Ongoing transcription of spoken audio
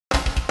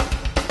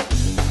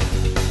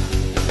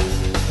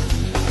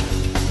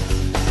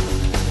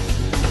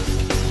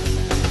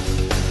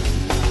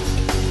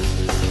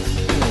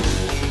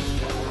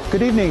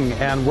Good evening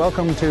and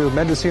welcome to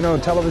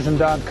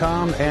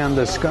MendocinoTelevision.com and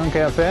the Skunk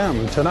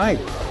FM. Tonight,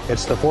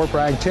 it's the Fort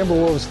Bragg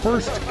Timberwolves'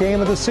 first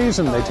game of the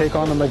season. They take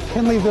on the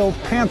McKinleyville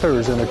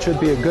Panthers, and it should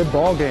be a good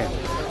ball game.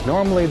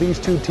 Normally, these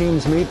two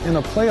teams meet in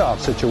a playoff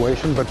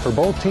situation, but for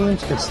both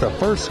teams, it's the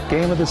first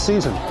game of the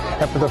season.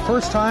 And for the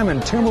first time in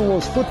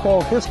Timberwolves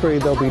football history,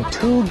 there'll be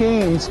 2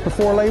 games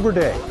before Labor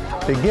Day,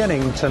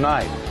 beginning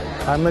tonight.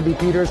 I'm Lindy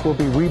Peters. We'll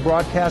be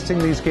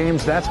rebroadcasting these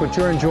games. That's what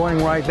you're enjoying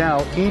right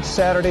now, each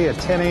Saturday at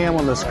 10 a.m.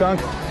 on the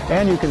Skunk.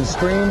 And you can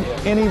stream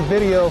any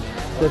video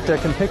that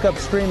can pick up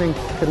streaming,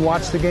 can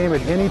watch the game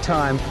at any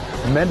time,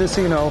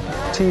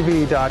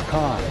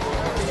 MendocinoTV.com.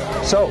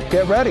 So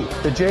get ready.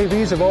 The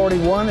JVs have already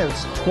won.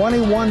 It's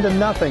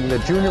 21-0. The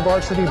junior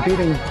varsity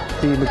beating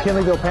the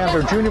McKinleyville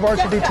Panther junior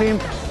varsity team,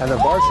 and the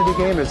varsity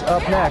game is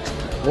up next.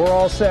 We're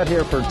all set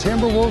here for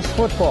Timberwolves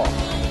football.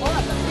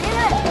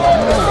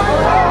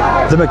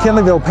 The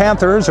McKinleyville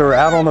Panthers are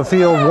out on the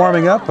field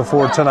warming up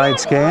before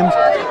tonight's game.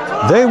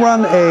 They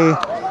run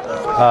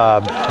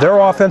their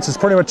offense is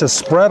pretty much a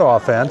spread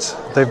offense.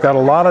 They've got a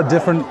lot of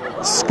different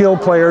skill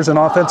players in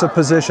offensive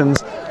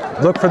positions.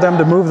 Look for them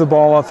to move the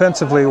ball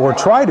offensively, or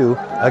try to,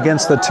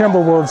 against the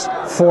Timberwolves'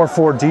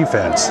 4-4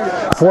 defense.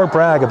 Fort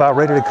Bragg about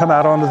ready to come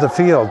out onto the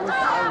field.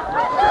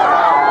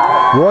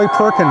 Roy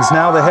Perkins,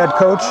 now the head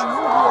coach,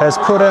 has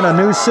put in a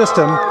new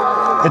system.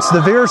 It's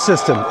the Veer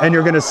system, and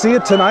you're going to see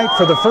it tonight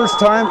for the first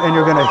time, and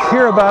you're going to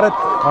hear about it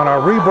on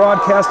our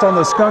rebroadcast on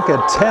the Skunk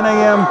at 10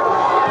 a.m.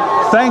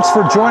 Thanks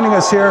for joining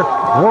us here.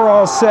 We're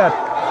all set.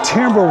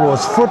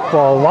 Timberwolves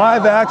football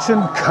live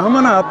action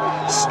coming up,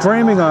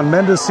 streaming on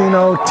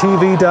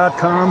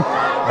MendocinoTV.com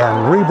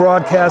and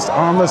rebroadcast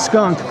on the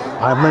Skunk.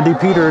 I'm Lindy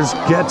Peters.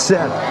 Get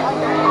set.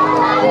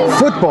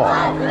 Football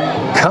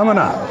coming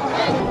up.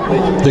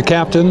 The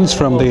captains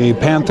from the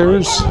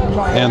Panthers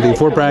and the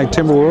Fort Bragg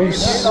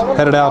Timberwolves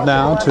headed out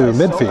now to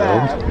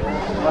midfield.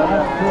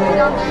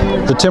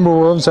 The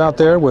Timberwolves out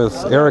there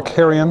with Eric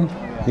Harrion.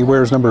 He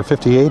wears number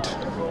 58.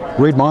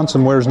 Reed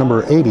Monson wears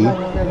number 80.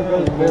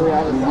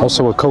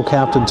 Also a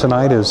co-captain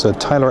tonight is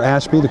Tyler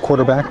Ashby, the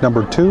quarterback,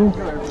 number 2.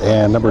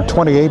 And number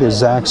 28 is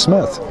Zach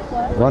Smith,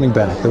 running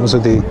back. Those are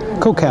the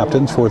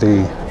co-captains for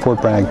the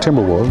Fort Bragg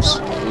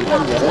Timberwolves.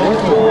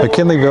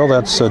 McKinleyville,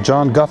 that's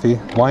John Guffey,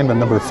 lineman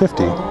number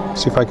 50.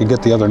 See if I can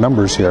get the other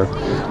numbers here.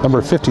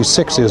 Number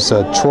 56 is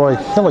Troy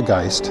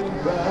Hillegeist,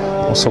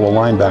 also a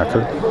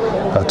linebacker.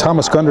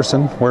 Thomas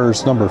Gunderson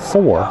wears number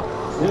 4,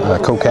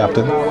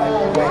 co-captain.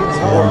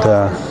 And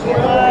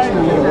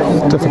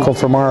difficult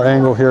from our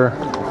angle here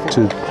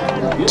to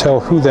tell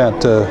who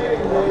that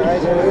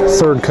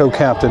third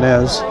co-captain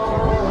is.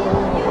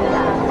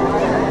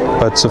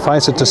 But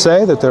suffice it to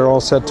say that they're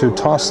all set to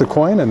toss the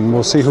coin, and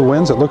we'll see who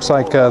wins. It looks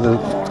like the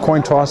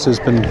coin toss has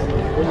been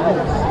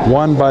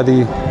won by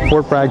the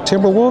Fort Bragg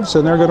Timberwolves,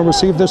 and they're going to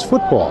receive this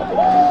football.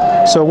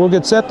 So we'll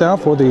get set now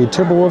for the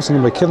Timberwolves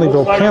and the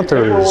McKinleyville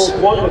Panthers.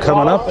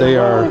 Coming up, they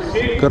are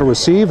going to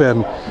receive,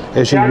 and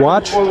as you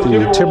watch,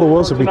 the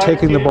Timberwolves will be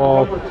taking the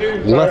ball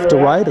left to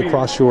right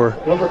across your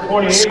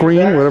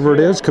screen, whatever it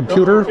is,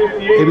 computer,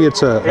 maybe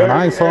it's an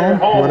iPhone,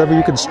 whatever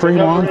you can stream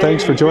on.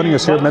 Thanks for joining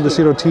us here at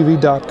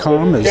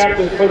MendocinoTV.com as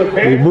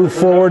we move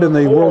forward in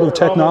the world of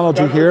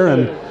technology here,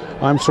 and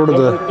I'm sort of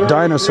the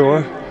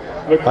dinosaur.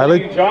 I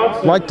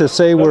like to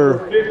say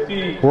we're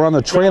on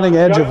the trailing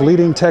edge of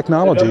leading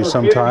technology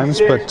sometimes,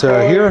 but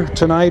here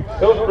tonight,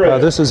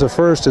 this is a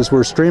first as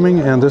we're streaming,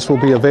 and this will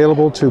be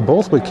available to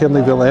both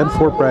McKinleyville and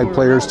Fort Bragg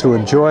players to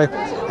enjoy,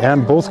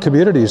 and both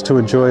communities to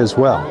enjoy as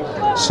well.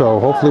 So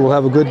hopefully we'll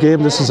have a good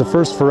game. This is a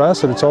first for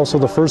us, and it's also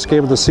the first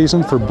game of the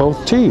season for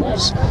both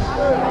teams.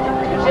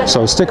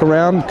 So stick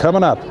around.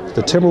 Coming up,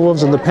 the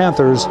Timberwolves and the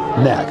Panthers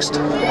next.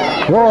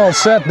 We're all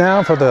set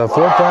now for the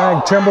Fort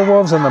Bragg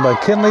Timberwolves and the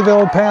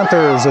McKinleyville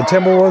Panthers. The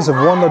Timberwolves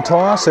have won the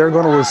toss. They're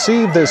going to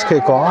receive this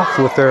kickoff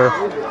with their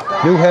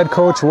new head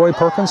coach, Roy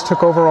Perkins,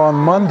 took over on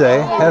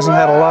Monday. Hasn't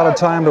had a lot of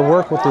time to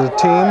work with the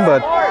team,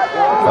 but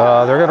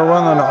they're going to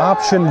run an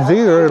option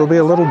veer. It'll be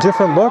a little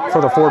different look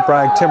for the Fort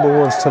Bragg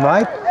Timberwolves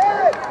tonight.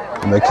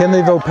 The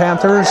McKinleyville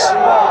Panthers,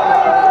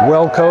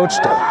 well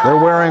coached. They're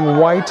wearing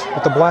white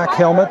with the black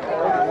helmet.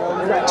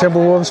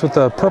 Timberwolves with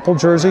the purple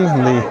jersey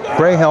and the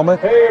gray helmet.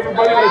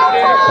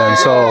 And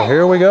so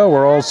here we go,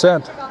 we're all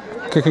set.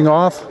 Kicking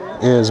off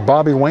is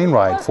Bobby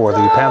Wainwright for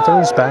the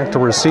Panthers, back to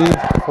receive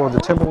for the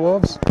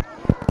Timberwolves.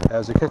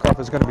 As the kickoff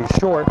is going to be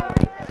short,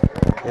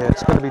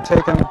 it's going to be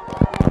taken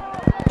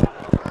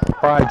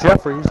by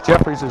Jeffries.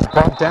 Jeffries is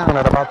brought down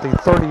at about the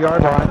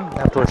 30-yard line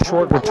after a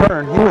short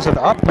return. He was an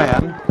up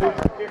man,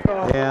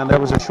 and there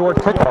was a short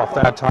kickoff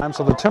that time,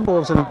 so the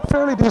Timberwolves in a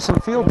fairly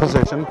decent field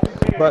position,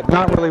 but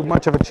not really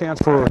much of a chance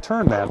for a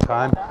return that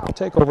time.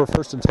 Take over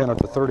 1st and 10 at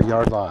the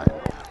 30-yard line.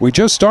 We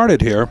just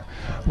started here.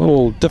 A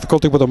little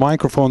difficulty with the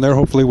microphone there.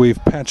 Hopefully we've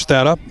patched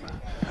that up.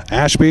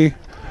 Ashby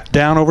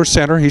down over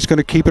center. He's going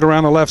to keep it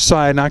around the left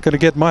side. Not going to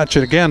get much.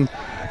 And again,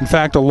 in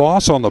fact, a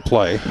loss on the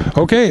play.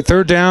 Okay,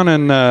 3rd down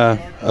and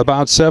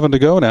about 7 to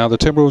go now. The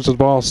Timberwolves with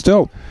the ball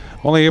still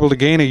only able to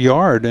gain a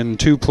yard in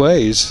 2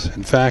 plays.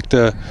 In fact,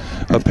 a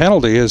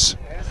penalty is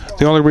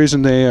The only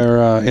reason they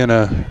are in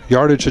a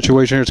yardage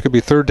situation here, it's going to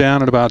be 3rd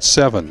down at about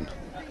 7.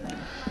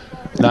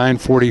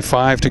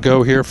 9:45 to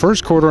go here.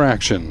 First quarter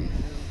action.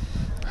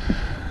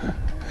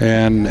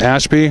 And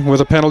Ashby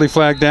with a penalty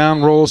flag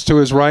down, rolls to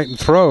his right and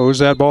throws.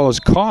 That ball is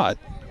caught,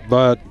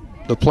 but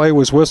the play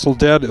was whistled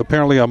dead.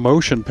 Apparently a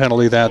motion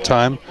penalty that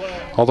time,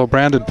 although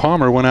Brandon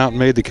Palmer went out and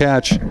made the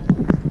catch.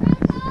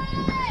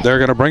 They're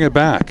going to bring it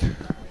back.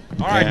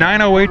 All right,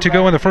 9:08 to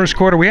go in the first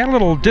quarter. We had a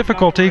little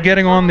difficulty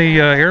getting on the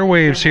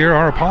airwaves here.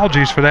 Our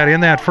apologies for that.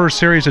 In that first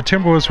series, the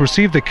Timberwolves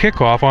received the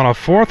kickoff on a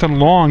 4th and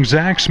long.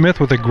 Zach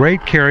Smith with a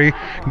great carry,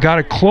 got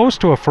it close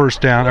to a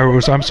first down. Or it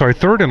was,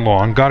 3rd and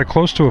long, got it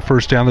close to a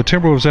first down. The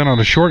Timberwolves then on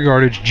a short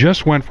yardage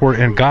just went for it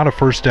and got a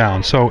first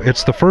down. So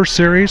it's the first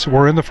series.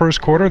 We're in the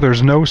first quarter.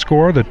 There's no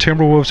score. The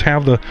Timberwolves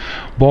have the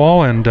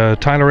ball, and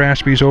Tyler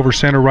Ashby's over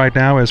center right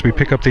now as we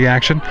pick up the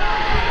action.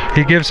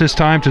 He gives his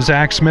time to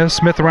Zach Smith.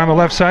 Smith around the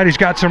left side. He's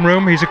got some room.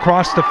 He's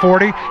across the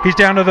 40. He's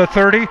down to the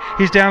 30.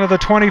 He's down to the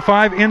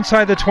 25,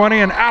 inside the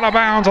 20, and out of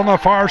bounds on the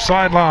far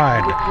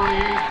sideline.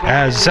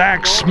 As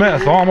Zach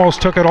Smith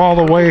almost took it all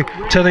the way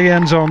to the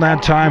end zone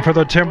that time for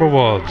the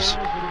Timberwolves.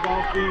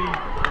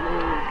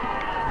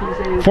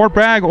 Fort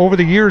Bragg over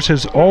the years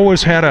has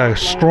always had a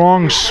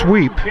strong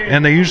sweep,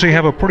 and they usually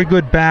have a pretty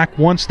good back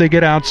once they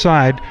get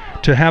outside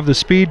to have the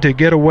speed to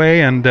get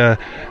away. And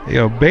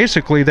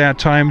basically that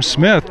time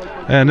Smith,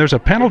 and there's a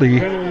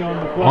penalty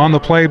on the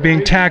play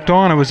being tacked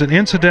on. It was an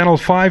incidental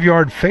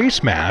 5-yard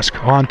face mask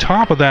on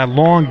top of that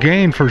long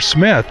gain for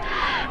Smith.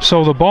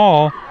 So the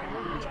ball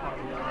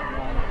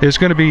is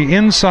going to be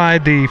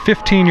inside the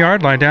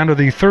 15-yard line down to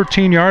the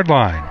 13-yard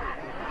line.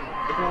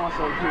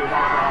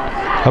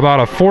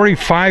 About a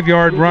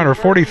 45-yard run or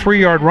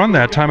 43-yard run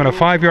that time, and a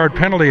 5-yard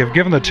penalty have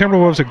given the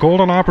Timberwolves a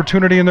golden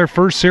opportunity in their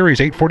first series.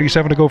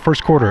 8:47 to go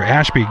first quarter.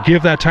 Ashby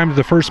give that time to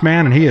the first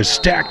man, and he is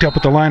stacked up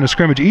at the line of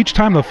scrimmage. Each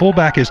time the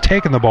fullback has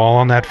taken the ball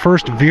on that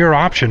first veer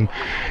option,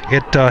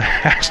 it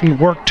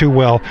hasn't worked too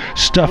well.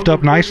 Stuffed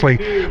up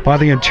nicely by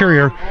the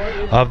interior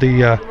of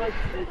the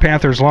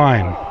Panthers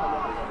line.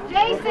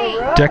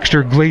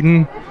 Dexter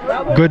Gleaton,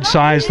 good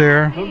size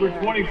there.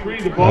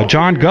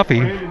 John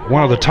Guffey,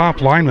 one of the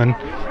top linemen,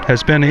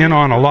 has been in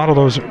on a lot of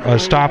those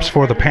stops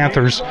for the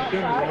Panthers.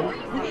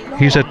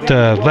 He's at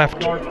left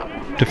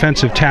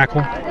defensive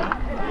tackle.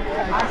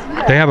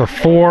 They have a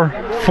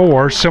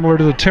 4-4, similar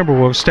to the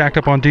Timberwolves, stacked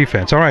up on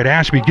defense. All right,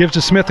 Ashby gives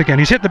to Smith again.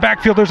 He's hit the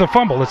backfield. There's a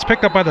fumble. It's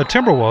picked up by the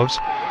Timberwolves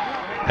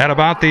at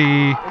about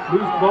the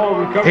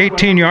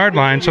 18-yard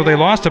line, so they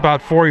lost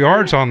about 4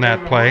 yards on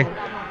that play.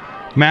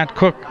 Matt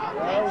Cook,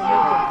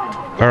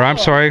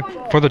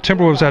 for the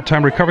Timberwolves that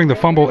time, recovering the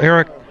fumble,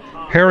 Eric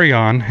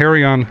Harrion,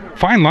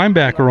 fine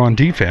linebacker on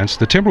defense.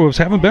 The Timberwolves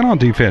haven't been on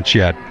defense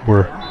yet.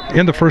 We're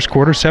in the first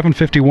quarter,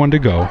 7:51 to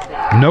go.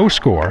 No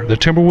score. The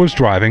Timberwolves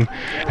driving.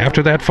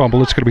 After that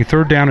fumble, it's going to be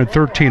 3rd down and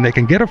 13. They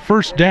can get a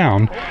first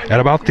down at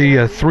about the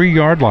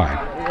 3-yard line.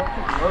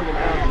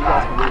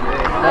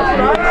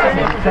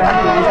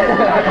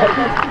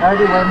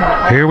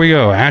 Here we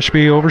go.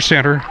 Ashby over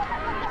center.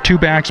 2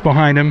 backs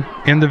behind him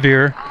in the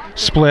veer.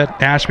 Split.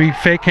 Ashby,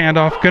 fake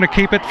handoff. Going to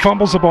keep it.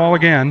 Fumbles the ball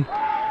again.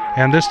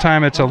 And this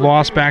time it's a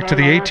loss back to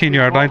the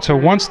 18-yard line. So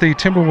once the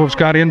Timberwolves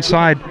got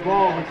inside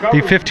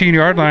the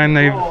 15-yard line,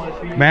 they've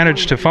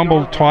managed to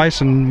fumble twice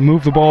and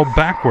move the ball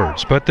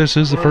backwards. But this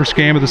is the first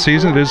game of the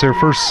season. It is their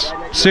first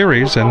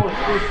series. And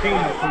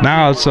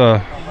now it's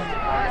a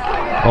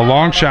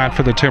long shot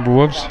for the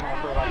Timberwolves.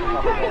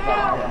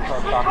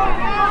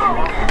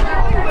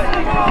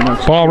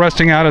 Ball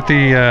resting out at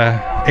the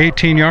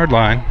 18-yard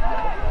line.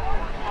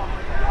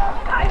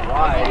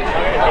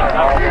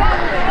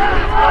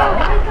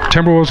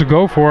 Timberwolves will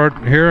go for it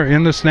here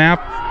in the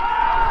snap.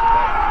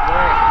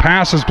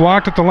 Pass is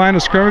blocked at the line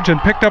of scrimmage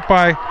and picked up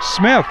by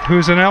Smith,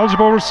 who's an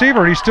eligible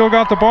receiver. He's still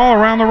got the ball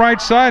around the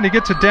right side. He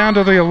gets it down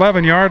to the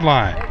 11-yard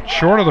line.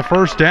 Short of the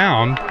first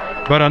down,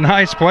 but a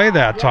nice play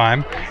that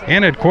time.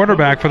 And at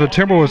quarterback for the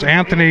Timberwolves,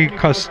 Anthony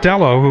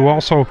Costello, who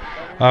also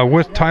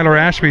with Tyler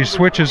Ashby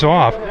switches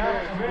off.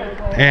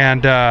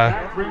 And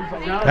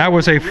that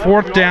was a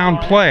 4th down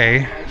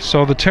play,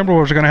 so the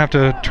Timberwolves are going to have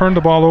to turn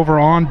the ball over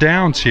on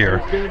downs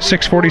here.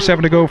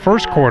 6:47 to go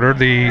first quarter.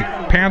 The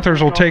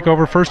Panthers will take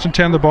over 1st and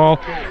 10, the ball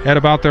at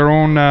about their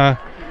own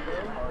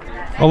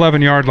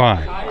 11-yard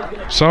line.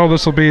 So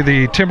this will be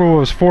the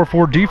Timberwolves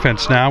 4-4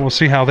 defense now. We'll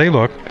see how they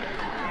look.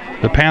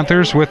 The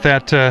Panthers with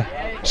that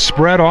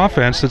spread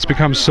offense that's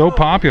become so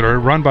popular,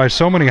 run by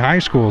so many high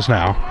schools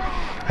now.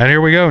 And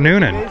here we go.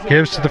 Noonan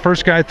gives to the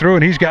first guy through,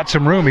 and he's got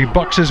some room. He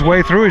bucks his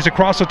way through. He's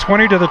across the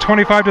 20 to the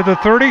 25 to the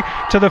 30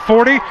 to the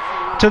 40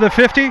 to the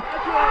 50.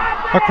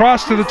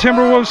 Across to the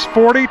Timberwolves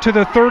 40 to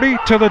the 30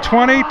 to the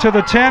 20 to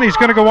the 10. He's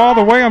going to go all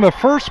the way on the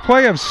first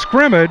play of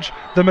scrimmage.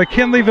 The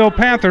McKinleyville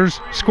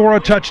Panthers score a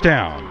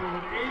touchdown.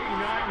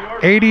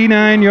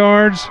 89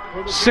 yards,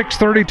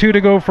 6:32 to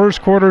go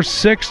first quarter,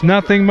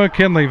 6-0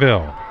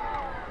 McKinleyville.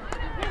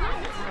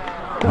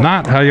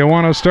 Not how you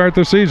want to start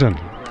the season.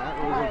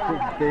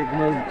 Big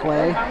move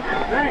play.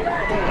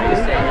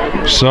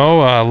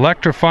 So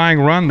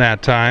electrifying run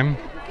that time.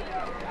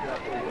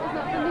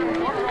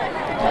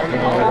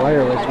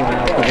 Wireless went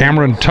out.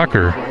 Cameron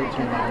Tucker.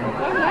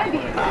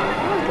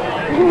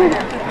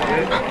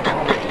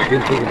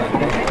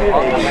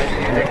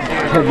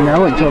 Didn't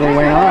know until they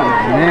went on.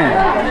 Man.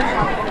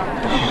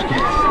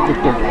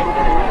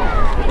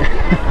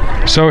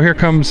 So here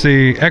comes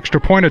the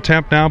extra point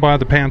attempt now by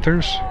the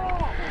Panthers.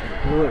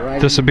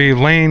 This will be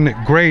Lane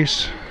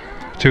Grace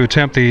to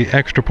attempt the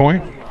extra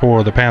point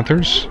for the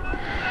Panthers.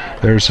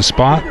 There's the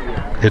spot.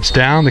 It's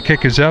down. The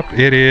kick is up.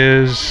 It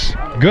is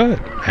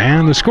good.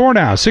 And the score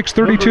now,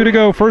 6:32 to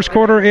go. First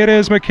quarter, it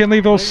is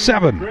McKinleyville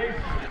 7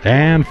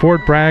 and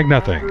Fort Bragg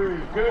nothing.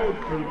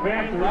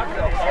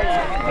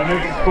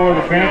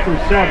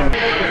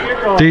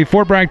 The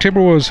Fort Bragg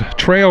Timberwolves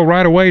trail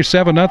right away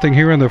 7-0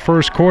 here in the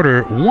first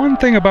quarter. One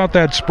thing about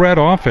that spread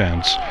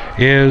offense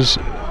is,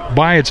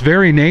 by its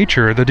very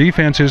nature, the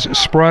defense is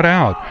spread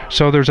out.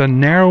 So there's a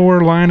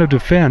narrower line of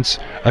defense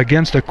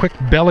against a quick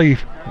belly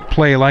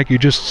play like you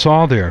just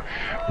saw there,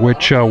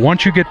 which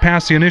once you get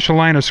past the initial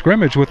line of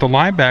scrimmage with the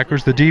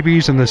linebackers, the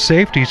DBs, and the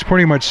safeties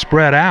pretty much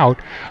spread out,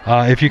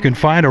 if you can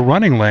find a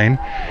running lane,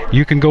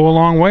 you can go a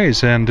long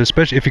ways. And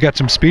especially if you got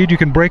some speed, you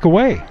can break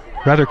away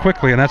rather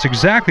quickly. And that's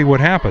exactly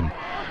what happened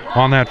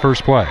on that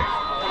first play.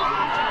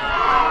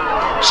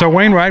 So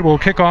Wainwright will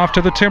kick off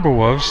to the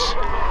Timberwolves.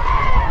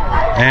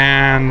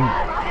 And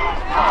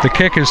the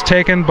kick is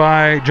taken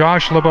by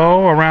Josh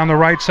LeBeau. Around the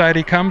right side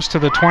he comes to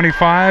the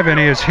 25, and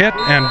he is hit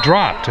and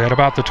dropped at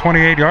about the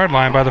 28-yard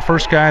line by the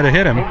first guy to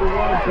hit him.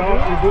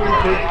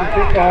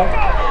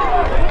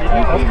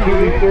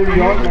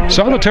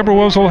 So the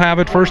Timberwolves will have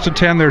it first and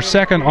 10, their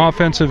second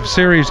offensive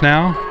series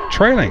now,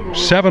 trailing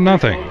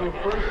 7-0.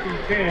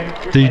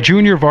 The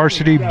junior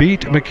varsity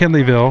beat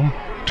McKinleyville.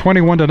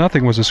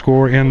 21-0 was the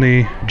score in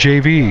the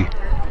JV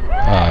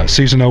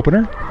season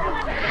opener.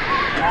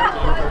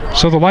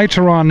 So the lights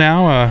are on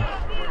now.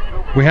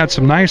 We had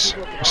some nice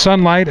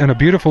sunlight and a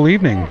beautiful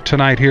evening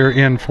tonight here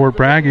in Fort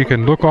Bragg. You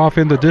can look off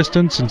in the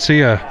distance and see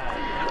a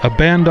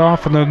bend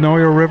off in the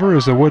Noyo River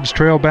as the woods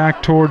trail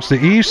back towards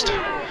the east.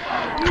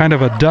 Kind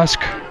of a dusk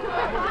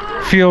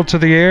feel to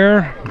the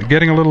air.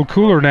 Getting a little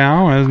cooler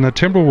now, and the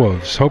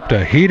Timberwolves hope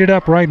to heat it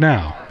up right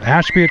now.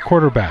 Ashby at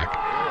quarterback.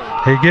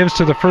 He gives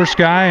to the first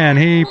guy, and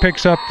he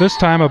picks up this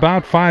time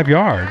about 5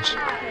 yards.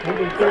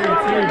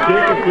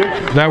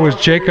 That was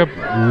Jacob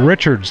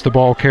Richards, the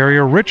ball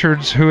carrier.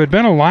 Richards, who had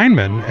been a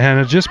lineman and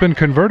has just been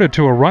converted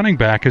to a running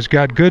back, has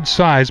got good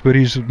size, but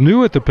he's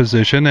new at the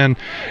position, and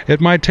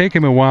it might take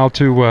him a while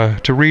to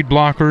read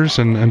blockers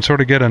and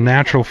sort of get a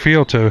natural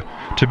feel to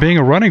being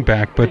a running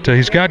back. But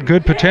he's got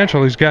good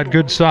potential. He's got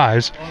good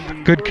size.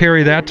 Good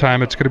carry that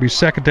time. It's going to be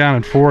 2nd down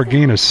and 4. A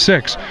gain of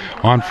 6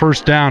 on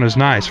first down is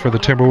nice for the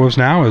Timberwolves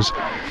now as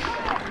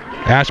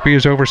Ashby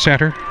is over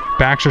center.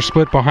 Backs are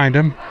split behind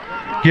him.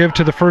 Give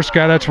to the first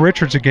guy, that's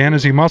Richards again,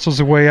 as he muscles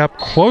his way up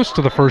close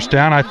to the first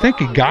down. I think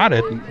he got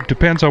it.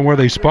 Depends on where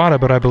they spot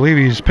it, but I believe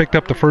he's picked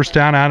up the first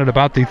down out at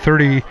about the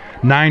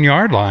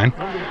 39-yard line.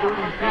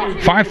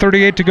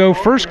 5:38 to go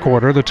first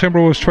quarter. The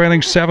Timberwolves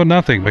trailing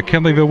 7-0.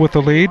 McKinleyville with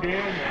the lead.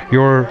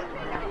 You're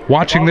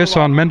watching this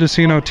on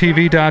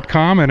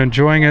MendocinoTV.com and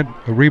enjoying it,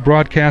 a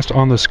rebroadcast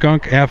on the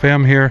Skunk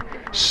FM here.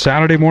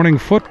 Saturday morning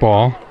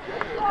football.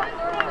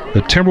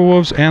 The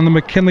Timberwolves and the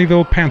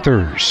McKinleyville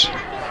Panthers.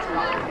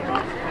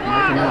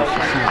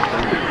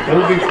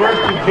 It'll be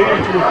 1st and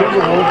 10 for the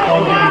Timberwolves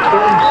on the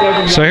 3rd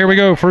and 7. So here we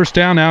go. First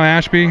down now.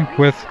 Ashby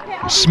with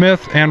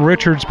Smith and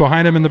Richards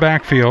behind him in the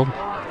backfield.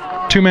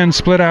 2 men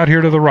split out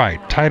here to the right.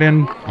 Tight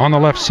end on the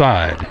left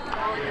side.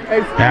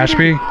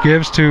 Ashby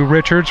gives to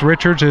Richards.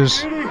 Richards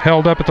is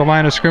held up at the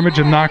line of scrimmage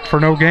and knocked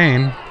for no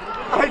gain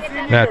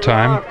that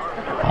time.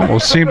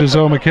 Almost seemed as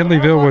though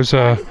McKinleyville was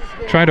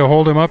trying to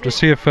hold him up to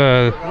see if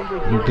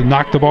to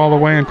knock the ball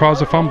away and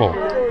cause a fumble.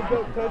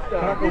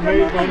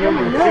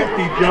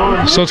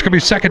 So it's going to be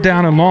 2nd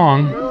down and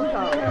long.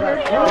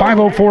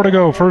 5:04 to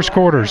go, first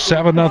quarter,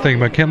 7-0.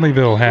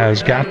 McKinleyville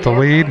has got the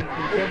lead,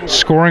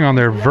 scoring on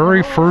their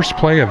very first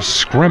play of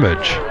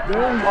scrimmage.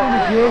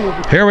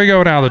 Here we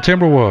go now, the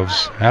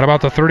Timberwolves at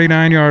about the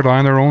 39-yard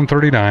line, their own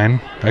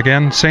 39.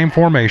 Again, same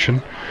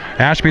formation.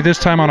 Ashby this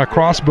time on a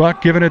cross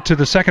buck, giving it to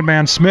the second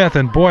man, Smith,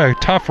 and boy, a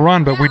tough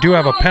run, but we do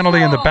have a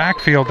penalty in the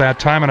backfield that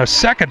time, and a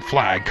second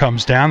flag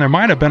comes down. There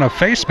might have been a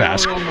face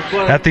mask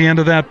at the end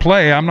of that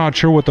play. I'm not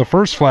sure what the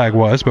first flag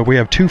was, but we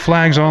have 2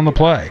 flags on the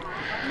play.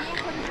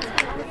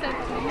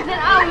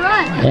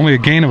 Only a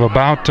gain of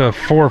about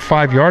 4 or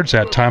 5 yards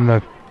that time.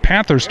 The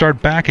Panthers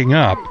start backing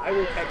up.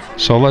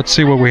 So let's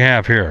see what we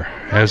have here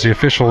as the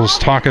officials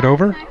talk it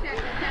over.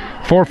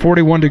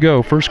 4:41 to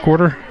go, first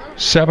quarter,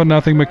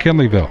 7-0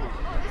 McKinleyville.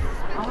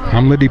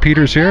 I'm Lindy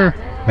Peters here,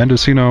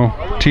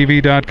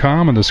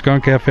 MendocinoTV.com and the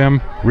Skunk FM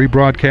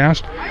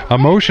rebroadcast. A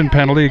motion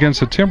penalty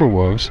against the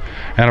Timberwolves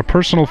and a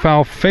personal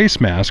foul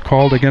face mask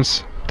called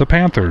against the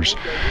Panthers.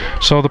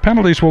 So the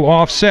penalties will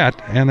offset,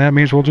 and that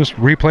means we'll just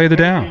replay the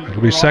down.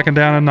 It'll be 2nd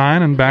down and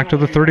 9 and back to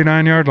the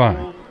 39-yard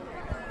line.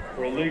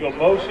 For a legal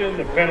motion,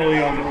 the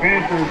penalty on the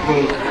Panthers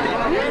was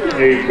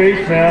a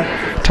face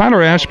mask.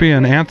 Tyler Ashby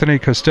and Anthony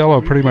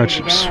Costello pretty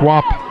much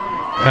swap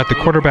at the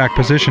quarterback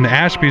position.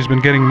 Ashby's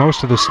been getting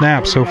most of the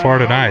snaps so far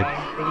tonight.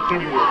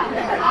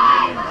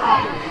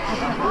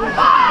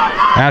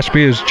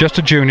 Ashby is just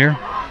a junior.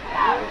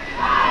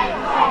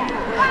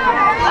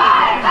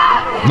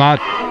 Not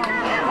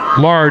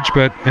large,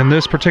 but in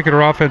this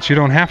particular offense, you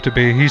don't have to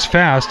be. He's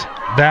fast.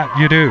 That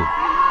you do.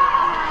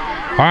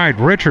 All right,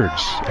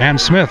 Richards and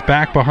Smith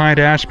back behind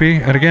Ashby.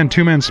 And again,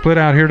 two men split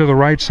out here to the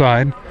right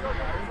side.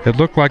 It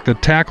looked like the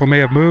tackle may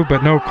have moved,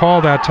 but no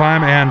call that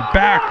time. And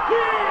back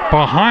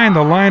behind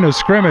the line of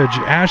scrimmage,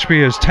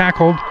 Ashby is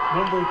tackled.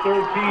 Number 13,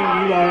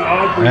 Eli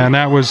Aubrey. And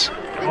that was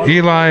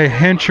Eli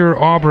Hencher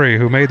Aubrey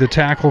who made the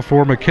tackle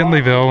for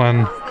McKinleyville.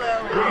 And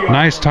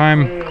nice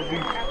time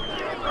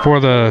for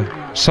the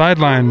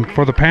sideline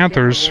for the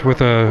Panthers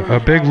with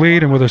a big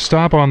lead and with a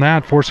stop on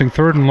that, forcing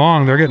 3rd and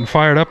long. They're getting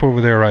fired up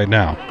over there right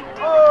now.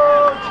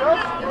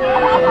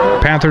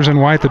 Panthers in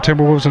white, the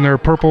Timberwolves in their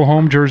purple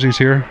home jerseys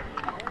here.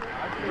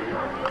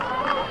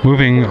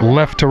 Moving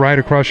left to right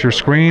across your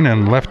screen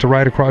and left to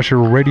right across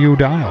your radio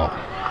dial.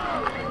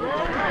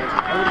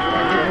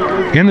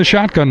 In the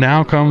shotgun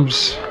now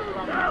comes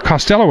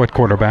Costello at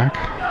quarterback.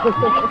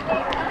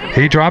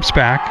 He drops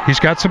back. He's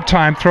got some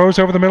time, throws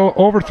over the middle,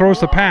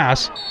 overthrows the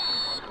pass.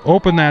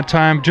 Open that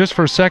time just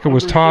for a second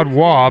was Todd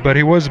Waugh, but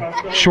he was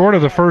short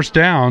of the first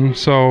down,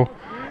 so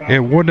it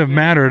wouldn't have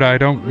mattered. I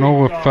don't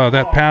know if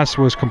that pass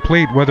was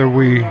complete, whether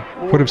we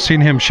would have seen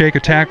him shake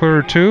a tackler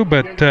or two,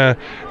 but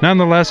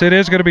nonetheless, it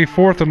is going to be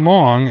 4th and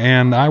long,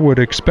 and I would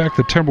expect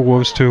the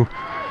Timberwolves to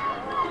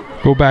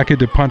go back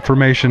into punt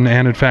formation,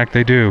 and in fact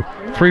they do.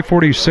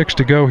 3:46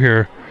 to go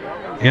here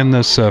in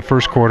this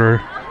first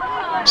quarter.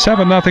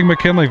 7-0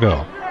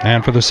 McKinleyville.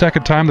 And for the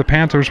second time, the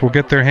Panthers will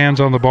get their hands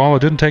on the ball.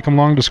 It didn't take them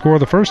long to score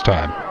the first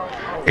time.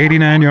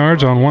 89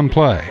 yards on one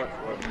play.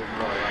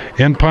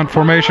 In punt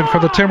formation for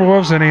the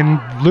Timberwolves, and he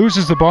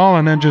loses the ball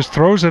and then just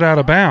throws it out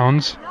of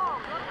bounds.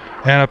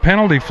 And a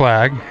penalty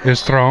flag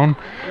is thrown,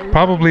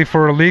 probably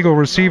for a legal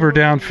receiver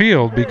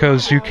downfield,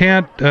 because you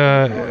can't,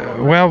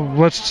 well,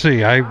 let's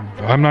see.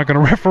 I'm not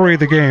going to referee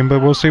the game,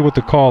 but we'll see what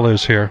the call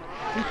is here.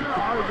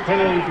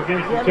 Penalties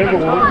against the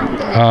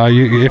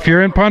Timberwolves. If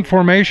you're in punt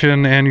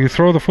formation and you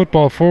throw the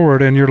football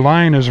forward and your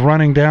line is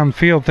running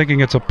downfield thinking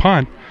it's a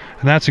punt,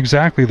 and that's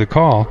exactly the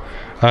call,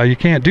 you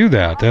can't do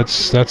that.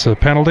 That's a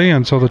penalty,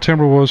 and so the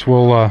Timberwolves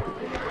will...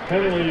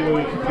 Penalty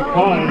was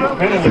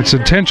declined. It's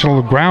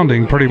intentional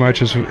grounding, pretty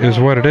much, is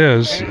what it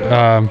is.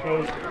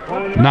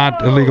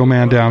 Not illegal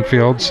man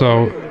downfield.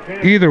 So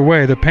either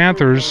way, the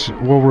Panthers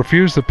will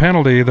refuse the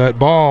penalty. That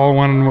ball,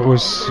 when it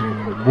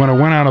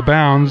went out of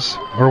bounds,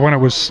 or when it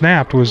was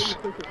snapped, was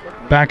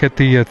back at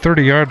the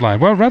 30-yard line.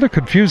 Well, rather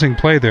confusing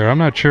play there. I'm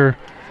not sure.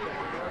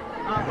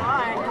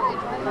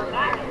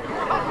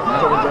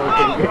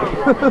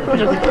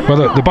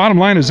 Well, the bottom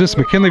line is this: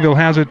 McKinleyville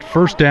has it,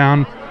 first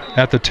down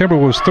at the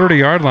Timberwolves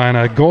 30-yard line.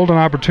 A golden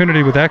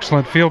opportunity with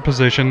excellent field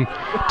position.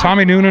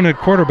 Tommy Noonan at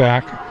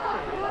quarterback.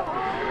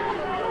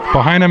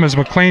 Behind him is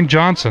McLean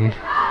Johnson.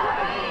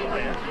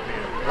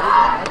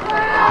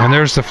 And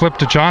there's the flip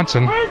to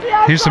Johnson.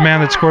 He's the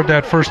man that scored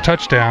that first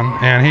touchdown,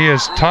 and he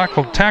is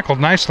tackled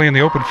nicely in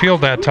the open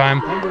field that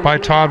time by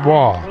Todd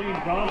Waugh.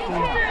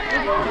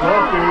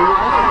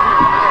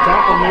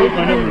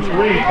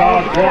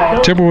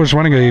 Timberwolves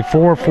running a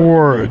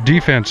 4-4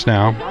 defense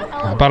now.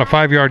 About a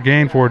 5-yard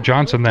gain for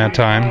Johnson that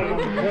time.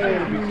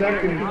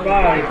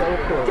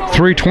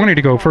 3:20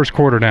 to go first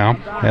quarter now,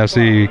 as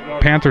the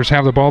Panthers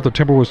have the ball at the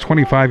Timberwolves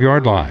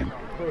 25-yard line.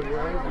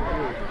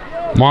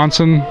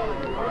 Monson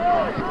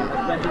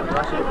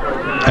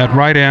at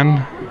right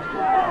end.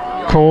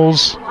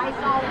 Coles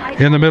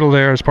in the middle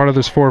there as part of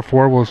this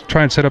 4-4. We'll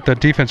try and set up that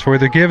defense for you.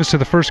 The give is to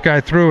the first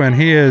guy through, and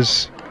he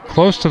is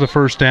close to the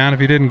first down. If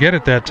he didn't get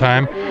it that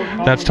time,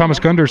 that's Thomas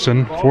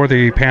Gunderson for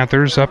the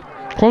Panthers, up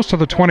close to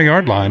the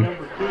 20-yard line.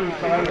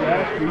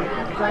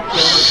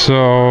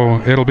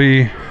 So it'll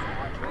be,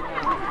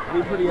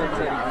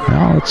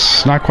 well,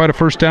 it's not quite a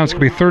first down. It's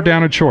going to be 3rd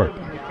down and short.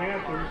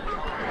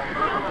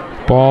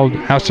 Ball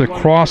has to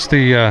cross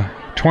the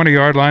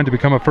 20-yard line to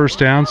become a first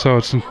down, so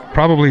it's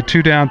probably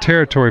 2-down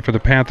territory for the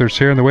Panthers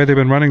here. And the way they've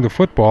been running the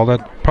football,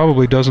 that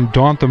probably doesn't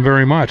daunt them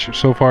very much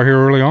so far here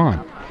early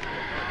on.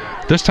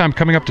 This time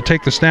coming up to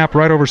take the snap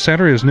right over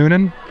center is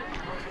Noonan.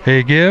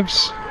 He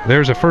gives.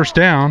 There's a first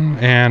down,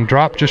 and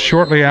dropped just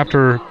shortly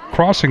after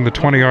crossing the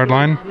 20-yard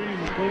line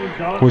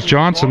was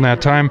Johnson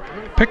that time.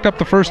 Picked up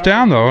the first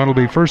down, though. It'll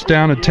be first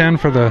down and 10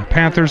 for the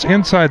Panthers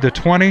inside the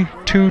 20.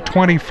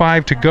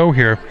 2:25 to go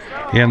here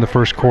in the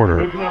first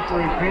quarter.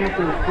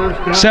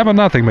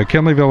 7-0.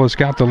 McKinleyville has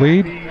got the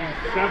lead.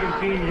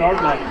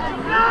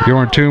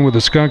 You're in tune with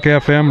the Skunk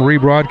FM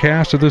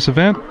rebroadcast of this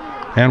event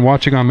and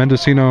watching on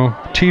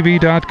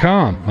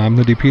MendocinoTV.com. I'm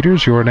Lindy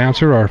Peters, your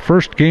announcer. Our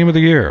first game of the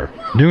year.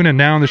 Noonan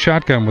now in the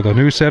shotgun with a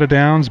new set of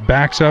downs.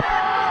 Backs up.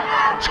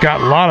 He's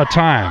got a lot of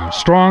time.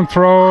 Strong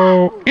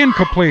throw.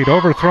 Incomplete.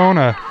 Overthrown.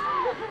 A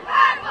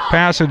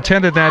pass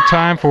intended that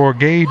time for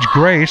Gage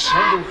Grace.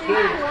 Number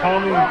 6,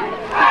 Tommy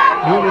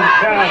Noonan's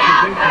pass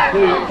is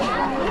incomplete.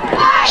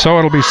 So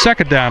it'll be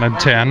second down and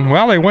 10.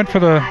 Well, they went for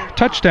the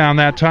touchdown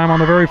that time on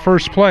the very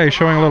first play,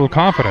 showing a little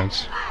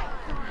confidence.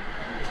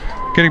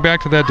 Getting back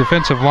to that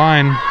defensive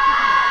line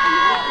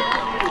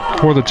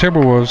for the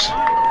Timberwolves.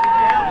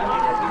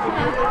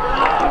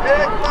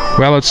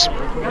 Well, let's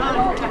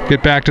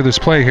get back to this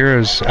play here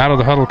as out of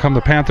the huddle come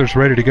the Panthers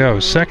ready to go.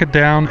 Second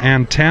down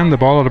and 10. The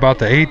ball at about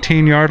the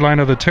 18-yard line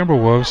of the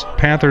Timberwolves.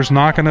 Panthers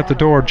knocking at the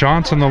door.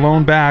 Johnson the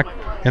lone back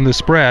in the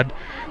spread.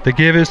 The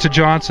give is to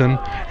Johnson,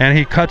 and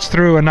he cuts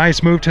through a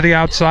nice move to the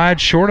outside.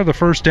 Short of the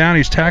first down,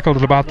 he's tackled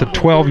at about the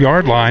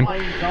 12-yard line.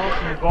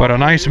 But a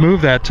nice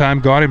move that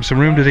time got him some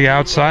room to the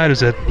outside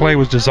as that play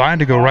was designed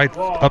to go right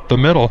up the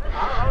middle.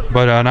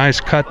 But a nice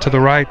cut to the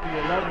right.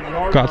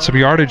 Got some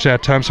yardage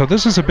that time. So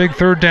this is a big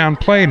third down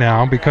play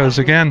now because,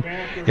 again,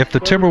 if the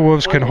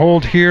Timberwolves can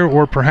hold here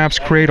or perhaps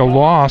create a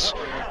loss,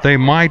 they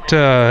might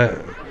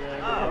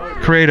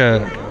create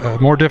a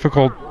more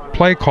difficult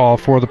play call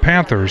for the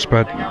Panthers.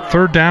 But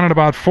third down at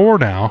about 4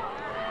 now,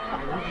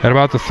 at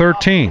about the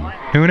 13.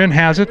 Noonan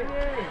has it,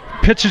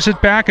 pitches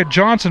it back at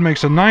Johnson,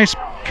 makes a nice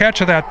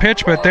catch of that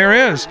pitch, but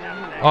there is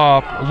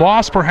a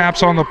loss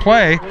perhaps on the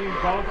play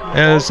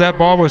as that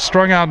ball was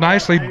strung out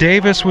nicely.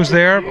 Davis was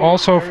there.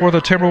 Also for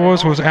the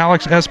Timberwolves was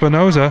Alex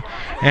Espinoza.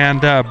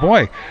 And,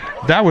 boy,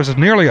 that was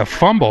nearly a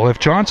fumble. If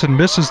Johnson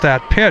misses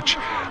that pitch,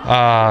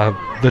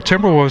 the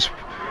Timberwolves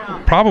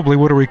probably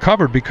would have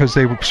recovered because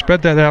they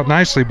spread that out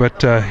nicely,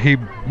 but he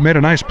made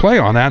a nice play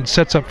on that and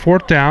sets up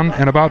fourth down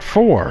and about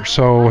 4.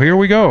 So here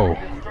we go.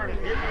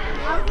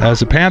 As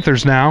the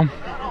Panthers now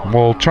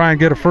will try and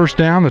get a first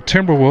down, the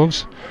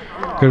Timberwolves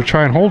going to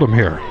try and hold them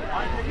here.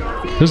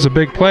 This is a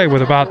big play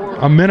with about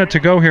a minute to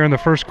go here in the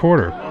first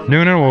quarter.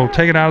 Noonan will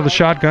take it out of the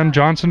shotgun,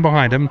 Johnson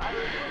behind him.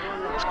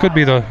 This could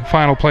be the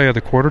final play of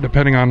the quarter,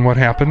 depending on what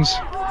happens.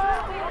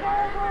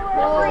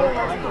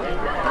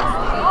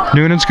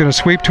 Noonan's going to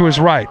sweep to his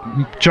right.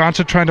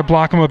 Johnson trying to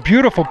block him. A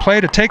beautiful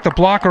play to take the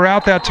blocker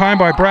out that time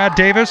by Brad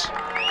Davis.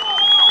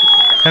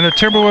 And the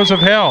Timberwolves have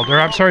held. Or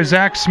I'm sorry,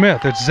 Zach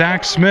Smith. It's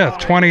Zach Smith,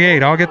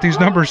 28. I'll get these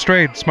numbers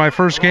straight. It's my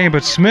first game.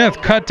 But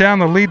Smith cut down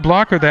the lead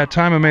blocker that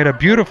time and made a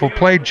beautiful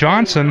play.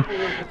 Johnson,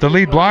 the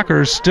lead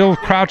blocker, is still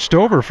crouched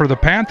over for the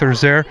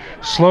Panthers there.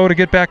 Slow to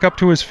get back up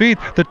to his feet.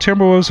 The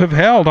Timberwolves have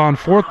held on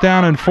fourth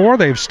down and 4.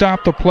 They've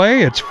stopped the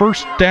play. It's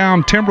first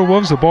down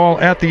Timberwolves. The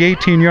ball at the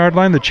 18-yard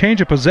line. The change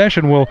of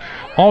possession will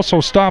also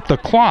stop the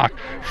clock.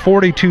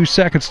 42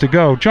 seconds to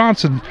go.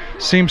 Johnson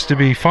seems to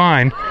be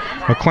fine.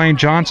 McLean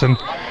Johnson,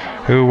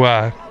 who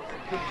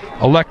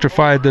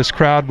electrified this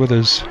crowd with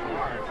his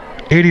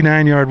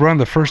 89-yard run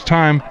the first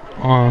time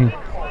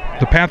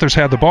the Panthers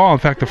had the ball. In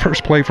fact, the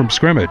first play from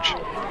scrimmage.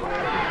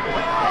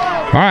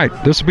 All right,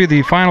 this will be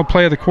the final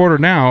play of the quarter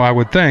now, I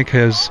would think,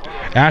 as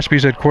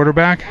Ashby's at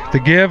quarterback. The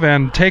give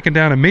and taken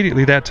down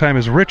immediately that time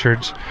is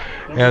Richards,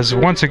 as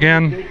once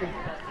again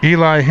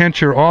Eli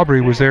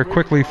Hencher-Aubrey was there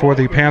quickly for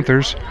the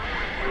Panthers.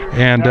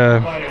 And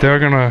they're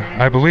going to,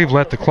 I believe,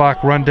 let the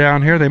clock run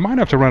down here. They might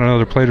have to run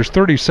another play. There's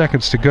 30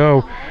 seconds to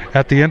go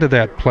at the end of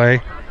that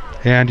play.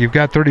 And you've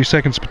got 30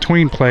 seconds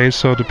between plays,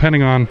 so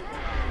depending on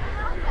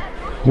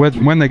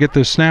when they get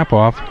this snap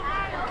off,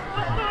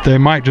 they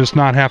might just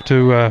not have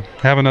to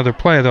have another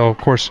play. They'll, of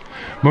course,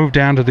 move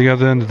down to the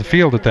other end of the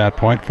field at that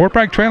point. Fort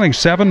Bragg trailing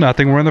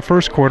 7-0. We're in the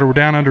first quarter. We're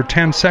down under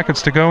 10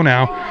 seconds to go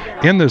now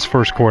in this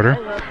first quarter.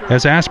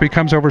 As Ashby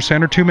comes over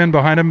center, 2 men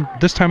behind him,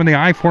 this time in the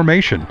I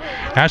formation.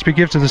 Ashby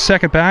gives to the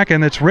second back,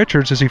 and it's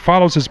Richards as he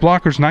follows his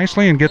blockers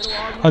nicely and gets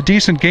a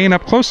decent gain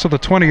up close to the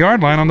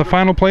 20-yard line on the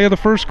final play of the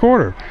first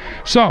quarter.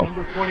 So,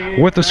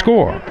 with the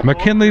score,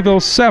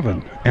 McKinleyville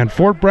 7 and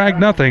Fort Bragg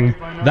 0.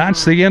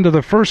 That's the end of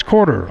the first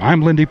quarter.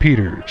 I'm Lindy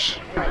Peters.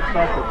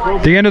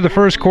 The end of the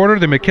first quarter,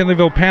 the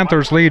McKinleyville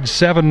Panthers lead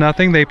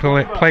 7-0. They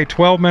play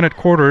 12-minute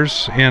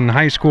quarters in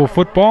high school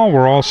football.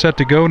 We're all set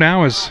to go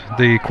now as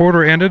the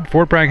quarter ended.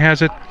 Fort Bragg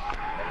has it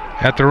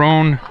at their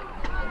own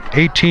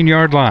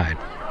 18-yard line.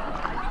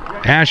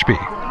 Ashby.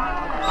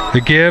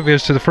 The give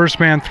is to the first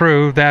man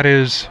through. That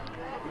is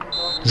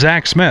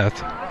Zach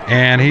Smith.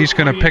 And he's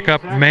going to pick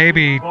up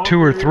maybe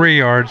 2 or 3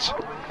 yards.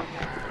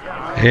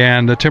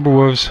 And the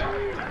Timberwolves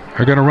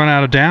are going to run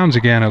out of downs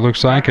again, it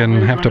looks like,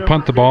 and have to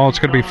punt the ball. It's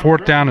going to be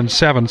fourth down and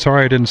 7.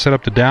 Sorry I didn't set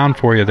up the down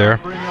for you there.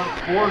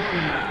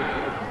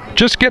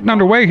 Just getting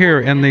underway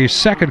here in the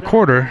second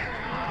quarter.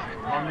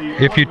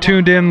 If you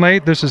tuned in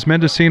late, this is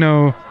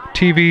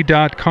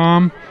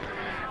MendocinoTV.com.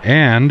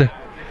 And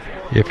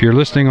if you're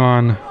listening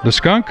on The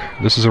Skunk,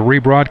 this is a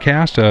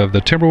rebroadcast of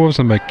the Timberwolves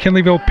and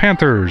McKinleyville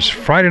Panthers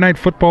Friday night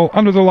football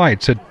under the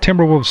lights at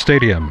Timberwolves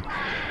Stadium.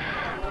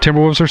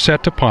 Timberwolves are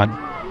set to punt.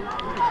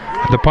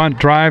 The punt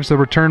drives the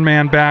return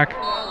man back,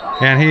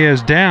 and he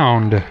is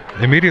downed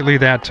immediately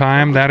that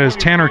time. That is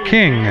Tanner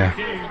King.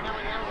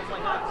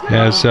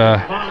 As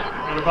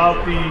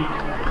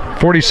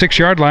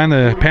 46-yard line,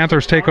 the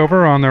Panthers take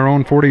over on their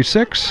own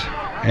 46.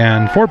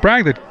 And Fort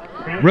Bragg, that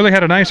really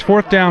had a nice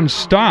fourth down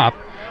stop,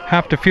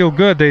 have to feel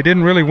good. They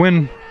didn't really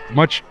win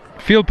much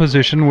field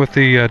position with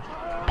the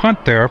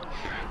punt there.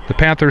 The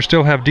Panthers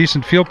still have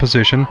decent field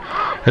position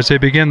as they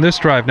begin this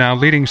drive now,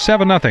 leading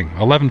 7-0.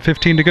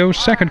 11:15 to go,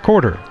 second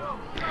quarter.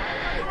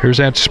 Here's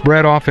that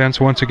spread offense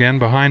once again.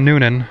 Behind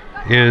Noonan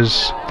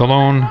is the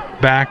lone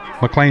back,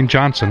 McLean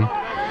Johnson.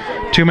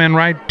 2 men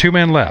right, 2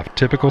 men left.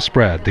 Typical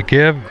spread. The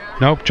give,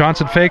 nope,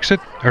 Johnson fakes it,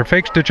 or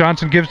fakes to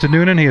Johnson, gives to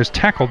Noonan. He is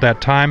tackled that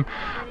time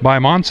by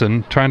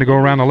Monson, trying to go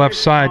around the left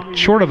side,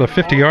 short of the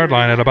 50-yard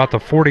line at about the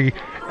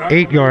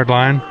 48-yard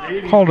line.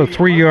 Called a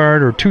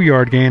 3-yard or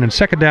 2-yard gain, and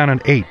second down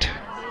and 8.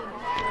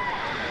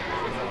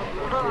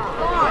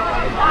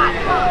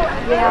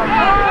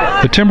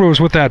 The Timberwolves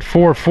with that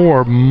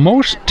 4-4.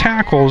 Most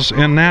tackles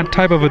in that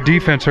type of a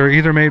defense are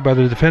either made by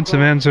the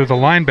defensive ends or the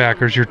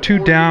linebackers. Your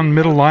 2 down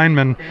middle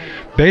linemen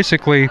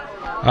basically,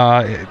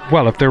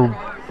 well, if they're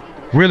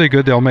really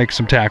good, they'll make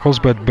some tackles,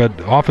 but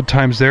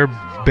oftentimes they're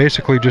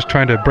basically just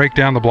trying to break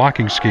down the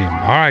blocking scheme.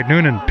 All right,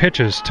 Noonan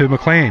pitches to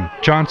McLean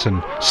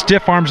Johnson.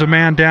 Stiff arms a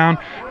man down,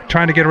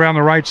 trying to get around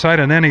the right side,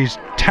 and then he's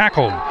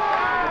tackled.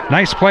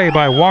 Nice play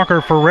by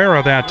Walker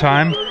Ferreira that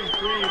time.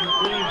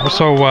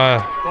 Also,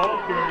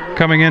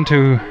 coming in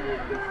to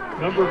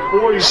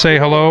say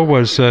hello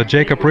was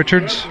Jacob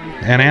Richards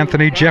and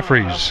Anthony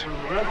Jeffries.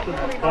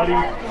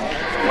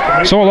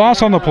 So a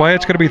loss on the play.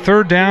 It's going to be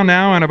third down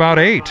now and about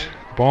 8.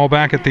 Ball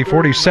back at the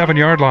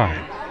 47-yard line.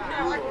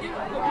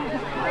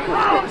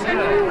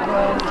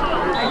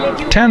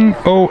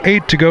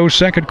 10:08 to go,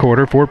 second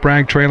quarter. Fort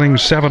Bragg trailing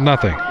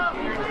 7-0.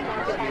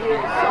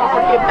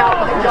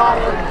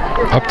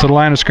 Up to the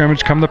line of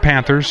scrimmage come the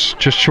Panthers,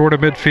 just short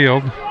of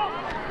midfield.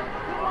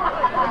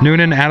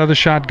 Noonan out of the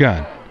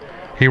shotgun.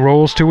 He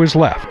rolls to his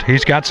left.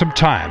 He's got some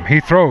time. He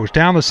throws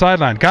down the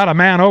sideline. Got a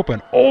man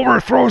open.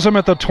 Overthrows him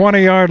at the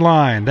 20-yard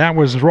line. That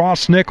was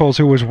Ross Nichols,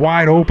 who was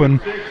wide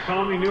open.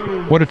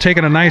 Would have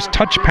taken a nice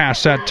touch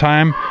pass that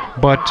time,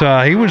 but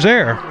he was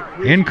there.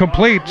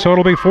 Incomplete, so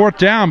it'll be fourth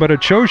down, but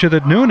it shows you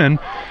that Noonan,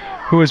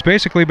 who has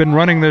basically been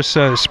running this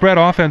spread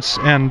offense,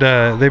 and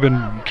they've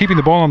been keeping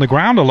the ball on the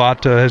ground a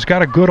lot, has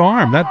got a good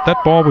arm. That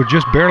ball was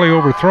just barely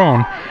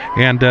overthrown,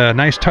 and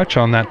nice touch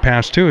on that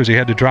pass, too, as he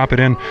had to drop it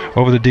in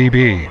over the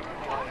DB.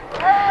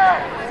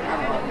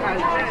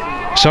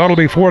 So it'll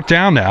be fourth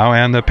down now,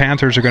 and the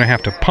Panthers are going to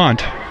have to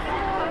punt.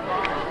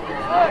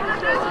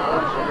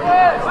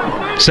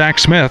 Zach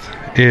Smith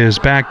is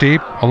back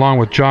deep, along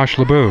with Josh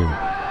LeBeau.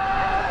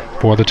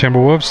 For the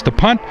Timberwolves, the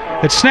punt,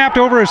 it's snapped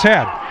over his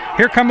head.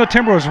 Here come the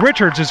Timberwolves.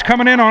 Richards is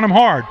coming in on him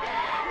hard.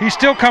 He's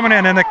still coming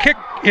in, and the kick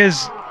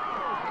is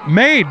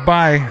made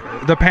by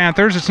the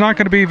Panthers. It's not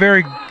going to be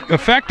very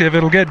effective.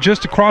 It'll get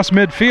just across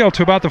midfield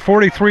to about the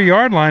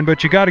 43-yard line,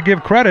 but you got to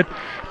give credit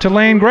to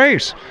Lane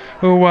Grace,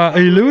 who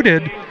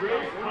eluded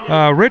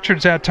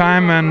Richards that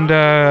time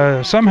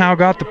and somehow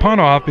got the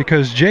punt off,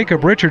 because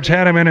Jacob Richards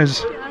had him in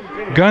his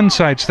gun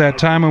sights that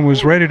time and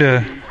was ready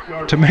to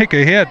make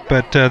a hit,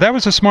 but that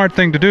was a smart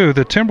thing to do.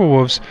 The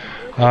Timberwolves,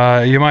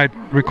 you might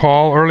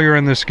recall earlier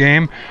in this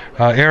game,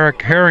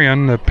 Eric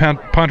Harrion, the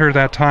punter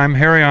that time,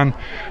 Harrion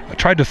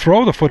tried to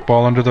throw the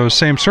football under those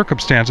same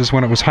circumstances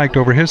when it was hiked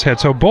over his head.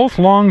 So both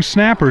long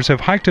snappers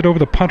have hiked it over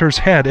the punter's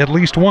head at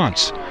least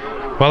once.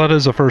 Well, it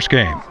is the first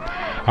game.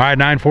 All right,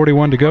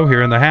 9:41 to go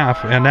here in the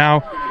half, and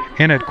now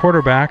in at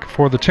quarterback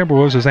for the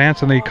Timberwolves is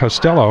Anthony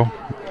Costello.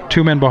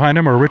 2 men behind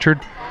him are Richard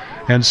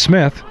and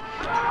Smith.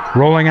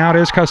 Rolling out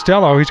is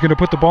Costello. He's going to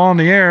put the ball in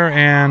the air,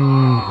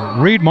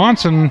 and Reed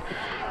Monson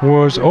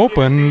was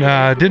open.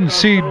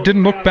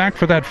 Didn't look back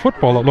for that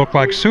football, it looked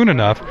like, soon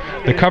enough.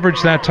 The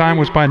coverage that time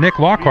was by Nick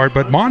Lockhart,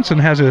 but Monson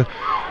has a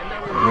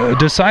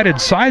decided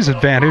size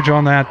advantage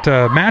on that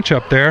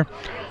matchup there.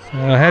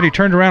 Had he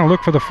turned around and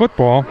looked for the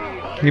football,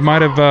 he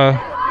might have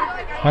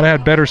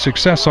had better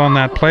success on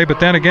that play. But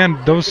then again,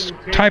 those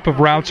type of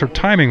routes are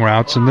timing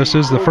routes, and this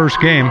is the first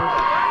game,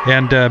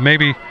 and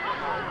maybe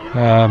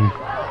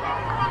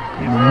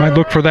might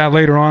look for that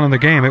later on in the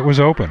game. It was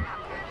open.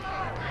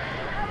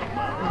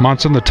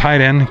 Monson, the tight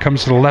end,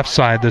 comes to the left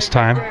side this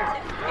time.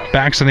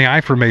 Backs in the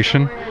I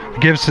formation.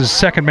 Gives his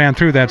second man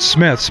through. That's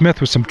Smith.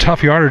 Smith with some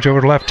tough yardage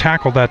over the left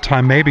tackle that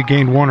time. Maybe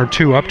gained 1 or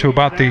 2 up to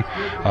about the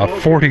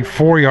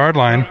 44-yard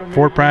line.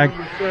 Fort Bragg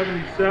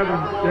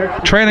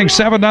trailing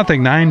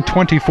 7-0.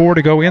 9:24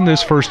 to go in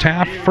this first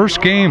half.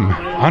 First game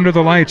under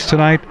the lights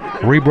tonight.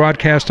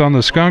 Rebroadcast on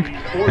the Skunk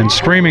and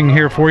streaming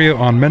here for you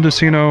on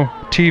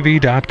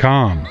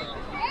MendocinoTV.com.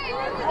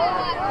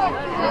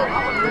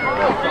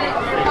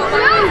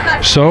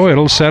 So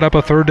it'll set up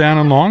a third down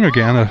and long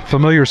again, a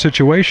familiar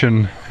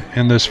situation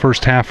in this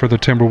first half for the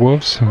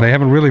Timberwolves. They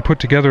haven't really put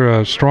together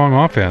a strong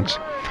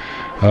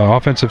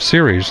offensive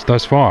series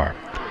thus far.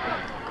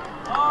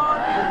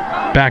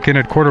 Back in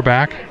at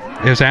quarterback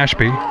is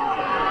Ashby.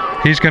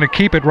 He's going to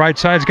keep it right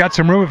side. He's got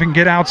some room if he can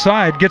get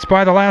outside. Gets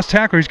by the last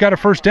tackler. He's got a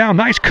first down.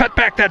 Nice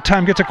cutback that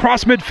time. Gets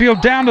across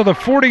midfield down to the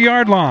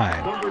 40-yard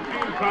line.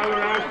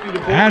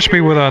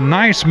 Ashby with a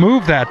nice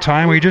move that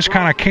time. He just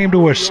kind of came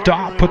to a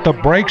stop, put the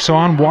brakes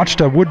on, watched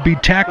a would-be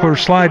tackler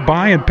slide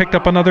by, and picked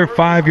up another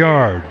 5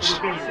 yards.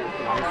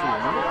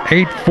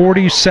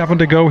 8:47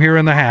 to go here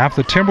in the half.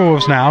 The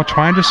Timberwolves now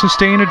trying to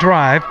sustain a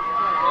drive.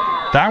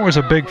 That was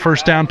a big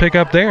first down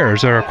pickup there.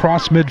 As they're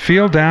across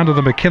midfield down to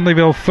the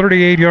McKinleyville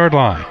 38-yard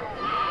line.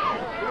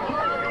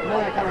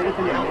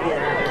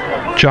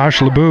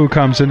 Josh LeBeau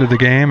comes into the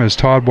game as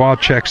Todd Waugh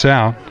checks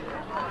out.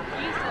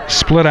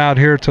 Split out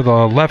here to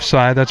the left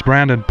side. That's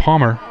Brandon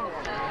Palmer.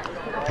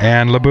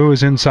 And LeBeau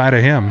is inside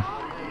of him.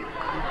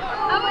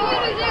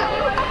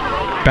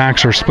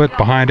 Backs are split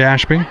behind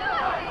Ashby.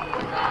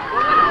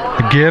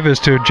 The give is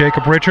to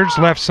Jacob Richards,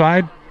 left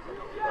side.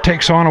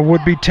 Takes on a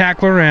would-be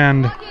tackler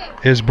and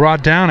is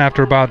brought down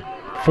after about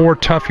 4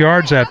 tough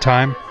yards that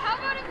time.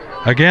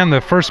 Again,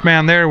 the first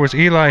man there was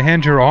Eli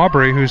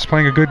Henger-Aubrey, who's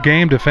playing a good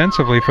game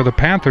defensively for the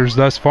Panthers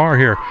thus far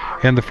here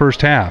in the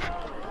first half.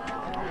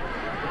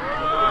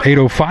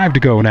 8:05 to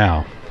go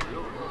now.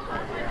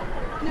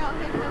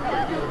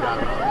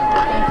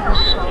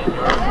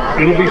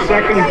 It'll be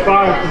 2nd and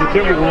 5 for the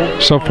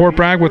Timberwolves. So Fort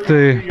Bragg with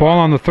the ball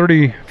on the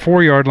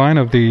 34-yard line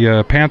of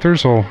the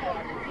Panthers will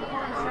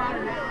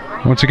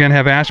once again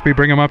have Ashby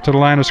bring him up to the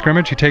line of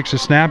scrimmage. He takes a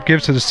snap,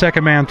 gives to the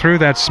second man through.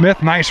 That's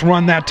Smith. Nice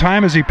run that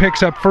time as he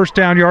picks up first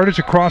down yardage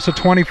across the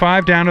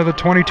 25 down to the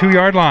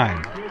 22-yard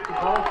line.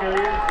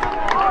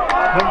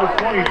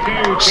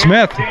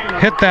 Smith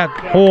hit that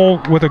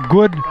hole with a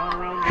good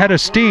head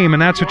of steam,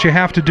 and that's what you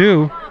have to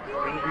do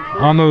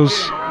on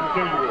those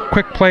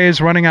quick plays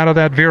running out of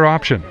that veer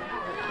option,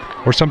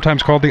 or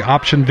sometimes called the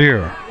option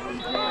veer.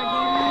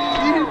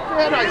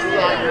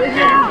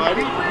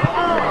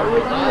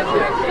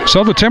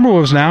 So the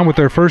Timberwolves now with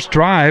their first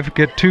drive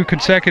get 2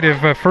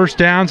 consecutive first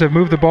downs, have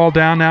moved the ball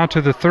down now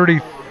to the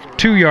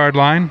 32-yard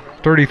line,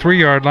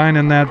 33-yard line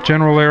in that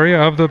general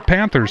area of the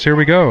Panthers. Here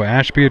we go.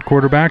 Ashby at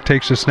quarterback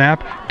takes a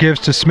snap,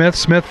 gives to Smith.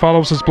 Smith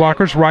follows his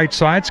blockers right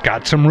side's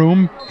got some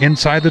room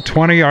inside the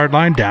 20-yard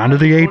line down to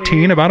the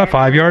 18, about a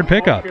 5-yard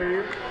pickup.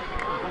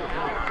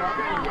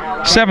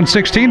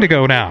 7:16 to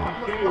go now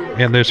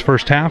in this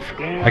first half.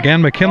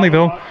 Again,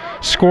 McKinleyville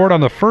scored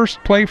on the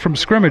first play from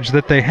scrimmage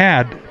that they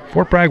had.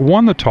 Fort Bragg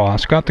won the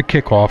toss, got the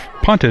kickoff,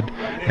 punted,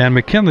 and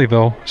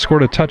McKinleyville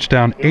scored a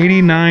touchdown,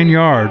 89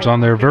 yards on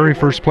their very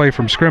first play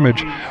from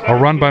scrimmage, a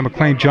run by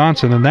McLean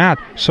Johnson, and that,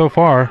 so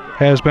far,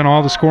 has been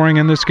all the scoring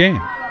in this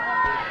game.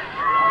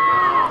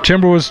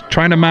 Timberwolves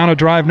trying to mount a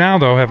drive now,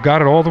 though, have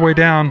got it all the way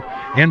down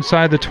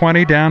inside the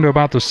 20, down to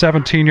about the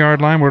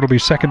 17-yard line, where it'll be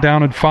 2nd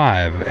down and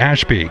 5.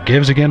 Ashby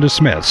gives again to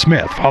Smith.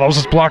 Smith follows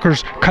his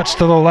blockers, cuts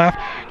to the left,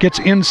 gets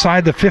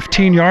inside the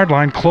 15-yard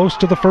line, close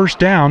to the first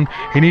down.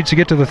 He needs to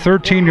get to the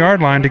 13-yard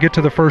line to get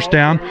to the first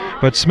down,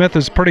 but Smith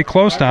is pretty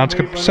close now. It's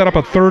going to set up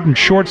a 3rd and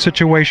short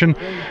situation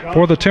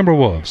for the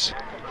Timberwolves.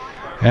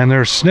 And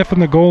they're sniffing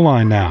the goal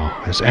line now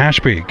as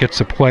Ashby gets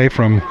a play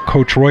from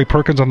Coach Roy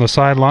Perkins on the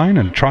sideline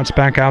and trots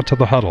back out to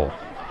the huddle.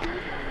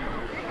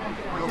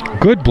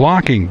 Good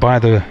blocking by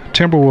the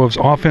Timberwolves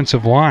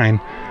offensive line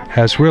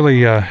has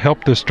really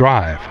helped this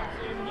drive.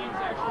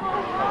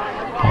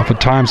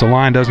 Oftentimes the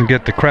line doesn't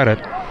get the credit.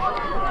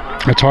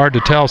 It's hard to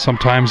tell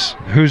sometimes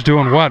who's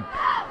doing what,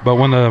 but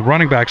when the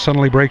running back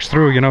suddenly breaks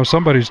through, you know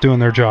somebody's doing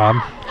their job.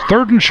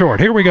 3rd and short.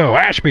 Here we go.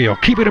 Ashby will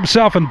keep it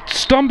himself and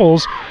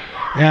stumbles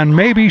and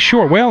maybe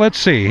short. Well, let's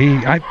see.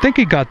 I think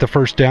he got the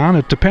first down.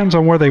 It depends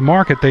on where they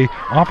mark it. They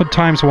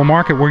oftentimes will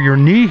mark it where your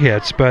knee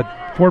hits, but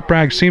Fort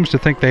Bragg seems to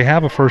think they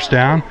have a first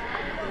down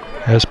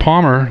as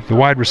Palmer, the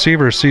wide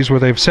receiver, sees where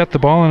they've set the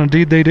ball, and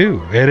indeed they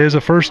do. It is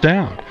a first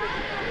down.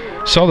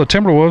 So the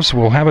Timberwolves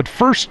will have it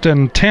 1st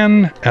and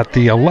 10 at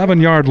the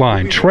 11-yard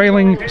line,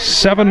 trailing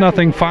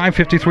 7-0,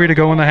 5:53 to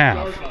go in the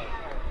half.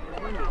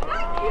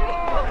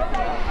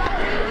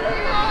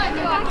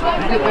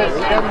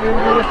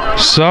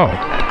 So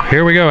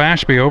here we go.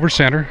 Ashby over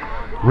center.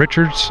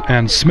 Richards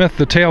and Smith,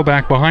 the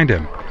tailback, behind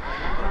him.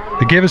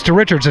 The give is to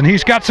Richards, and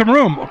he's got some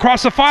room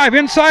across the 5,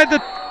 inside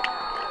the...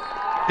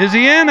 Is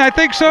he in? I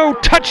think so.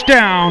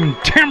 Touchdown,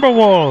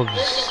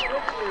 Timberwolves.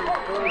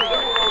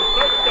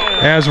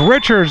 As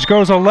Richards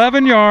goes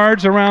 11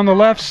 yards around the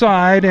left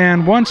side,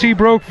 and once he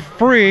broke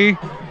free,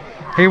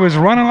 he was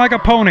running like a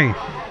pony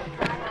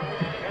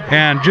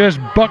and just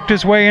bucked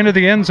his way into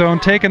the end zone,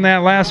 taking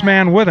that last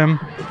man with him.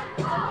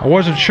 I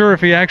wasn't sure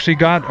if he actually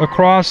got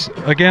across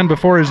again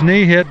before his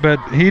knee hit, but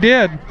he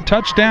did.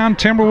 Touchdown,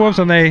 Timberwolves,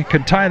 and they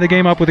could tie the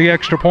game up with the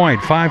extra point.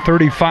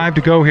 5:35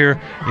 to go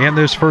here in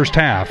this first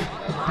half.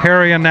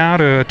 Harrion now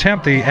to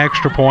attempt the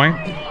extra point.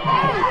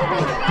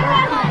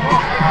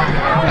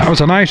 That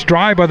was a nice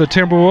drive by the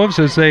Timberwolves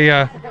as they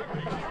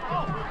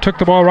took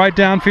the ball right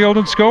downfield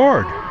and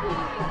scored.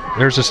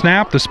 There's a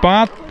snap, the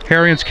spot.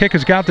 Harrion's kick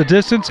has got the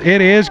distance.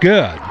 It is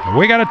good.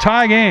 We got a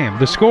tie game.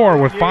 The score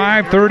with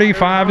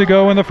 5:35 to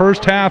go in the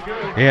first half.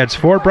 It's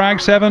Fort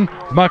Bragg 7,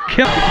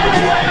 McKinley.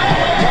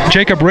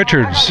 Jacob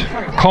Richards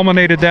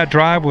culminated that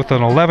drive with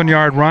an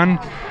 11-yard run.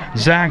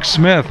 Zach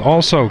Smith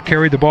also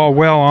carried the ball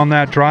well on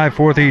that drive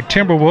for the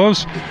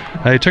Timberwolves.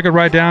 They took it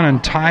right down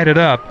and tied it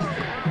up.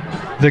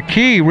 The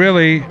key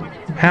really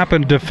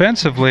happened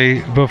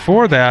defensively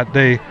before that.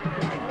 They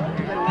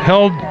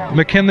held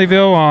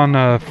McKinleyville on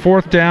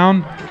 4th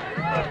down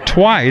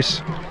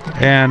twice,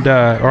 and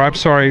a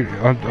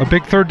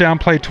big 3rd down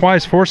play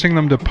twice, forcing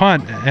them to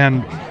punt,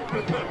 and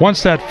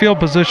once that field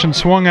position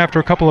swung after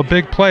a couple of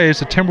big plays,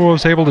 the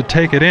Timberwolves able to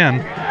take it in.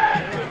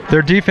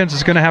 Their defense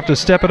is going to have to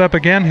step it up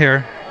again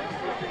here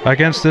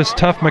against this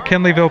tough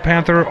McKinleyville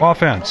Panther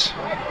offense,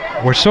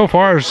 which so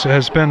far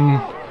has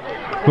been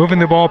moving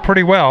the ball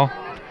pretty well.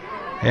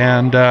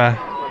 And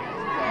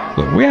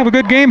we have a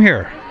good game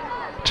here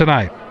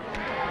tonight.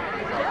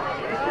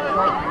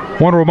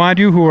 Want to remind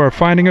you who are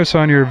finding us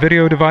on your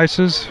video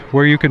devices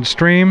where you can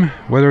stream,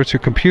 whether it's your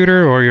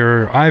computer or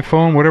your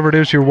iPhone, whatever it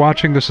is you're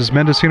watching. This is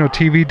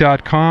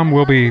MendocinoTV.com.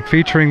 We'll be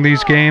featuring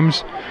these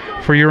games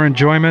for your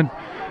enjoyment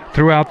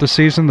throughout the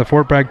season. The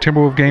Fort Bragg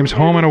Timberwolves games,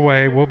 home and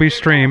away, will be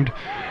streamed.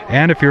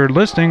 And if you're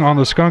listening on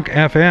the Skunk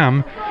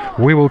FM,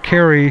 we will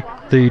carry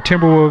the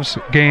Timberwolves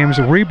games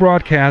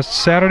rebroadcast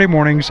Saturday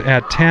mornings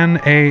at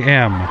 10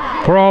 a.m.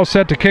 We're all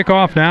set to kick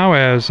off now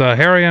as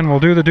Harrion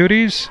will do the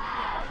duties.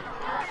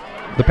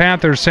 The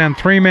Panthers send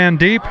 3 men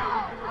deep.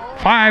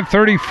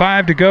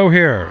 5:35 to go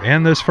here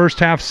in this first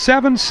half.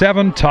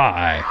 7-7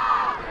 tie.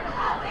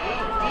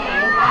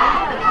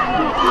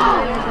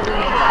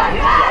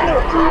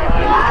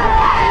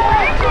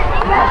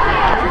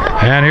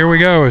 And here we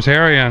go as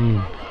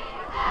Harrion.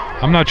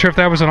 I'm not sure if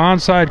that was an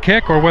onside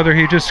kick or whether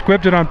he just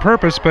squibbed it on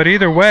purpose, but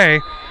either way,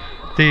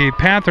 the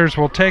Panthers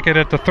will take it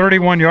at the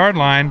 31-yard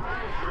line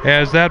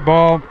as that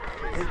ball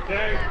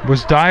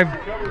was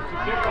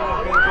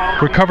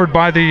recovered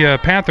by the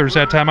Panthers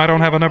that time. I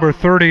don't have a number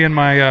 30 in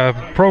my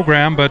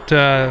program, but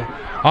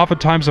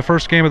oftentimes the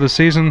first game of the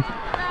season,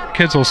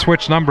 kids will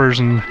switch numbers,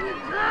 and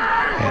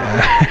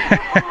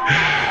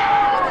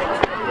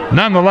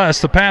nonetheless,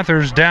 the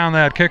Panthers down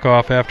that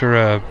kickoff after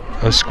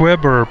a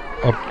squib, or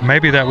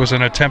maybe that was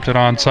an attempted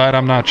onside.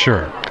 I'm not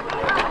sure.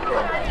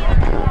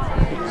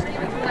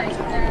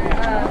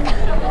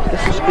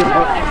 This is good.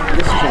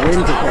 This is a win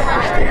to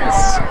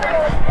practice.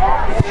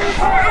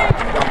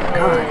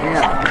 God,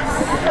 yeah.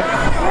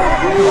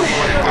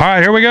 All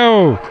right, here we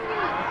go.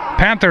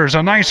 Panthers,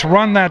 a nice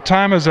run that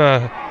time as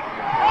a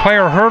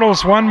player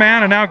hurdles one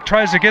man and now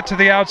tries to get to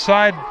the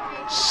outside.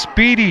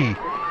 Speedy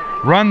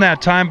run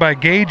that time by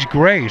Gage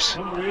Grace,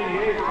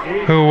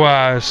 who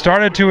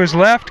started to his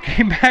left,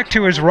 came back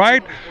to his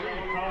right.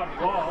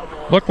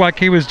 Looked like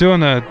he was doing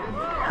the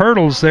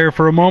hurdles there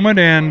for a moment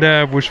and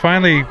was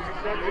finally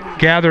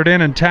gathered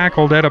in and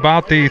tackled at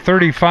about the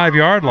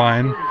 35-yard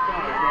line.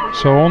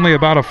 So only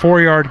about a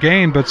 4-yard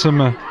gain, but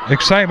some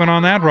excitement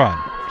on that run.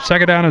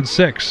 Second down and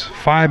 6.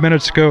 5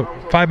 minutes to go.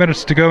 5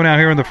 minutes to go now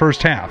here in the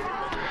first half.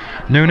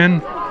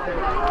 Noonan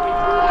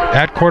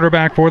at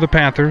quarterback for the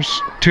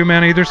Panthers. 2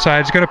 men either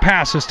side. He's going to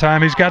pass this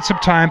time. He's got some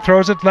time.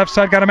 Throws it left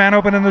side. Got a man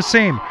open in the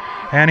seam.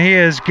 And he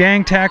is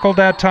gang tackled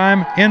that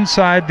time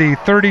inside the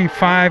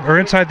 35 or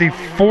inside the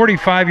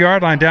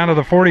 45-yard line, down to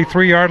the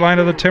 43-yard line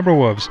of the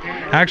Timberwolves.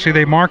 Actually,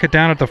 they mark it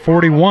down at the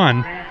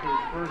 41.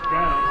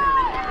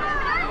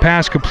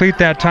 Pass complete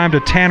that time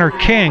to Tanner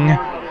King,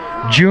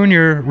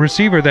 junior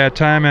receiver that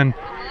time. And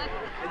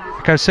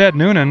like I said,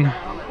 Noonan,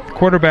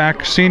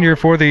 quarterback, senior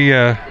for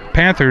the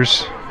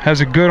Panthers,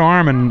 has a good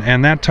arm,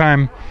 and that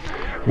time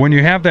when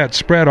you have that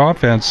spread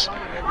offense,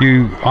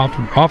 you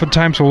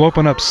oftentimes will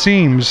open up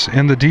seams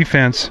in the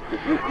defense,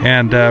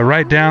 and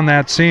right down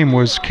that seam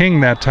was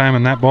King that time,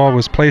 and that ball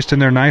was placed in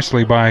there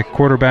nicely by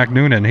quarterback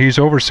Noonan. He's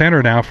over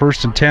center now,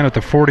 1st and 10 at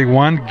the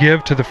 41.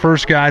 Give to the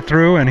first guy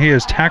through, and he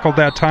is tackled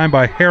that time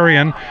by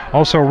Harrion,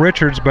 also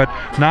Richards, but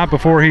not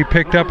before he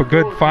picked up a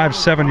good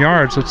 5-7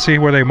 yards. Let's see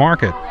where they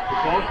mark it.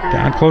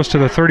 Down close to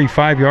the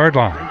 35-yard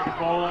line.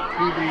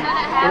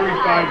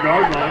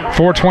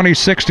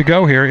 4:26 to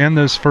go here in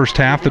this first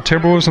half. The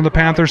Timberwolves and the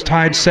Panthers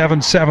tied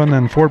 7-7,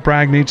 and Fort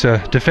Bragg needs a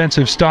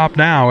defensive stop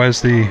now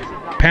as the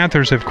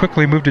Panthers have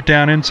quickly moved it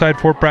down inside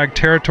Fort Bragg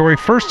territory.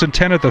 1st and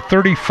 10 at the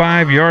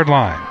 35-yard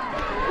line.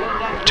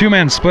 2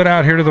 men split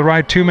out here to the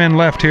right, 2 men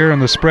left here in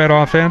the spread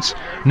offense.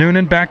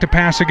 Noonan back to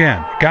pass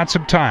again. Got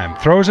some time.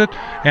 Throws it,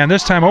 and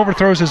this time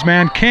overthrows his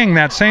man King.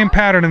 That same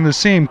pattern in the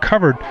seam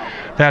covered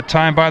that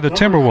time by the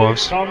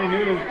Timberwolves.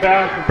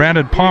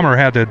 Brandon Palmer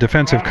had the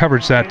defensive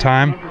coverage that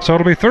time. So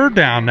it'll be 3rd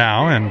down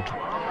now and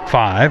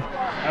 5.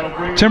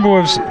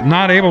 Timberwolves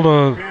not able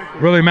to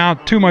really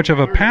mount too much of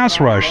a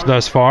pass rush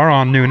thus far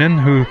on Noonan,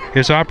 who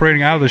is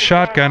operating out of the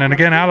shotgun. And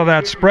again, out of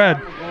that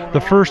spread, the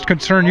first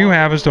concern you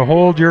have is to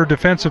hold your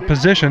defensive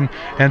position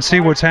and see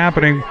what's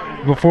happening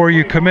before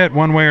you commit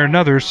one way or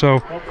another. So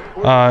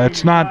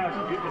it's not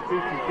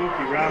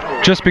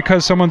just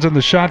because someone's in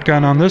the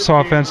shotgun on this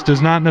offense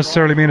does not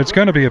necessarily mean it's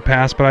going to be a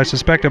pass, but I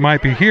suspect it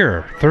might be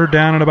here. 3rd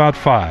down and about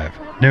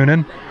 5.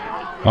 Noonan,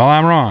 well,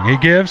 I'm wrong. He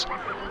gives.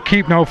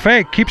 Keep no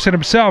fake, keeps it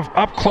himself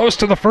up close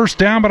to the first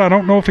down, but I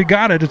don't know if he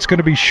got it. It's going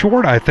to be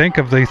short, I think,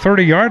 of the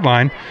 30-yard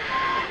line.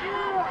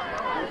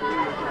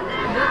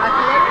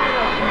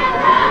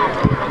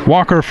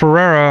 Walker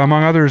Ferreira,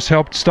 among others,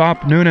 helped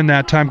stop Noonan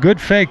that time. Good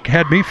fake,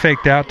 had me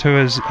faked out to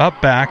his up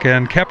back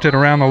and kept it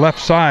around the left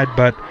side,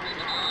 but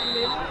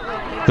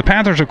the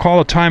Panthers will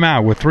call a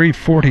timeout with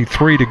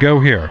 3:43 to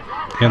go here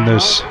in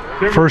this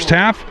first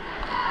half.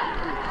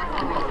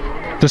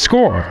 The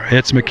score,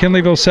 it's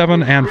McKinleyville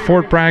 7 and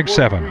Fort Bragg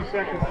 7.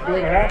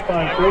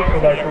 Halftime,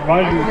 first, but I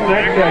remind you, the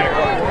next set,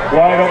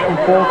 wide open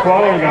full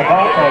throttle, we got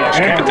hot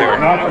dogs, hamburgers,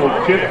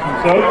 nachos, chips, and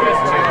sodas,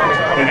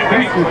 and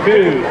pizza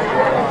too.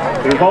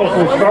 There's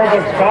also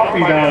Starbucks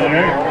coffee down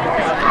there.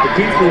 The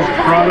pizza is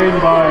brought in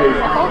by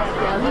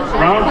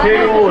Round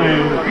Table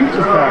and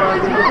Pizza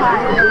Factory.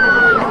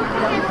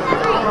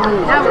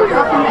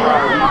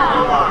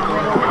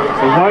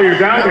 So while you're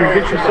down there,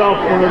 get yourself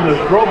one of the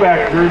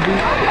throwback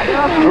jerseys.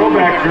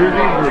 Throwback jerseys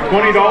are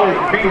 $20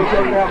 a piece.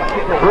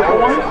 Purple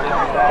ones,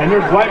 and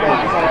there's white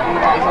ones.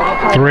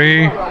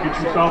 3,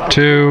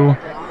 2,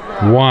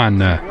 1.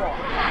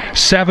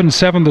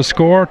 7-7 the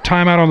score.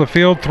 Timeout on the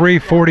field.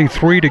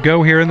 3:43 to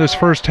go here in this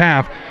first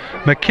half.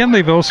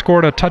 McKinleyville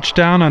scored a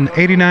touchdown on an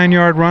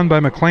 89-yard run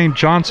by McLean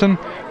Johnson.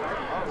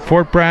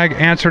 Fort Bragg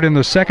answered in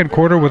the second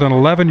quarter with an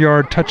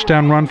 11-yard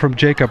touchdown run from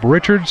Jacob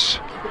Richards.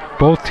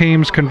 Both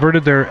teams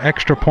converted their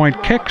extra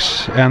point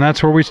kicks, and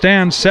that's where we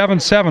stand.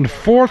 7-7,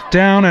 fourth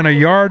down and a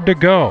yard to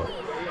go.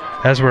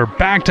 As we're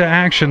back to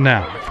action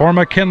now for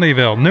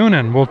McKinleyville.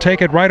 Noonan will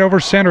take it right over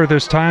center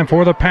this time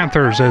for the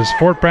Panthers as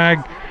Fort Bragg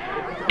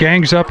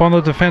gangs up on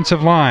the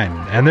defensive line.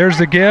 And there's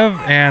the give,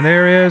 and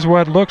there is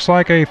what looks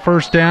like a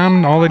first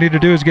down. All they need to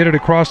do is get it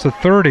across the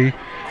 30.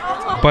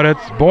 But,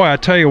 boy, I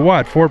tell you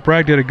what, Fort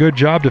Bragg did a good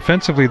job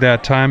defensively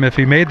that time. If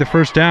he made the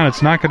first down,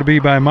 it's not going to be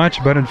by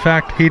much, but in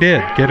fact, he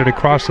did get it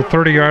across the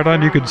 30-yard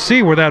line. You could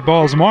see where that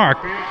ball's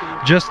marked.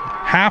 Just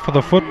half of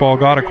the football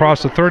got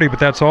across the 30, but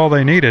that's all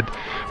they needed.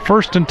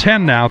 1st and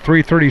 10 now,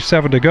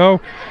 3:37 to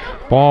go.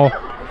 Ball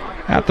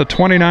at the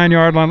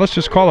 29-yard line. Let's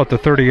just call it the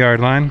 30-yard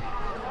line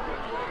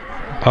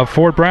of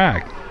Fort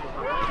Bragg.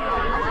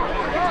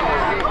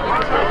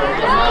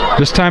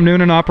 This time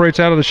Noonan operates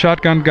out of the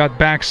shotgun, got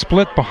back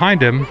split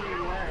behind him.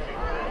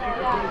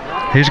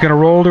 He's going to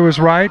roll to his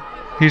right.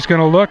 He's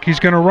going to look. He's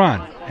going to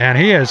run. And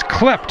he is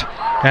clipped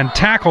and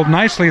tackled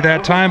nicely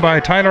that time by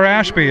Tyler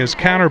Ashby, his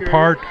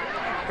counterpart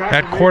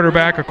at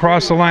quarterback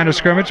across the line of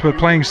scrimmage, but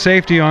playing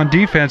safety on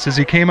defense as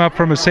he came up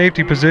from a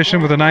safety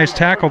position with a nice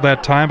tackle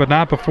that time, but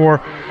not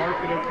before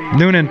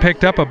Noonan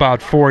picked up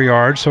about 4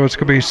 yards, so it's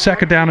going to be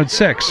 2nd down and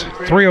 6.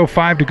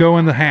 3:05 to go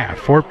in the half.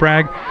 Fort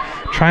Bragg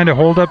trying to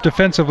hold up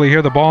defensively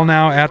here. The ball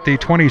now at the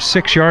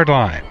 26-yard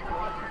line.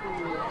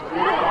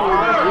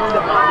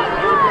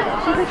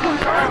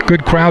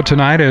 Good crowd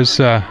tonight as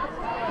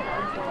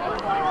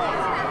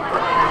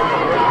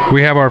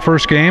we have our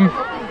first game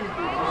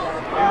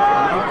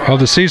of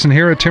the season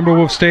here at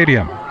Timberwolf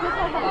Stadium.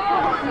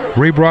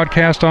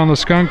 Rebroadcast on the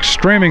Skunk,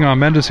 streaming on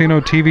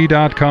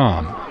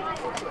MendocinoTV.com.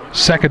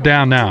 2nd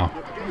down now.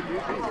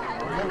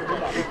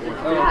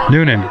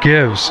 Noonan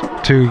gives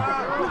to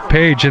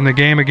Page in the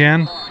game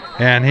again,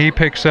 and he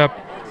picks up,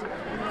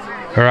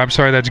 or I'm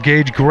sorry, that's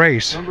Gage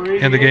Grace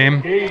in the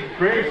game.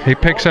 He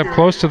picks up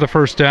close to the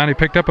first down. He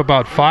picked up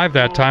about 5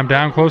 that time,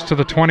 down close to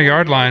the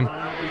 20-yard line.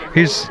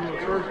 He's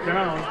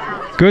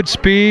good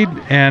speed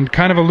and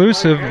kind of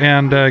elusive,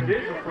 and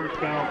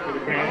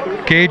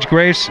Gage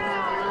Grace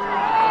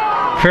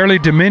fairly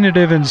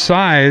diminutive in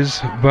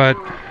size, but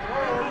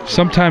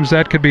sometimes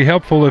that could be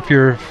helpful if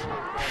you're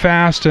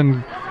fast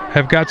and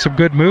have got some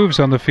good moves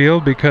on the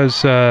field,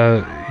 because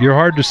you're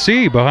hard to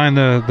see behind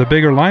the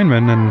bigger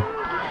linemen. And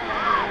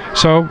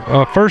so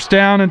 1st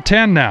down and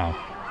 10 now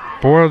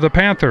for the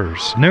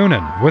Panthers.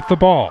 Noonan with the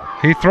ball.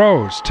 He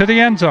throws to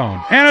the end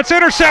zone, and it's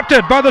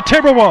intercepted by the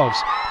Timberwolves.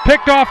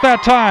 Picked off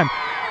that time.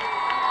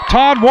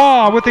 Todd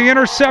Waugh with the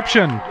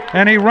interception,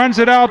 and he runs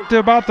it out to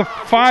about the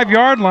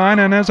 5-yard line.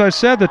 And as I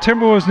said, the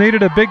Timberwolves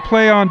needed a big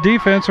play on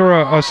defense, or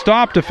a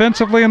stop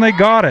defensively, and they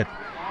got it.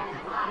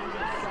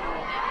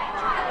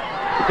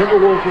 The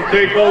Timberwolves will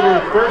take over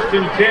 1st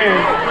and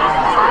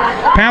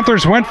 10.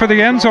 Panthers went for the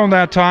end zone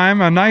that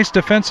time. A nice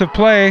defensive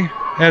play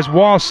as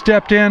Waugh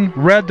stepped in,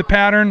 read the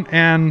pattern,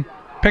 and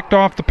picked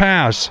off the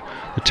pass.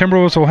 The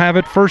Timberwolves will have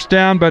it 1st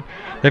down, but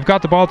they've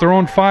got the ball at their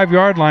own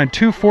 5-yard line.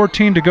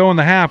 2:14 to go in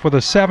the half with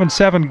a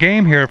 7-7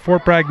 game here.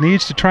 Fort Bragg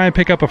needs to try and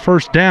pick up a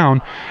 1st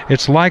down.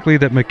 It's likely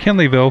that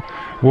McKinleyville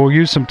will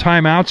use some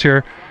timeouts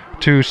here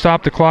to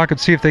stop the clock and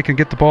see if they can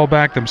get the ball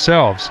back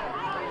themselves.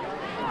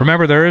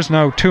 Remember, there is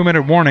no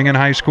 2-minute warning in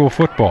high school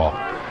football.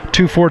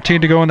 2:14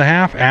 to go in the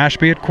half.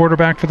 Ashby at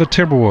quarterback for the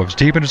Timberwolves,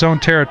 deep in his own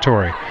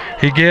territory.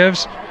 He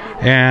gives,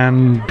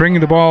 and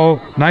bringing the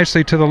ball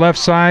nicely to the left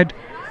side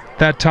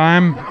that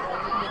time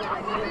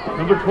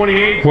Number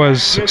 28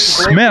 was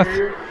Smith.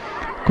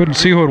 Couldn't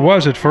see who it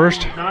was at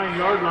first.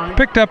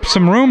 Picked up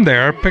some room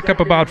there. Picked up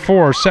about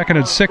 4. 2nd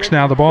and 6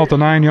 now. The ball at the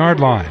 9-yard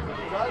line.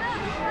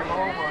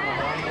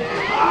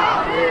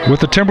 With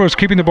the Timberwolves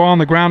keeping the ball on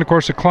the ground, of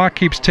course, the clock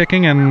keeps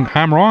ticking, and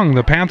I'm wrong.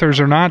 The Panthers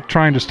are not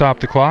trying to stop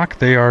the clock.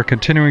 They are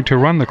continuing to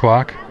run the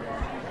clock.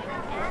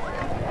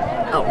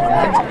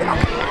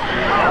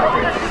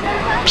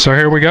 So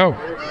here we go.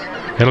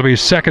 It'll be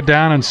 2nd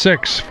down and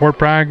 6. Fort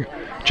Bragg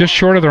just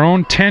short of their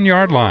own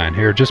 10-yard line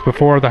here just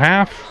before the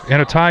half in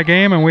a tie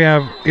game, and we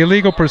have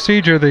illegal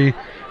procedure. The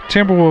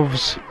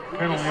Timberwolves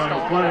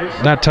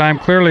that time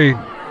clearly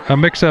a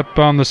mix-up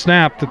on the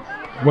snap,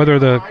 whether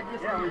the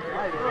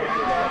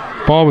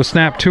ball was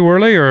snapped too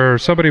early or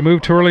somebody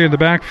moved too early in the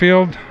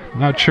backfield.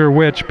 Not sure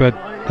which, but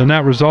the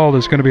net result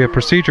is going to be a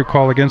procedure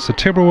call against the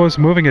Timberwolves.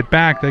 Moving it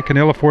back, they can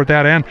ill afford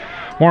that, and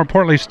more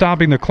importantly,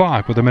 stopping the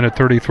clock with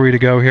 1:33 to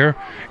go here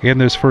in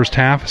this first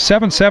half.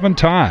 7-7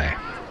 tie.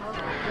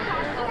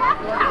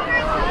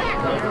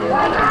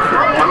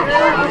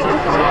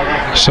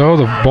 So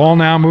the ball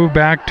now moved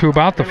back to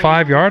about the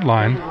 5-yard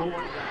line.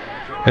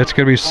 It's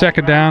going to be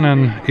 2nd down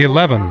and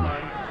 11. It'll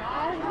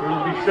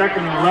be 2nd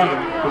and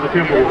 11 for the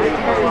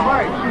Timberwolves.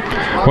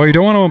 Well, you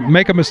don't want to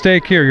make a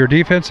mistake here. Your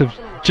defense has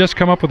just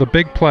come up with a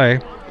big play.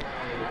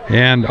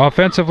 And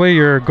offensively,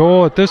 your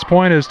goal at this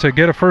point is to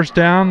get a first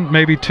down,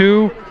 maybe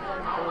 2.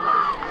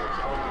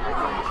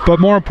 But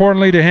more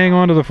importantly, to hang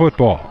on to the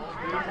football.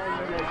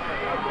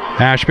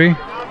 Ashby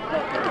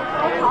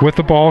with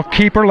the ball.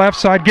 Keeper left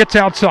side, gets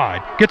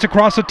outside. Gets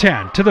across the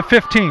 10 to the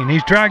 15.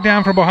 He's dragged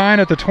down from behind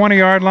at the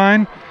 20-yard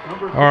line.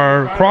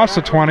 Or across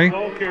the 20.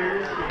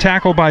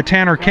 Tackled by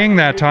Tanner King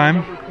that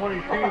time.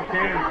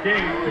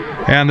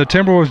 And the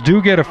Timberwolves do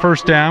get a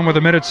first down with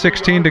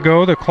 1:16 to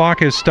go. The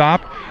clock is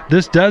stopped.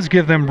 This does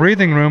give them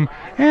breathing room,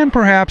 and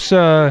perhaps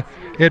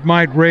it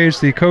might raise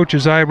the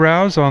coach's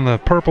eyebrows on the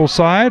purple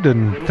side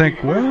and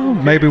think, well,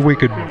 maybe we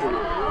could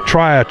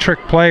try a trick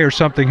play or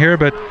something here.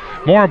 But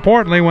more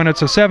importantly, when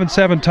it's a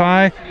 7-7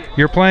 tie,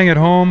 you're playing at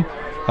home.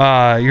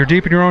 You're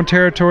deep in your own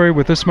territory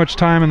with this much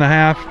time in the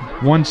half,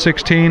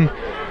 1:16.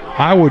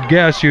 I would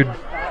guess you'd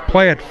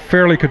play it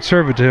fairly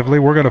conservatively.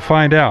 We're going to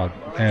find out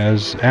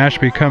as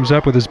Ashby comes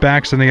up with his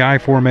backs in the I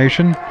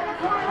formation.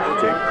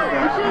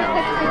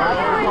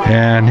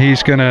 And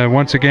he's going to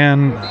once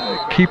again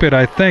keep it.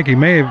 I think he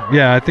may have,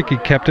 I think he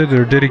kept it,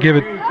 or did he give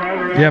it?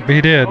 Yep,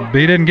 he did. But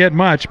he didn't get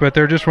much, but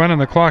they're just running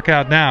the clock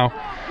out now.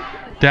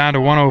 Down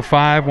to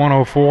 105,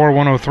 104,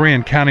 103,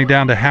 and counting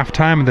down to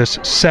halftime in this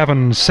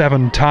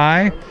 7-7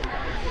 tie.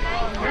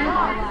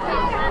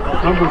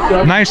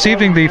 Nice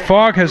evening. The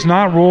fog has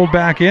not rolled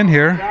back in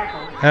here,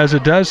 as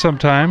it does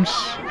sometimes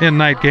in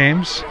night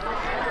games.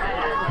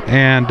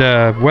 And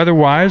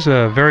weather-wise,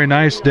 a very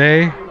nice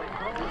day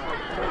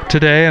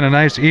today and a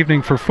nice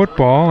evening for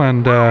football.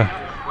 And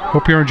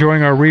hope you're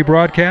enjoying our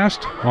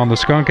rebroadcast on the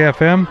Skunk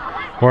FM,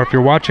 or if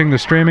you're watching the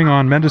streaming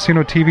on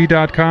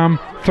MendocinoTV.com.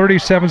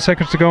 37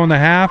 seconds to go in the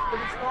half.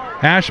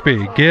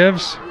 Ashby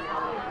gives,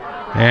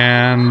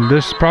 and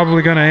this is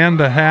probably going to end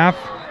the half.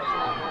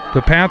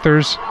 The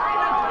Panthers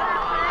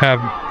have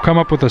come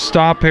up with a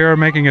stop here,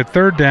 making it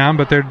 3rd down,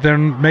 but they're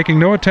making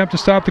no attempt to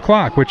stop the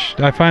clock, which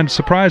I find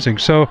surprising.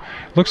 So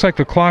looks like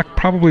the clock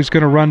probably is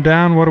going to run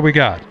down. What do we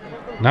got?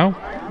 No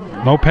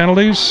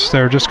penalties.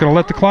 They're just going to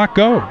let the clock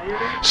go.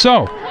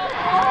 So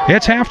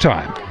it's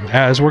halftime,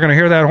 as we're going to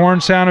hear that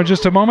horn sound in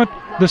just a moment.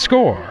 The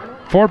score: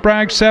 Fort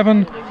Bragg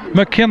 7,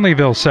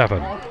 McKinleyville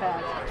 7.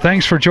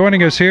 Thanks for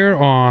joining us here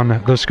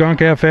on the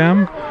Skunk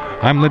FM.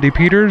 I'm Lindy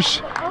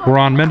Peters. We're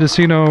on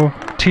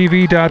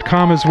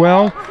MendocinoTV.com as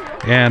well.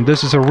 And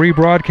this is a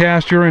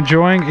rebroadcast you're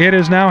enjoying. It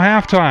is now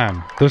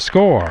halftime. The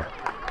score: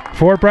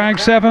 Fort Bragg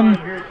 7,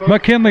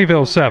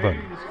 McKinleyville 7.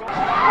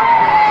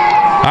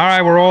 All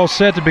right, we're all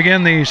set to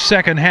begin the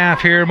second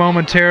half here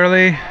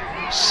momentarily.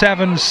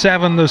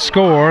 7-7 the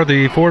score.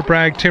 The Fort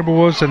Bragg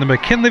Timberwolves and the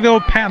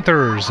McKinleyville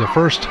Panthers. The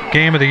first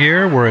game of the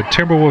year. We're at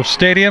Timberwolves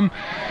Stadium.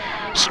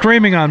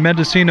 Streaming on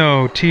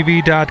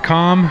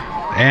MendocinoTV.com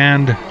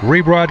and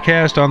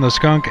rebroadcast on the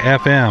Skunk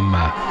FM.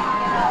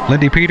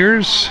 Lindy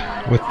Peters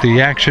with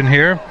the action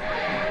here.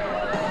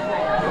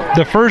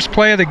 The first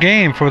play of the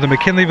game for the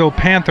McKinleyville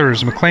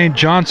Panthers, McLean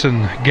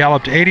Johnson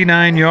galloped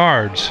 89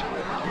 yards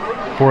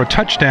for a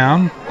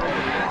touchdown,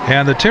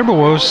 and the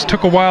Timberwolves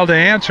took a while to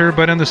answer,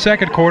 but in the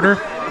second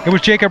quarter, it was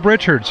Jacob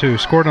Richards who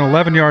scored an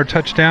 11-yard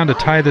touchdown to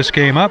tie this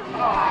game up.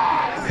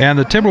 And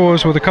the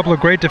Timberwolves with a couple of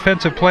great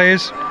defensive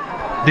plays.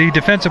 The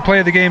defensive play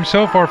of the game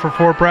so far for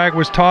Fort Bragg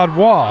was Todd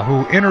Waugh,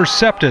 who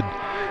intercepted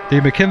the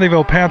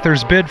McKinleyville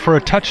Panthers' bid for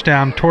a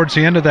touchdown towards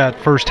the end of that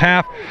first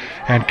half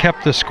and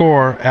kept the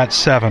score at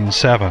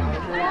 7-7.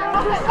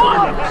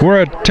 We're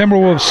at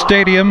Timberwolves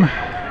Stadium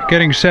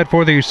getting set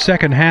for the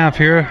second half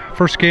here.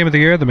 First game of the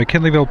year, the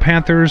McKinleyville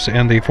Panthers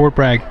and the Fort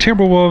Bragg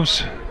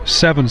Timberwolves.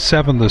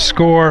 7-7 the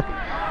score,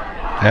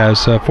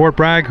 as Fort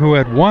Bragg, who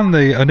had won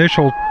the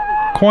initial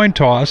coin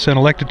toss and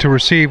elected to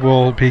receive,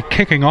 will be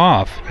kicking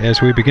off as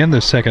we begin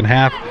the second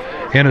half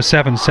in a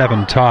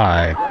 7-7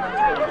 tie.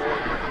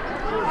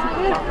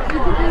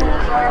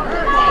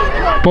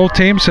 Both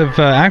teams have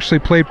actually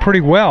played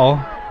pretty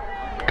well,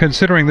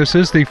 considering this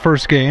is the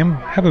first game.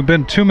 Haven't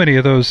been too many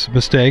of those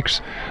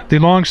mistakes. The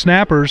long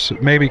snappers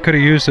maybe could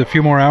have used a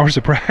few more hours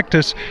of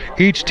practice.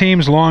 Each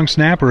team's long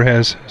snapper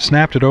has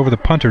snapped it over the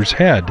punter's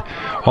head,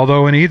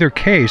 although in either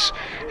case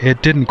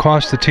it didn't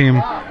cost the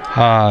team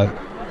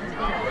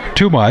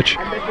too much,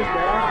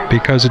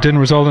 because it didn't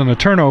result in a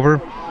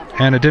turnover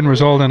and it didn't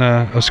result in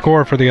a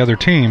score for the other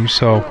team.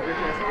 So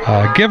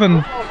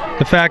given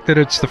the fact that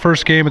it's the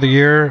first game of the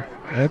year,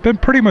 it's been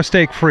pretty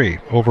mistake-free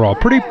overall.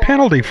 Pretty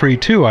penalty-free,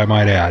 too, I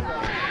might add.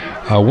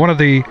 One of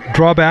the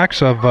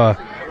drawbacks of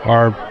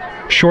our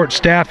short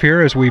staff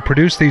here as we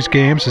produce these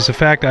games is the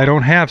fact I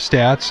don't have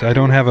stats. I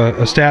don't have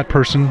a stat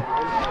person,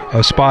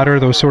 a spotter,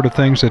 those sort of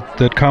things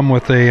that come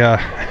with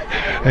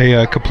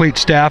a complete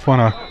staff on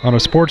a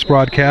sports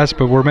broadcast,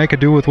 but we're making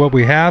do with what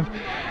we have,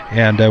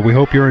 and we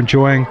hope you're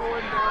enjoying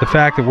the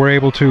fact that we're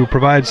able to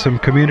provide some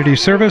community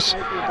service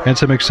and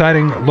some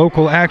exciting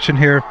local action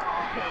here,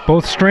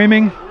 both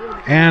streaming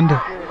and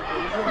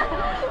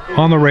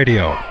on the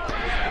radio.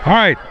 All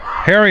right,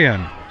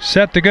 Harrion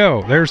set to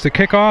go. There's the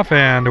kickoff,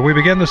 and we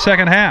begin the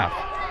second half.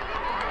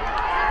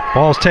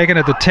 Ball's taken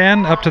at the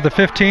 10, up to the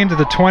 15, to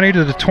the 20,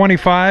 to the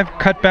 25.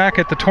 Cut back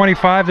at the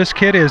 25. This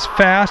kid is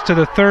fast to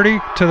the 30,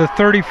 to the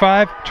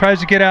 35. Tries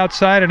to get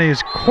outside, and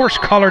he's horse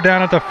collar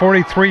down at the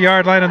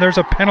 43-yard line, and there's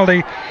a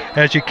penalty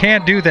as you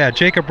can't do that.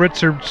 Jacob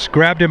Richards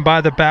grabbed him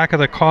by the back of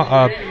the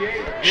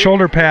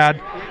shoulder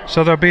pad,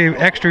 so there'll be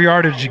extra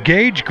yardage.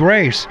 Gage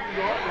Grace,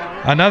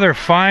 another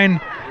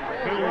fine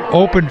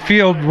open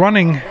field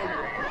running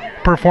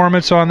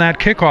performance on that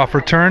kickoff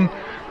return.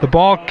 The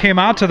ball came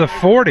out to the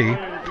 40,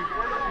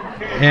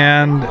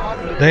 and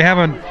they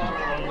haven't,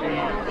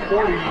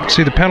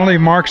 see, the penalty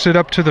marks it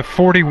up to the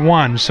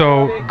 41,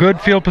 so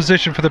good field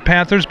position for the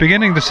Panthers.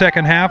 Beginning the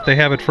second half, they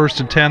have it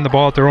 1st and 10, the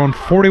ball at their own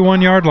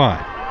 41-yard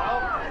line.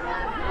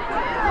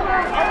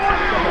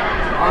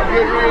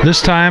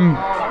 This time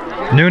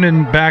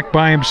Noonan back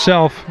by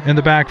himself in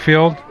the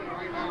backfield,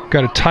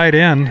 got a tight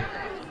end.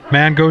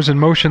 Man goes in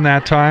motion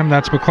that time.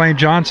 That's McLean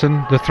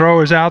Johnson. The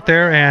throw is out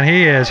there, and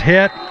he is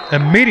hit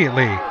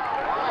immediately.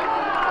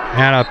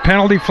 And a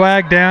penalty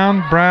flag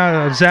down.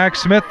 Zach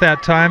Smith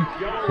that time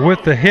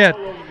with the hit.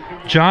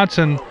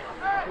 Johnson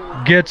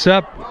gets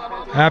up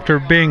after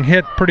being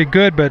hit pretty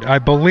good, but I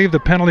believe the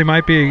penalty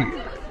might be,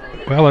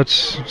 well,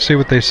 let's see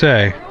what they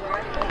say.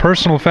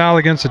 Personal foul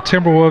against the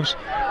Timberwolves.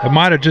 It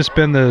might have just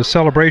been the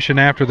celebration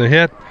after the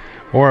hit,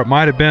 or it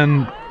might have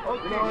been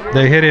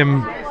they hit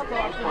him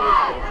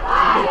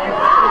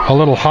a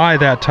little high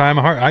that time.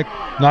 I'm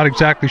not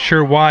exactly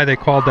sure why they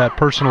called that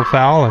personal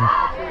foul. And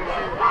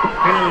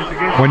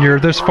when you're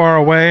this far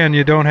away and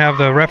you don't have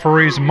the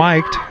referees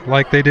mic'd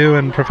like they do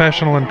in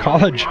professional and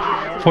college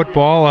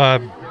football,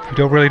 you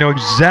don't really know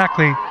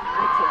exactly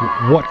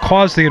what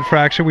caused the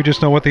infraction. We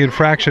just know what the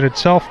infraction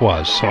itself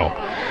was. So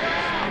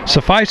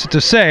suffice it to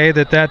say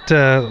that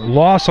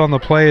loss on the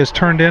play is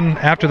turned in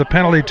after the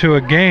penalty to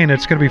a gain.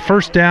 It's going to be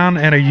 1st down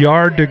and a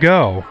yard to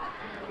go.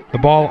 The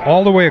ball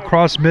all the way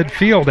across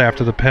midfield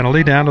after the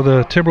penalty, down to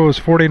the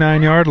Timberwolves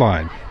 49-yard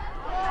line.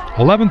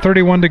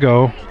 11:31 to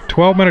go,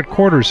 12-minute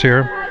quarters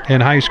here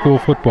in high school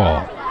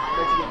football.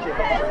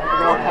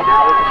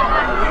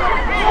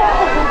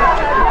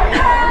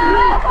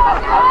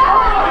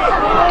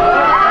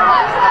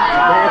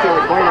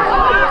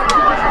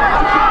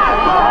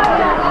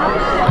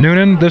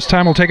 Noonan this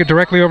time will take it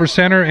directly over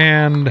center,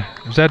 and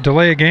does that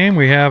delay a game?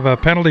 We have a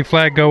penalty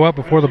flag go up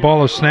before the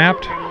ball is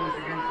snapped.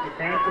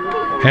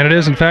 And it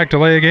is, in fact,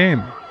 delay a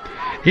game.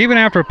 Even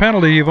after a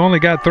penalty, you've only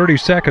got 30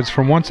 seconds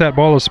from once that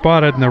ball is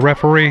spotted and the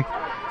referee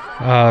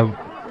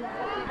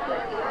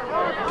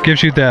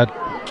gives you that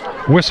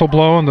whistle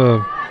blow on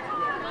the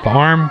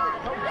arm.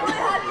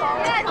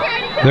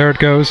 There it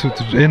goes. It's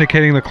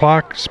indicating the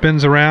clock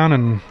spins around,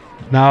 and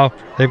now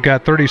they've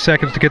got 30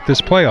 seconds to get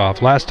this play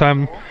off. Last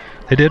time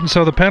they didn't,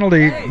 so the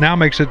penalty now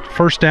makes it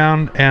 1st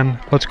down and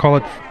let's call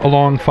it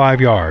along 5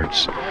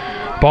 yards.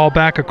 Ball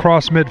back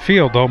across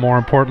midfield, though, more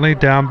importantly,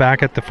 down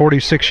back at the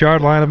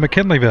 46-yard line of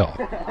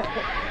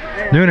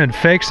McKinleyville. Noonan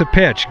fakes the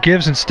pitch,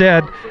 gives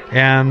instead,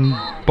 and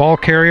ball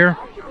carrier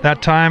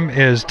that time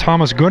is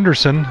Thomas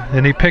Gunderson,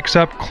 and he picks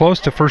up close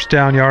to 1st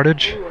down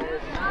yardage.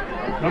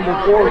 Number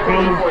 4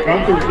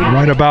 comes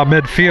right about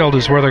midfield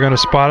is where they're going to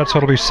spot it, so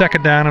it'll be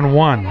 2nd down and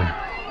 1.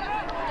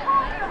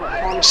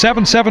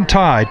 7-7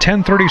 tie,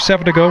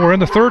 10:37 to go. We're in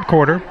the 3rd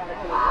quarter.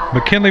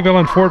 McKinleyville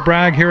and Fort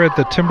Bragg here at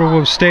the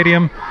Timberwolves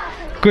Stadium.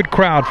 Good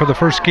crowd for the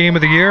first game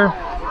of the year.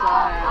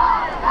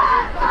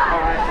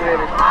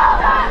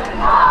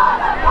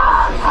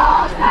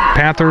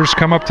 Panthers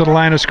come up to the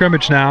line of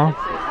scrimmage now.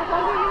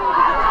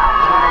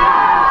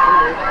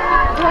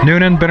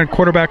 Noonan been at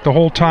quarterback the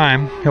whole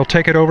time. He'll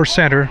take it over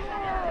center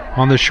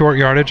on the short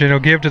yardage, and he'll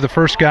give to the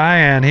first guy,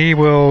 and he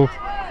will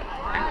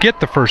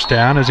get the 1st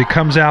down as he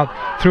comes out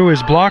through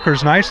his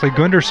blockers nicely.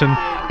 Gunderson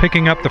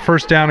picking up the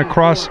 1st down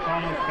across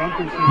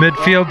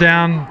midfield,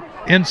 down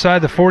inside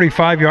the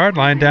 45-yard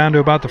line, down to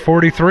about the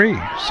 43.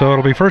 So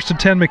it'll be 1st and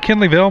 10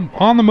 McKinleyville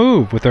on the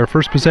move with their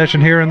first possession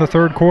here in the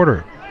 3rd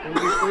quarter.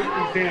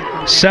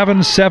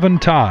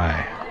 7-7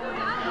 tie.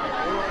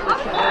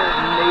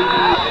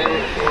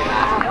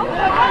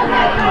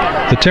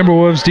 The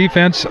Timberwolves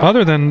defense,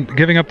 other than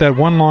giving up that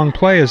one long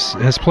play,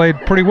 has played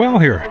pretty well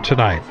here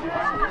tonight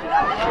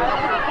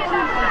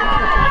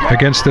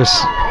against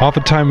this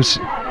oftentimes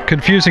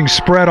confusing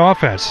spread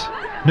offense.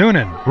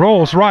 Noonan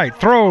rolls right,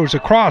 throws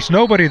across,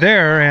 nobody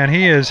there, and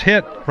he is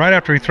hit right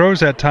after he throws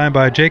that time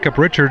by Jacob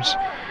Richards.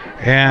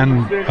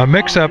 And a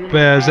mix-up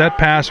as that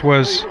pass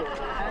was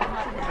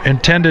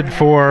intended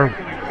for,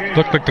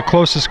 looked like the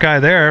closest guy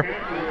there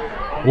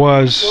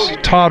was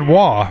Todd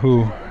Waugh,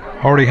 who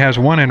already has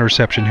one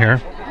interception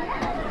here.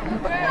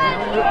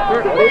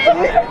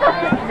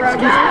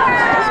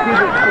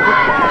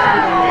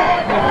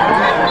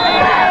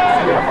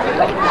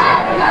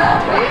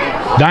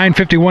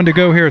 $9:51 to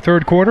go here,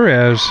 third quarter,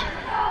 as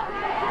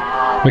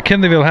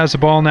McKinleyville has the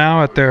ball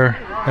now at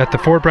the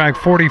Fort Bragg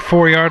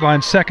 44-yard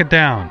line, second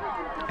down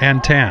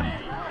and 10.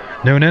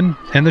 Noonan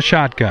in the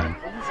shotgun.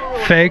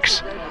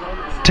 Fakes,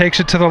 takes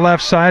it to the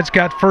left side,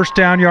 got first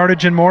down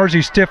yardage and more as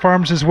he stiff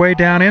arms his way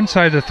down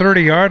inside the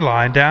 30-yard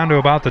line, down to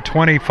about the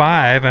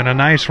 25, and a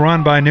nice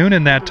run by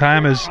Noonan that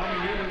time as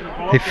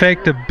he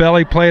faked the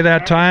belly play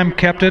that time,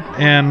 kept it,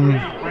 and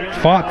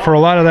fought for a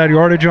lot of that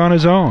yardage on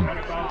his own.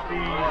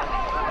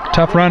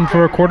 Tough run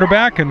for a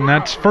quarterback, and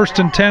that's 1st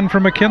and 10 for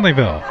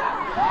McKinleyville.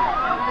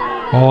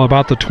 All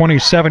about the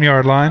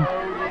 27-yard line.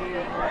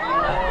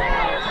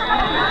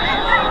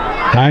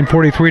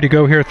 9:43 to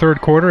go here,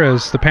 third quarter,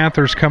 as the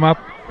Panthers come up.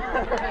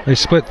 They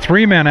split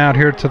 3 men out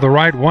here to the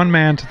right, 1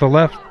 man to the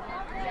left.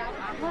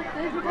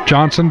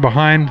 Johnson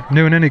behind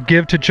Noonan. A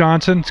give to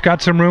Johnson. It's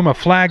got some room. A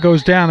flag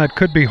goes down that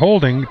could be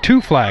holding.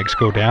 2 flags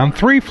go down.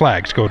 3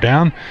 flags go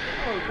down.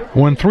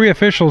 When 3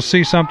 officials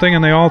see something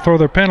and they all throw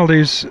their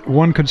penalties,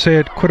 one could say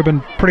it could have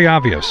been pretty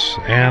obvious.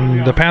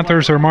 And the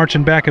Panthers are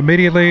marching back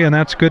immediately, and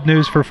that's good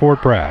news for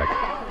Fort Bragg.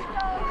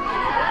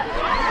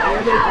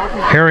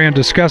 Harrion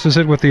discusses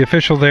it with the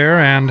official there,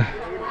 and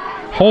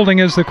holding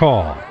is the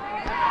call.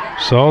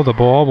 So the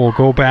ball will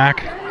go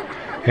back,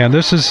 and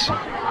this is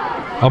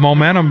a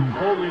momentum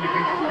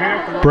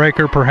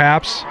breaker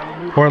perhaps,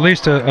 or at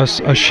least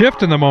a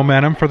shift in the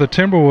momentum for the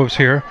Timberwolves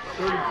here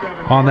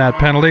on that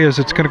penalty, as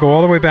it's going to go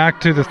all the way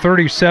back to the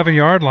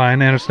 37-yard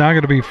line, and it's now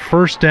going to be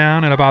first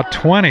down and about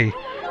 20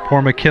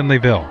 for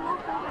McKinleyville.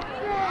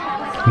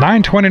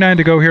 9:29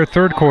 to go here,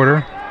 third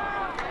quarter.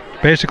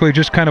 Basically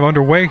just kind of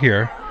underway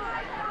here,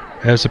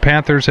 as the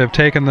Panthers have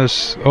taken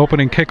this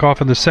opening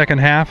kickoff in the second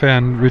half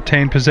and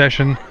retained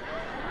possession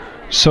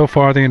so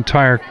far the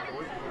entire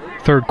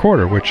third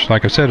quarter, which,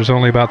 like I said, is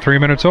only about 3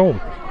 minutes old.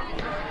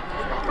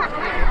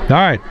 All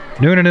right,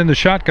 Noonan in the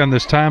shotgun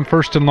this time,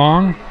 first and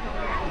long.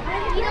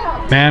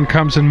 Man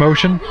comes in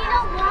motion,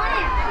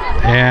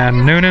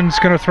 and Noonan's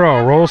going to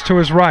throw. Rolls to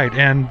his right,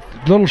 and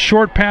little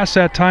short pass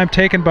that time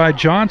taken by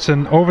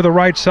Johnson over the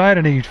right side,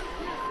 and he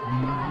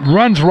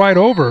runs right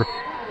over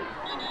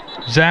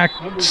Zach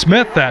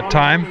Smith that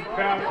time.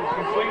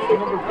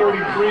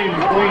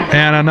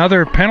 And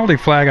another penalty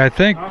flag, I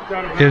think,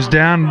 is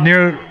down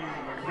near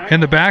in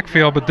the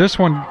backfield, but this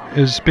one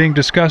is being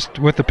discussed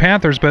with the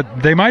Panthers,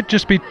 but they might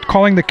just be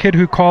calling the kid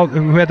who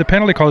had the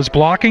penalty call as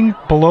blocking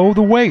below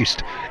the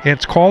waist.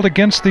 It's called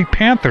against the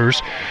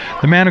Panthers.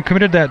 The man who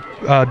committed that,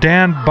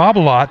 Dan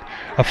Bobalot,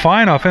 a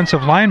fine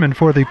offensive lineman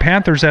for the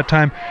Panthers that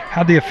time,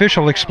 had the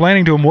official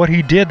explaining to him what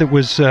he did that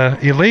was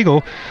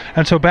illegal,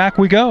 and so back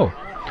we go.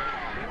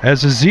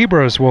 As the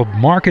Zebras will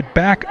mark it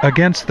back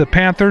against the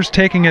Panthers,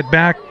 taking it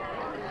back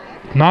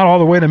not all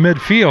the way to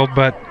midfield,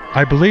 but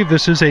I believe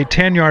this is a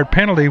 10-yard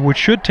penalty, which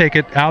should take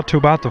it out to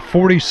about the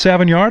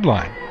 47-yard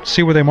line.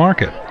 See where they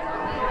mark it.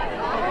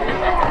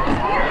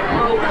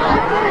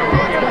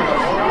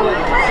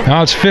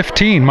 Now it's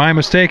 15. My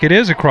mistake. It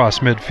is across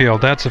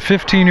midfield. That's a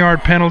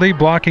 15-yard penalty,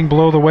 blocking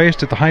below the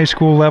waist at the high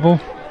school level.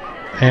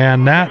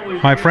 And that,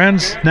 my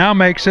friends, now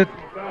makes it.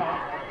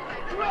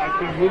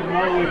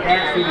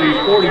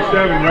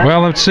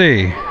 Well, let's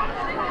see.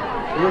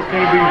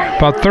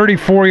 About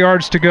 34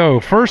 yards to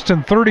go. First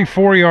and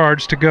 34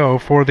 yards to go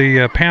for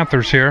the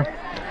Panthers here.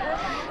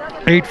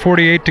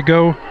 8:48 to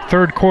go,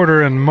 third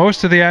quarter, and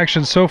most of the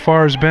action so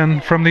far has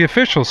been from the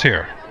officials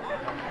here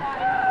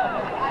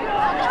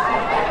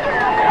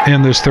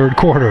in this third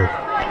quarter.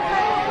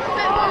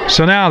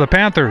 So now the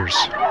Panthers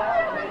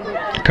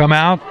come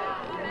out.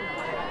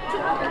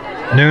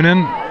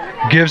 Noonan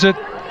gives it.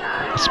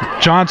 It's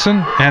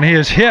Johnson, and he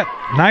is hit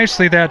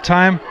nicely that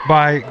time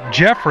by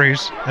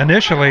Jeffries.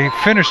 Initially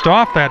finished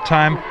off that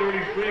time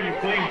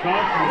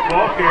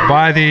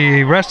by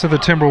the rest of the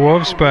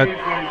Timberwolves, but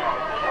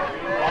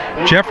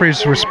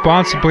Jeffries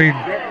responsible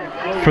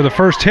for the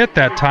first hit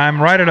that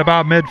time, right at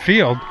about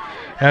midfield,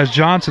 as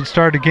Johnson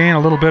started to gain a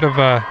little bit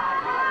of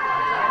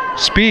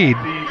speed.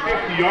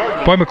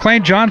 Boy,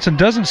 McLean Johnson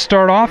doesn't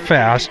start off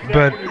fast,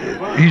 but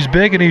he's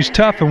big and he's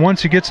tough, and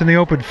once he gets in the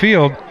open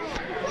field,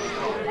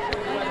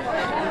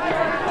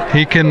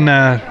 he can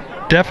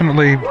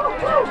definitely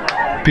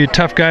be a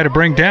tough guy to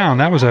bring down.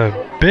 That was a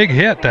big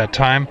hit that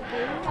time,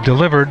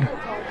 delivered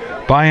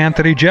by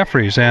Anthony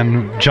Jeffries,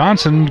 and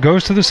Johnson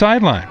goes to the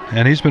sideline,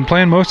 and he's been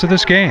playing most of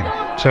this game,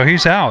 so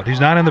he's out. He's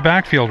not in the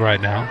backfield right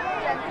now.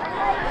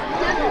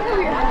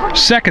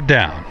 Second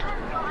down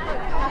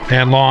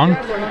and long.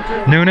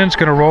 Noonan's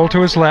going to roll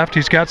to his left.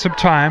 He's got some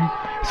time.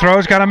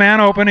 Throws, got a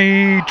man open.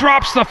 He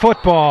drops the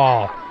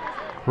football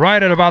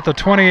right at about the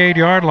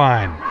 28-yard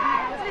line.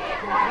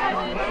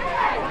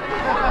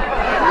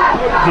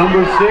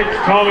 Number 6,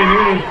 Tommy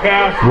Noonan's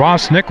pass.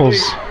 Ross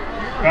Nichols.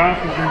 Pass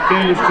is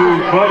intended to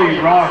his buddy,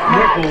 Ross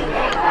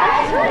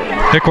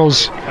Nichols.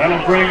 Nichols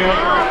That'll bring up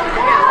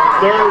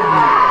third.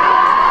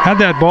 had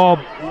that ball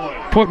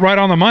put right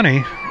on the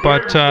money,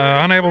 but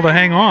unable to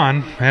hang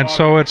on. And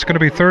so it's going to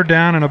be third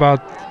down and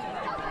about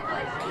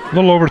a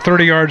little over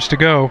 30 yards to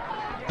go.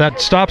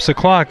 That stops the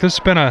clock. This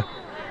has been a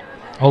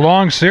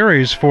long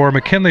series for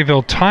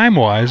McKinleyville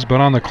time-wise,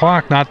 but on the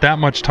clock, not that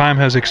much time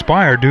has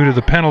expired due to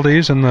the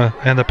penalties and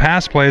the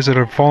pass plays that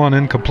have fallen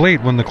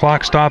incomplete. When the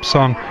clock stops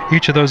on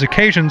each of those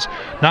occasions,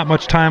 not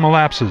much time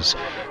elapses.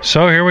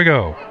 So here we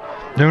go.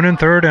 Noonan,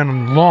 third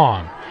and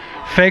long.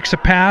 Fakes a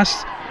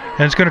pass,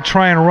 and it's going to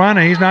try and run,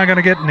 and he's not going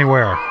to get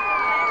anywhere.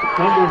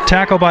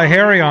 Tackle by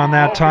Harry on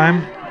that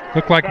time.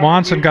 Looked like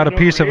Monson got a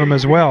piece of him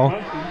as well.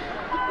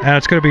 And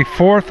it's going to be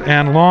fourth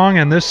and long,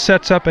 and this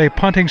sets up a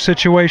punting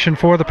situation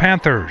for the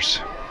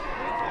Panthers.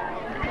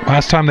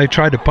 Last time they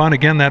tried to punt,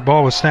 again, that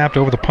ball was snapped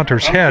over the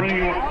punter's head.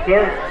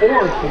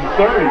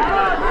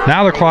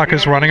 Now the clock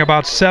is running,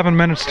 about 7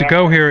 minutes to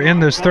go here in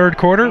this third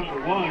quarter.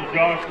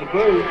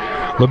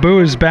 LeBeau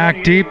is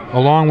back deep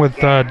along with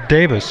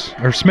Davis,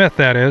 or Smith,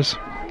 that is.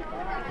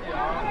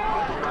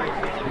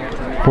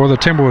 For the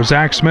Timberwolves,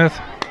 Zach Smith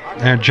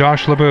and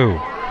Josh LeBeau.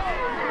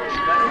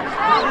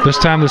 This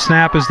time the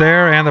snap is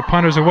there and the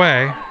punt is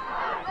away.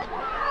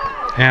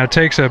 And it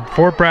takes a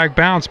Fort Bragg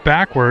bounce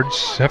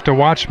backwards. Have to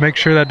watch, make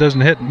sure that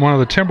doesn't hit one of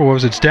the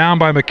Timberwolves. It's down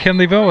by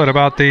McKinleyville at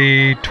about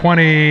the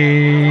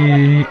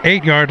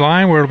 28-yard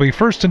line, where it'll be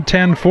first and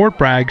 10 Fort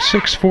Bragg.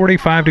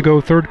 6:45 to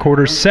go, third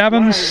quarter.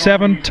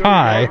 7-7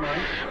 tie.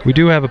 We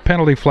do have a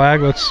penalty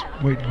flag. Let's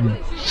wait and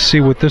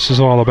see what this is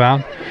all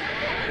about.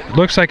 It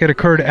looks like it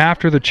occurred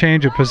after the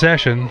change of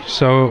possession,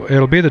 so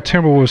it'll be the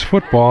Timberwolves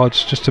football.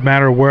 It's just a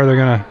matter of where they're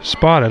going to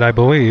spot it, I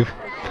believe.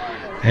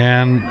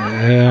 And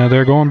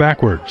they're going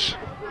backwards.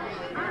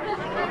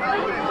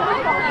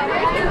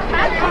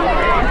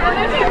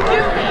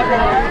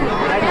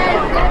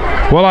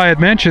 Well, I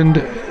had mentioned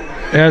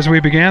as we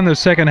began the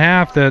second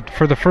half that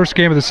for the first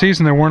game of the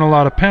season there weren't a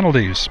lot of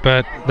penalties,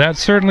 but that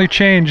certainly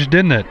changed,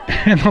 didn't it,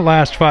 in the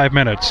last 5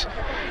 minutes?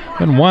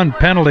 And one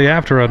penalty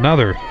after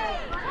another.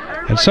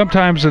 And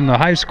sometimes in the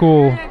high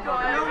school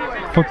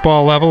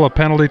football level, a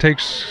penalty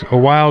takes a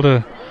while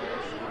to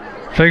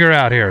figure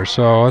out here.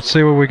 So let's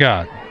see what we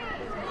got.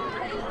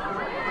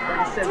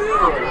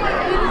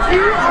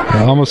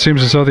 It almost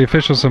seems as though the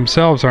officials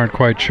themselves aren't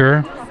quite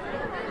sure.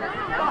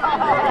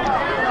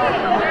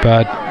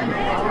 But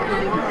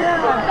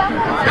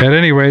at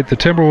any rate, the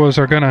Timberwolves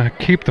are going to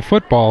keep the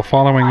football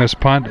following this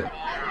punt.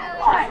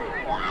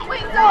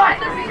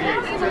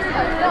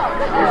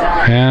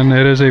 And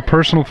it is a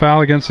personal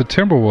foul against the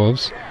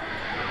Timberwolves.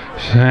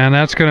 And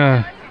that's going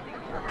to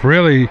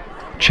really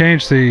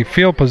change the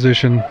field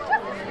position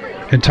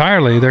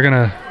entirely. They're going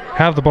to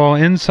have the ball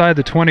inside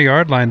the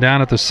 20-yard line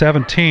down at the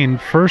 17.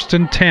 First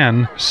and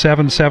 10,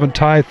 7-7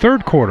 tie,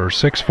 third quarter,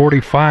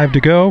 6:45 to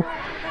go.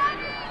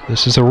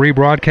 This is a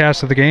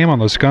rebroadcast of the game on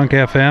the Skunk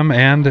FM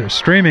and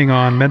streaming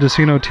on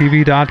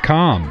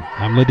MendocinoTV.com.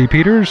 I'm Lindy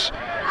Peters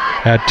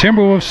at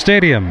Timberwolves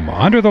Stadium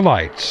under the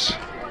lights.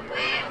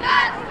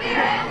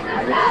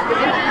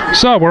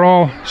 So we're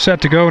all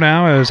set to go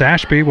now as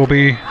Ashby will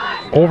be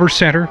over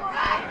center.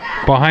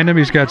 Behind him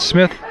he's got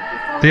Smith.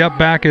 The up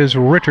back is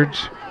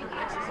Richards.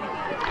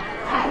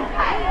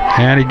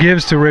 And he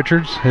gives to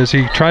Richards as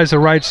he tries the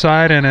right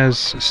side and has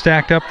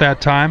stacked up that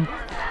time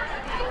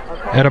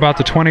at about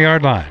the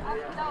 20-yard line.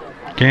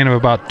 Gain of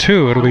about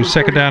 2. It'll be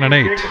second down and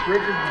 8.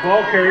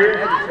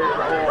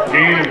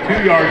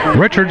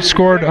 Richards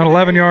scored an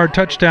 11-yard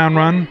touchdown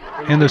run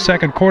in the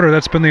second quarter.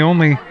 That's been the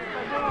only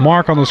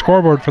mark on the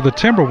scoreboard for the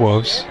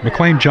Timberwolves.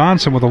 McLean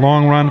Johnson with a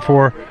long run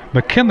for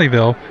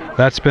McKinleyville.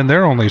 That's been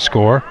their only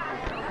score.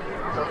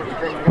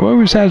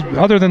 Well,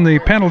 other than the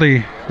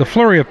penalty, the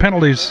flurry of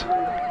penalties,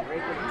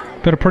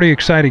 been a pretty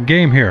exciting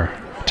game here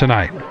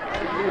tonight.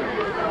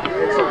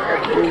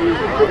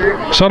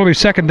 So it'll be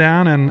second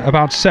down and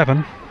about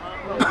 7.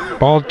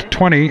 Ball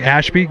 20.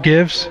 Ashby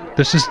gives.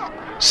 This is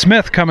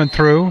Smith coming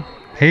through.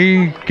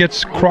 He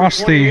gets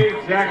across the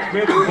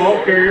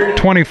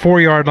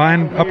 24-yard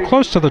line, up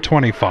close to the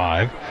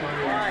 25.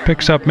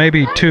 Picks up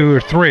maybe 2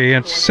 or 3.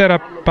 It's set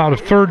up about a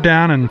third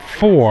down and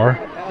 4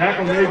 for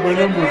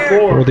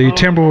the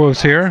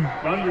Timberwolves here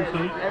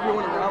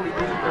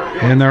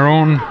in their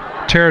own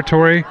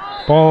territory.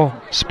 Ball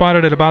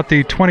spotted at about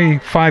the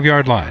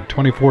 25-yard line,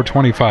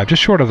 24-25,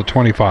 just short of the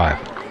 25.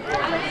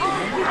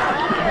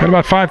 Got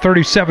about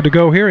 5:37 to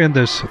go here in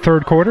this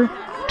third quarter.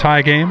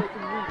 Tie game.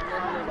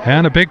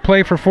 And a big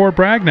play for Fort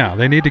Bragg now.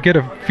 They need to get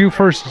a few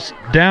first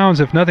downs,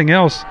 if nothing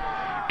else,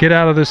 get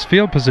out of this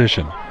field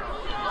position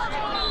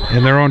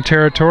in their own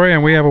territory.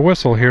 And we have a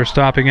whistle here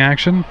stopping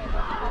action.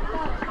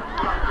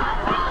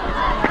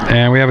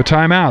 And we have a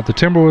timeout. The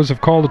Timberwolves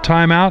have called a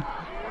timeout.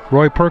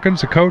 Roy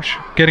Perkins, the coach,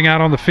 getting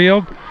out on the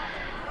field.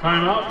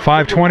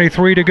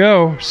 5:23 to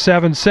go,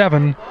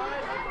 7-7.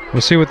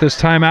 We'll see what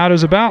this timeout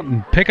is about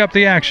and pick up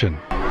the action.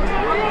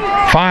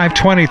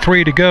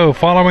 5:23 to go.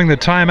 Following the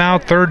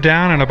timeout, third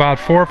down and about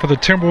 4 for the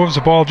Timberwolves.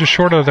 The ball just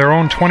short of their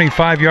own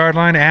 25-yard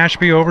line.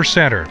 Ashby over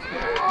center.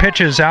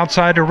 pitches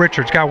outside to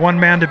Richards. Got one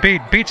man to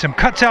beat. Beats him.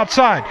 Cuts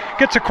outside.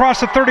 Gets across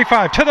the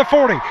 35 to the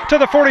 40 to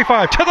the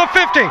 45 to the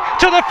 50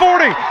 to the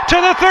 40 to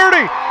the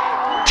 30.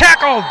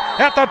 Tackled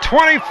at the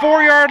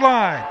 24-yard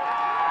line.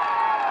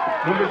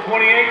 Number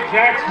 28,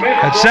 Zach Smith.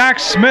 It's Zach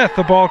Smith,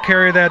 the ball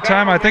carrier that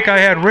time. I think I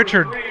had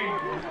Richard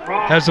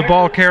as the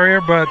ball carrier,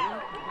 but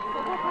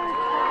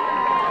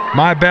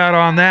my bad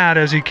on that.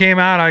 As he came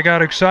out, I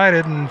got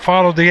excited and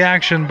followed the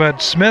action,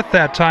 but Smith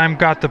that time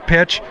got the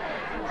pitch,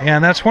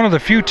 and that's one of the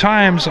few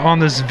times on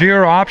this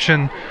veer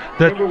option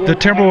that the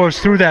Timberwolves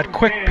threw that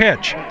quick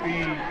pitch.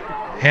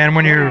 And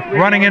when you're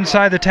running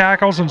inside the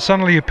tackles and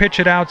suddenly you pitch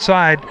it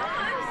outside,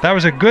 that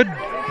was a good.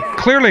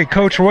 Clearly,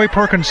 Coach Roy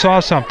Perkins saw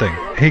something.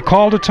 He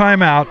called a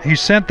timeout. He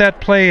sent that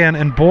play in,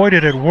 and boy,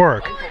 did it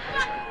work.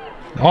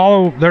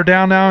 They're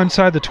down now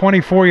inside the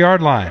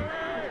 24-yard line.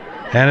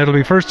 And it'll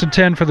be 1st and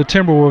 10 for the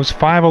Timberwolves.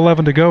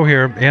 5:11 to go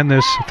here in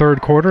this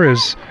third quarter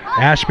as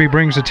Ashby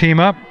brings the team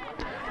up.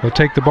 He'll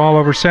take the ball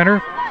over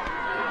center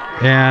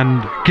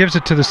and gives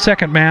it to the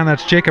second man.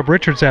 That's Jacob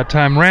Richards that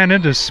time. Ran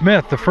into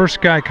Smith, the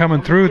first guy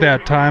coming through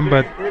that time,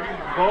 but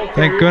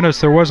thank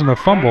goodness there wasn't a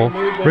fumble.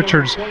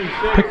 Richards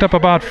picked up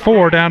about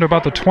 4 down to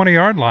about the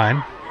 20-yard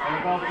line.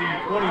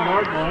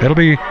 It'll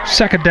be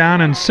 2nd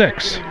down and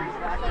 6.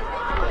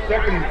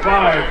 2nd and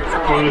 5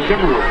 for the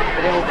Timberwolves.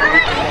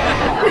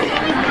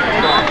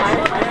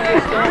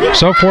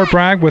 So Fort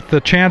Bragg with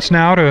the chance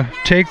now to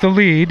take the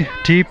lead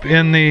deep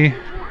in the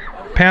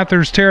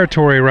Panthers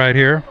territory right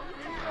here.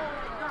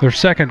 Their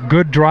second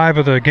good drive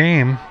of the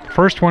game.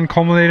 First one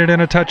culminated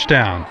in a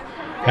touchdown.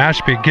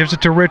 Ashby gives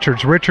it to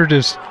Richards. Richard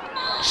is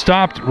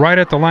stopped right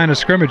at the line of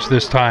scrimmage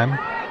this time.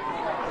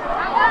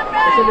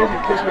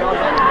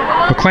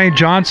 McLean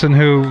Johnson,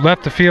 who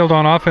left the field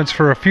on offense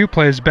for a few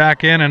plays,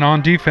 back in and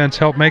on defense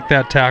helped make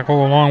that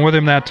tackle. Along with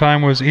him that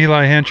time was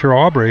Eli Hencher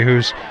Aubrey,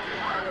 who's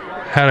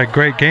had a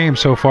great game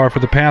so far for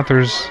the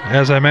Panthers,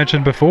 as I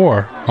mentioned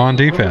before, on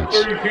defense.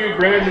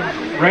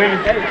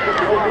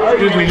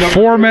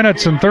 4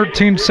 minutes and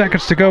 13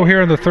 seconds to go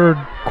here in the third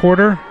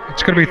quarter.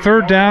 It's going to be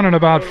 3rd down and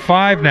about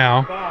 5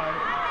 now.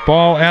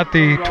 Ball at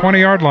the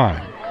 20-yard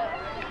line.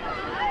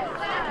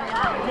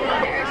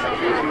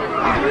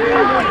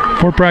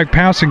 Fort Bragg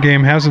passing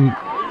game hasn't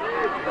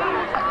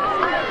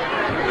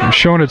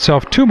shown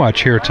itself too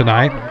much here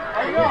tonight.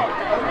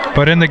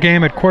 But in the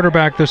game at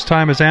quarterback this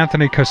time is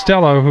Anthony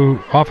Costello, who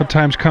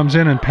oftentimes comes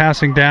in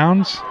passing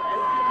downs.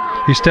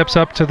 He steps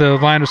up to the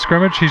line of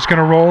scrimmage. He's going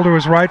to roll to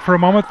his right for a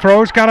moment.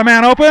 Throws, got a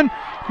man open.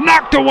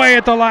 Knocked away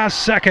at the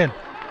last second.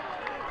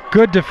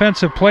 Good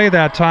defensive play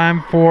that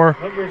time for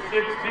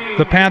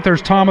the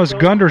Panthers' Thomas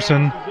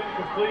Gunderson.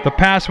 The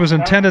pass was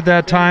intended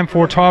that time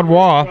for Todd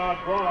Waugh,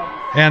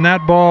 and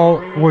that ball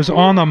was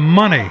on the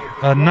money.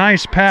 A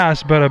nice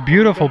pass, but a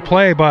beautiful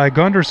play by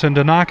Gunderson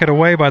to knock it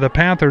away by the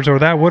Panthers, or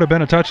that would have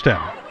been a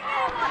touchdown.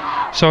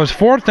 So it's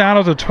 4th down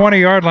at the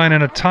 20-yard line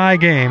in a tie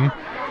game.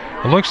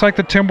 It looks like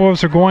the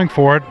Timberwolves are going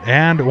for it,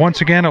 and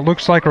once again it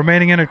looks like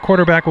remaining in at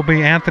quarterback will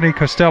be Anthony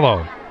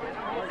Costello.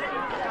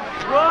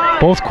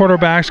 Both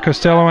quarterbacks,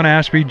 Costello and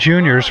Ashby,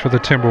 juniors for the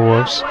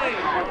Timberwolves.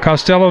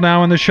 Costello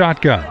now in the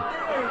shotgun.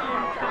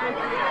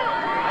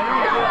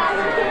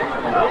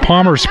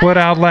 Palmer split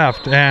out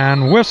left,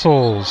 and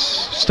whistles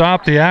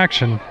stop the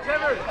action.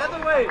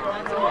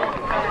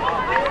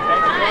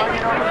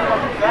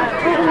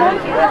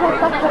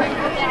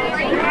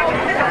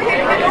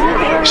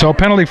 So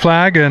penalty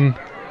flag, and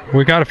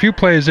we got a few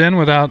plays in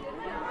without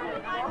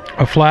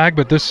a flag,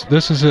 but this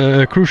is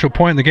a crucial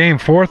point in the game.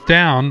 4th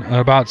down,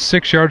 about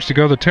 6 yards to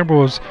go. The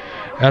Timberwolves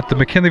at the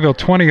McKinleyville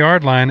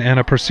 20-yard line, and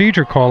a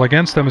procedure call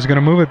against them is going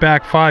to move it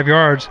back 5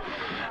 yards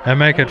and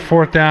make it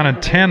 4th down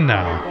and 10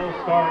 now.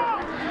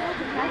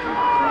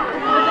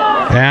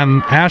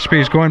 And Ashby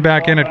is going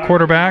back in at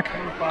quarterback.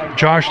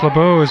 Josh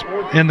LeBeau is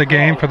in the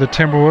game for the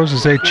Timberwolves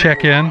as they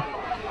check in.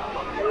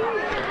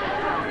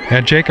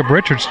 And Jacob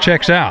Richards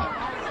checks out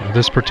of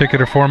this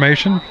particular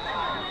formation.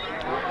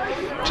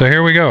 So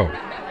here we go.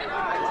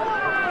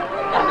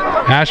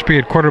 Ashby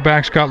at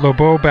quarterback's got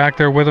LeBeau back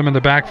there with him in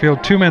the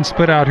backfield. 2 men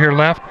split out here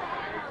left.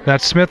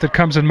 That's Smith that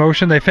comes in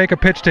motion. They fake a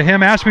pitch to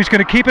him. Ashby's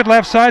going to keep it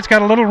left side. He's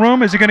got a little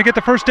room. Is he going to get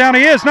the first down?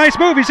 He is. Nice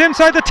move. He's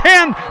inside the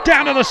 10,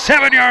 down to the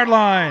 7-yard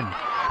line.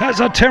 As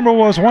the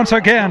Timberwolves once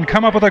again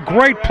come up with a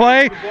great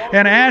play,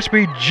 and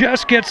Ashby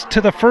just gets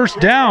to the first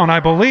down, I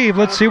believe.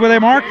 Let's see where they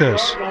mark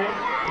this.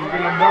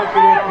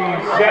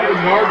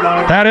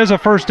 That is a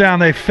first down.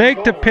 They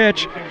faked a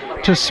pitch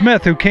to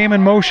Smith, who came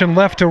in motion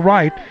left to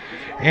right,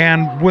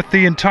 and with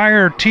the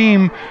entire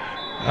team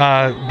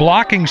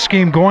blocking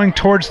scheme going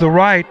towards the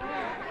right,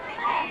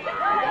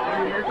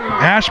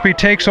 Ashby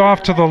takes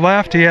off to the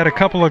left. He had a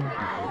couple of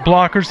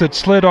blockers that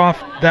slid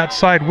off that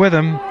side with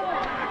him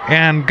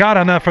and got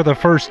enough for the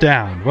first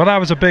down. Well, that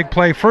was a big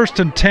play. 1st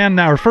and 10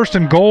 now, or 1st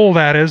and goal,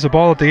 that is. The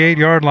ball at the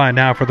 8-yard line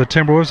now for the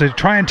Timberwolves. They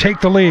try and take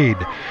the lead.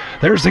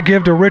 There's the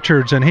give to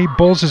Richards, and he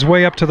bulls his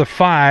way up to the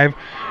 5.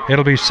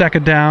 It'll be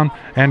 2nd down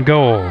and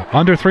goal.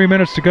 Under 3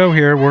 minutes to go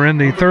here. We're in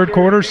the third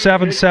quarter,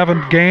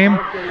 7-7 game.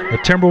 The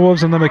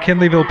Timberwolves and the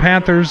McKinleyville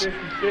Panthers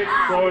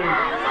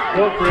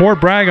Fort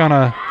Bragg on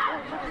a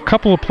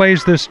couple of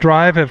plays this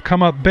drive have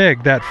come up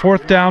big. That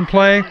 4th down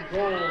play,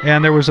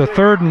 and there was a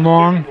 3rd and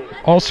long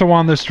also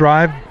on this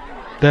drive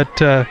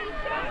that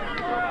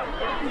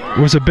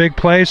was a big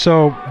play.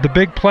 So the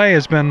big play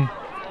has been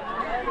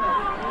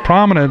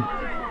prominent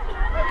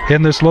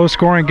in this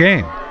low-scoring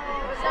game.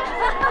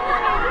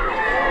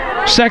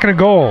 2nd and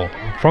goal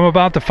from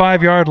about the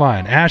 5-yard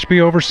line. Ashby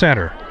over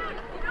center.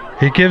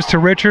 He gives to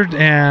Richard,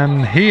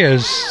 and he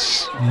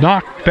is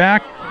knocked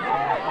back.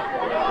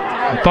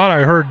 I thought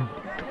I heard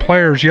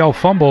players yell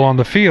fumble on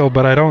the field,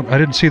 but I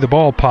didn't see the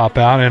ball pop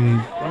out,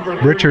 and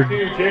Richard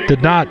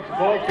did not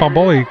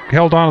fumble. He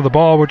held on to the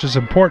ball, which is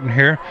important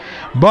here,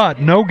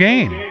 but no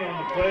gain.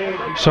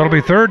 So it'll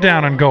be 3rd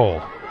down and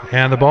goal.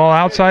 And the ball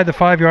outside the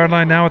 5-yard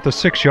line now at the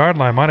 6-yard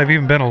line. Might have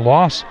even been a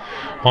loss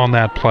on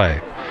that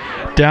play.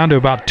 Down to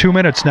about 2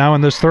 minutes now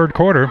in this 3rd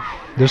quarter.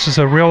 This is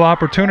a real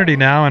opportunity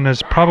now, and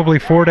is probably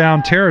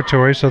 4-down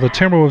territory, so the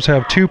Timberwolves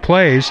have 2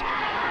 plays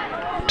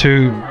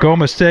to go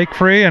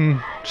mistake-free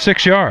and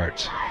 6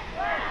 yards.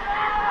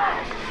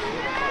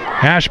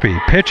 Ashby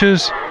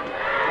pitches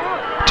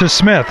to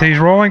Smith. He's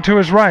rolling to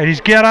his right.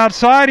 He's get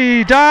outside.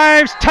 He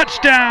dives.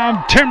 Touchdown,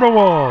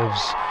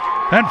 Timberwolves.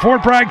 And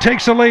Fort Bragg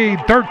takes the lead,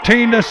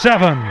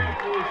 13-7.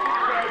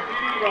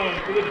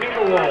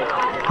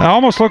 It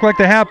almost looked like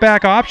the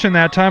halfback option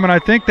that time, and I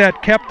think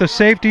that kept the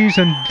safeties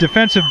and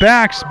defensive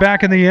backs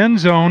back in the end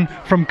zone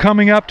from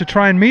coming up to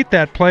try and meet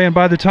that play, and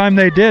by the time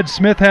they did,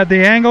 Smith had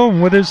the angle,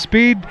 and with his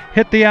speed,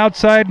 hit the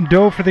outside and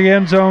dove for the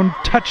end zone.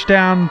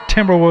 Touchdown,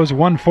 Timberwolves,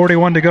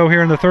 1:41 to go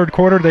here in the 3rd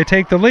quarter. They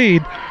take the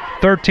lead,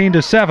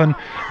 13-7,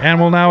 and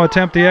will now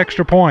attempt the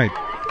extra point.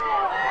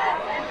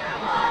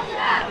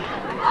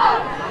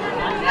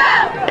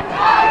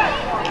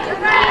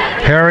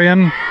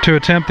 Harrion to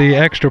attempt the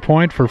extra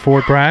point for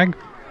Fort Bragg,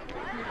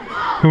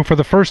 who for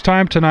the first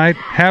time tonight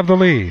have the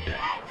lead.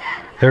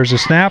 There's a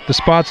snap, the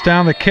spot's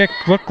down, the kick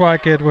looked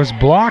like it was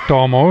blocked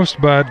almost,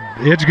 but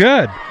it's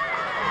good.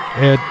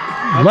 It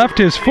left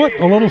his foot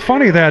a little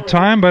funny that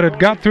time, but it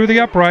got through the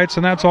uprights,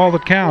 and that's all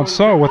that counts.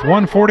 So with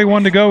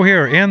 1:41 to go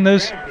here in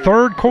this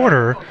 3rd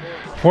quarter,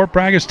 Fort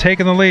Bragg has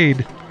taken the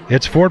lead.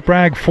 It's Fort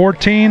Bragg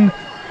 14,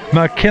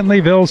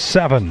 McKinleyville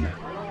 7.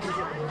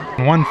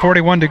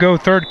 1:41 to go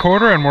 3rd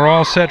quarter, and we're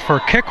all set for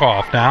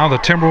kickoff now. The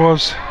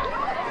Timberwolves,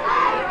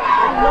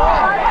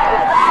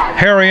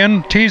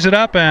 Harrion tees it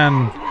up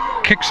and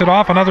kicks it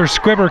off. Another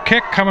squibber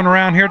kick coming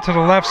around here to the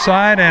left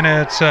side, and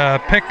it's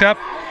picked up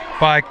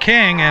by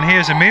King, and he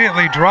is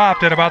immediately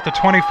dropped at about the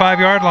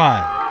 25-yard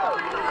line.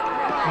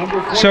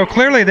 So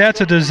clearly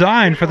that's a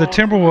design for the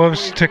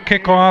Timberwolves to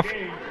kick off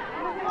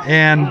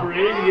and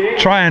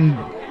try and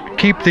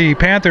keep the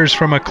Panthers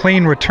from a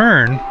clean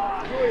return.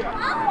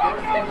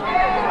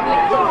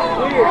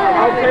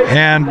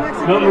 And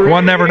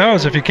one never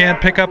knows. If you can't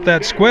pick up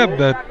that squib,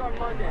 that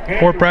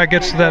Fort Bragg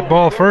gets to that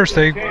ball first,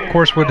 they, of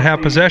course, would have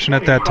possession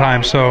at that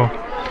time. So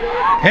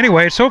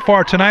anyway, so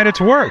far tonight it's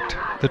worked.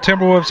 The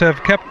Timberwolves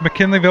have kept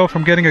McKinleyville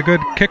from getting a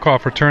good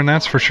kickoff return,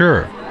 that's for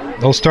sure.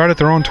 They'll start at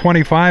their own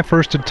 25,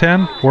 1st and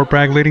 10. Fort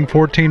Bragg leading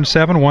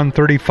 14-7,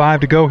 1:35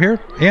 to go here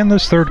in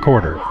this 3rd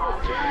quarter.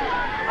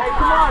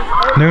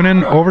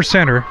 Noonan over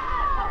center.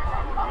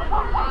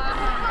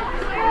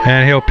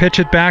 And he'll pitch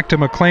it back to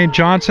McLean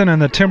Johnson, and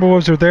the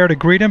Timberwolves are there to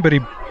greet him, but he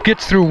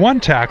gets through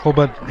one tackle,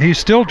 but he's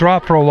still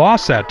dropped for a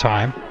loss that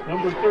time.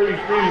 Number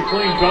 33,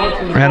 McLean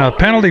Johnson. And a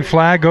penalty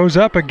flag goes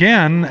up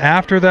again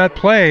after that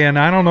play, and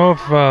I don't know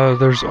if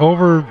there's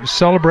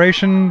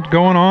over-celebration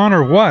going on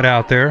or what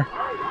out there,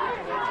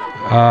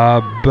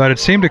 but it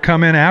seemed to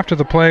come in after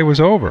the play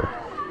was over.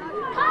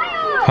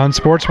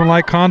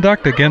 Unsportsmanlike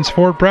conduct against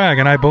Fort Bragg,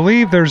 and I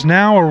believe there's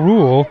now a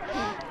rule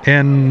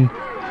in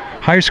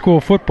high school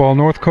football,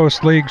 North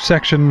Coast League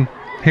section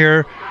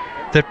here,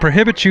 that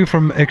prohibits you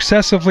from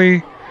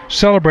excessively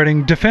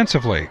celebrating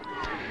defensively.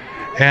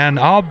 And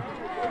I'll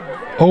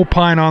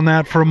opine on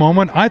that for a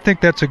moment. I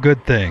think that's a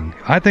good thing.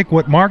 I think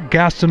what Mark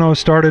Gastineau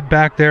started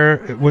back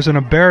there was an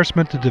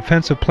embarrassment to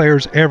defensive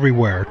players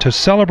everywhere. To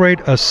celebrate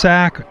a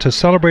sack, to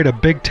celebrate a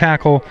big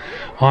tackle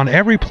on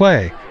every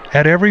play,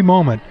 at every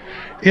moment,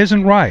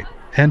 isn't right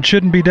and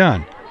shouldn't be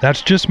done.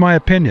 That's just my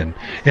opinion.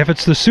 If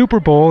it's the Super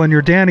Bowl and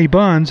you're Danny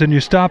Buns and you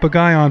stop a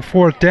guy on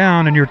 4th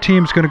down and your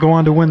team's going to go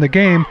on to win the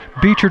game,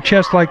 beat your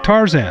chest like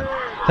Tarzan.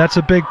 That's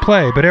a big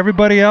play. But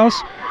everybody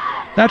else,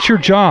 that's your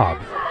job.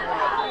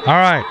 All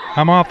right,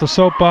 I'm off the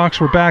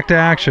soapbox. We're back to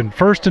action.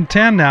 1st and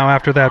 10 now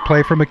after that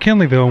play for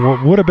McKinleyville.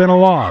 What would have been a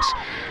loss.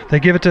 They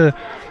give it to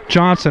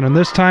Johnson, and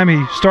this time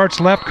he starts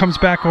left, comes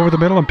back over the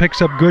middle, and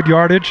picks up good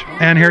yardage.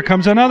 And here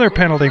comes another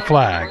penalty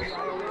flag.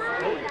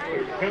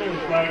 Penalty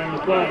flag on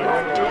the flag.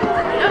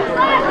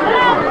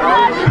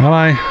 Well,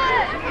 I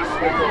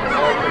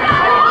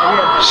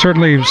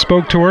certainly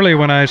spoke too early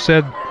when I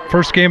said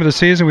first game of the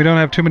season we don't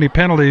have too many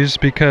penalties,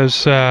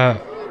 because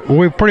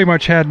we've pretty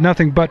much had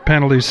nothing but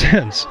penalties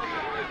since.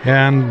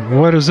 And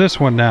what is this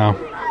one now?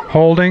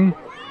 Holding,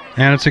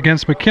 and it's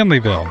against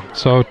McKinleyville,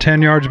 so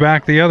 10 yards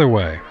back the other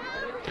way.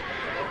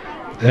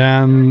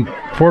 And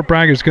Fort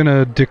Bragg is going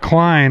to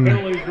decline.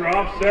 Penalties are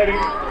offsetting.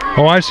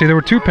 Oh, I see. There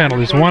were 2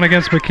 penalties. One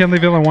against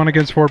McKinleyville and one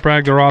against Fort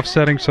Bragg. They're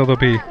offsetting, so they'll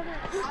be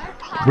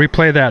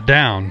replay that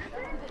down.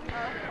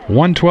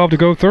 1:12 to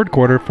go, third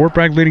quarter. Fort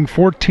Bragg leading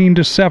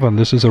 14-7.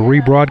 This is a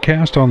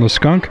rebroadcast on the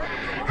Skunk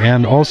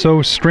and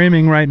also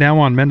streaming right now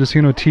on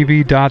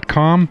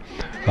MendocinoTV.com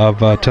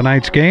of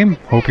tonight's game.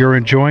 Hope you're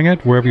enjoying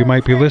it wherever you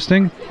might be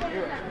listening.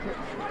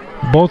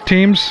 Both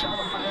teams,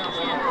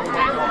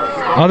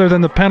 other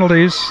than the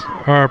penalties,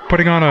 are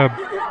putting on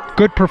a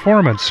good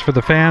performance for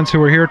the fans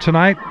who are here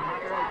tonight.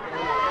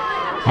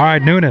 All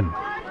right, Noonan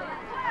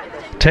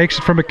takes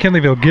it from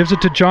McKinleyville, gives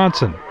it to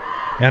Johnson.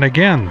 And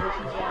again,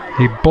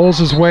 he bowls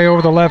his way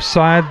over the left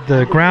side.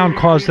 The ground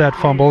caused that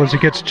fumble as he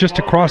gets just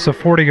across the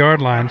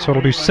 40-yard line, so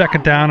it'll be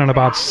second down and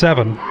about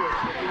 7.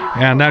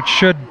 And that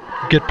should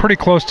get pretty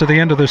close to the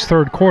end of this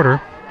third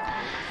quarter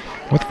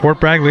with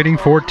Fort Bragg leading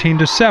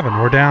 14-7.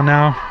 We're down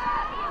now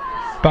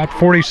about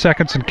 40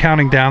 seconds and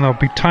counting down. There'll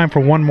be time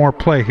for one more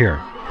play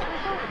here.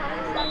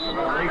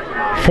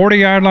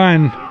 40-yard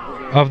line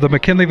of the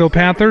McKinleyville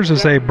Panthers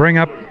as they bring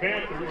up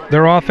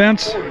their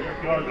offense.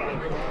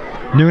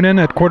 Noonan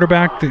at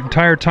quarterback the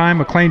entire time.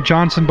 McLean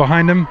Johnson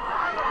behind him.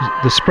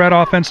 The spread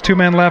offense, 2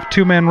 men left,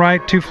 2 men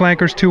right, 2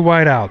 flankers, 2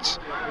 wideouts.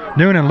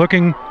 Noonan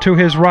looking to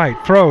his right,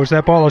 throws.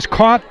 That ball is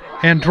caught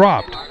and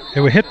dropped.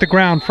 It would hit the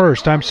ground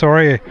first. I'm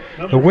sorry.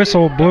 The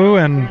whistle blew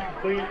and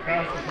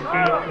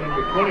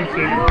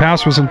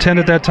pass was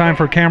intended that time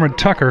for Cameron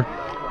Tucker.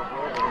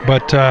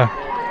 But,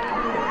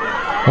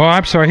 well,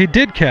 I'm sorry. He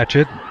did catch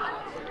it.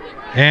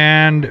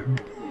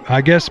 And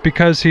I guess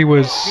because he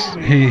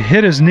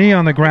hit his knee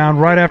on the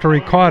ground right after he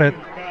caught it,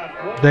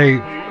 they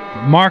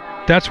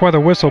marked, that's why the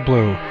whistle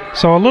blew.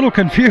 So a little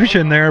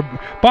confusion there.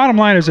 Bottom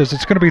line is this,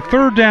 it's going to be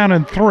 3rd down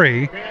and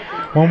 3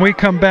 when we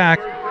come back.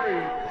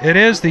 It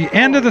is the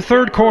end of the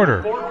third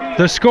quarter.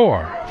 The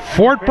score,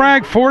 Fort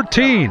Bragg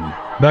 14,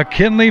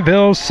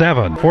 McKinleyville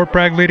 7. Fort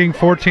Bragg leading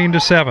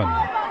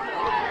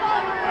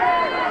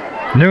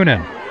 14-7.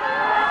 Noonan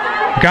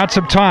got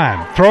some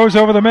time, throws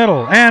over the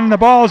middle, and the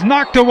ball is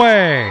knocked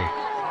away.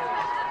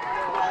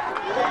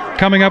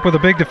 Coming up with a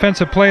big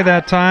defensive play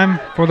that time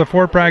for the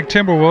Fort Bragg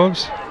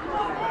Timberwolves.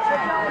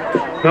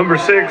 Number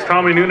 6,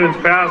 Tommy Noonan's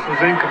pass was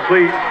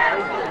incomplete.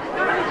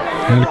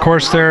 And of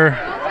course there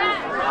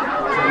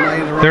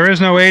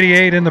is no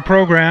 88 in the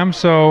program,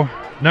 so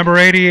number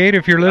 88,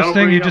 if you're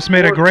listening, you just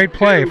made a great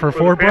play for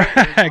Fort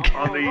Bragg.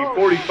 On the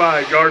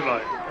 45-yard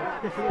line.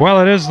 Well,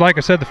 it is, like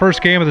I said, the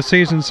first game of the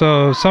season,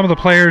 so some of the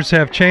players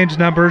have changed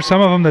numbers. Some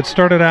of them that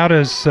started out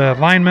as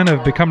linemen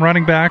have become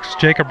running backs.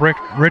 Jacob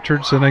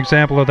Richards, an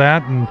example of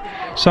that, and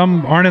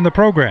some aren't in the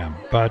program,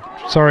 but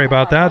sorry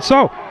about that.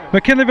 So,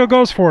 McKinleyville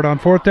goes for it on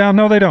 4th down.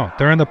 No, they don't.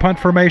 They're in the punt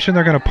formation.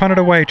 They're going to punt it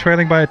away,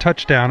 trailing by a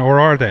touchdown, or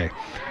are they?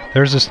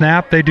 There's a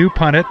snap. They do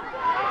punt it.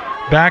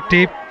 Back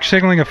deep,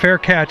 signaling a fair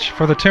catch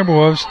for the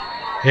Timberwolves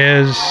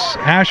is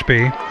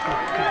Ashby.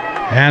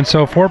 And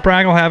so Fort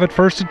Bragg will have it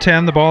 1st and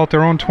 10, the ball at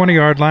their own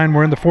 20-yard line.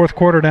 We're in the fourth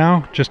quarter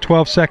now, just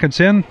 12 seconds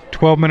in,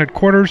 12-minute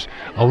quarters,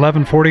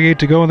 11:48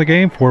 to go in the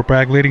game. Fort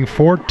Bragg leading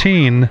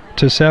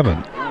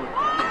 14-7.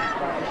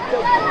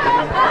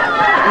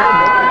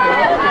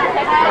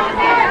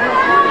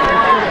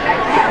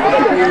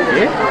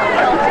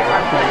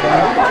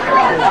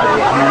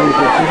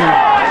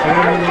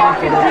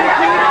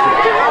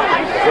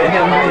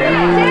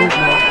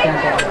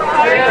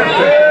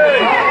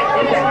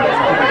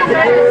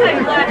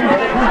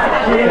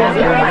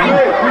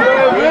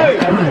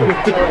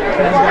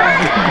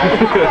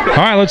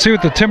 All right, let's see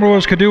what the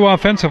Timberwolves could do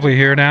offensively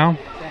here now.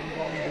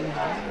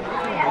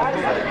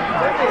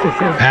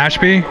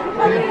 Ashby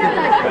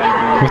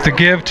with the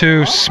give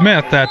to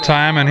Smith that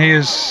time, and he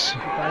is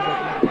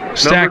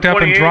stacked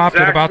up and dropped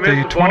at about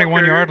the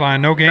 21-yard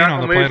line. No gain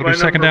on the play. It'll be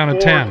second down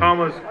and 10.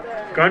 Thomas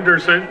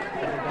Gunderson.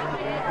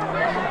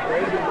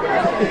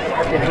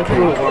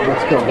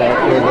 Let's go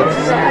back here.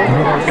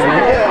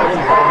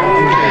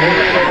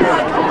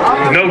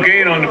 No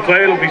gain on the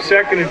play. It'll be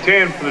second and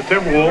 10 for the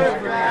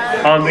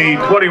Timberwolves on the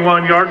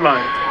 21-yard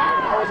line.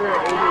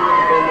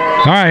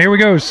 All right, here we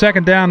go.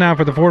 Second down now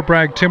for the Fort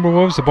Bragg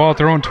Timberwolves. The ball at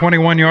their own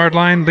 21-yard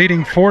line,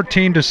 leading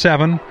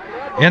 14-7.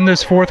 In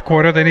this fourth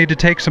quarter, they need to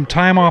take some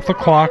time off the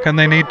clock, and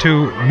they need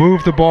to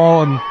move the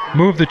ball and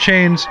move the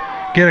chains,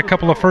 get a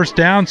couple of first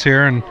downs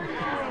here, and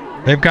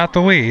they've got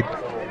the lead.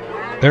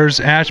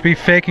 There's Ashby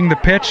faking the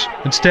pitch,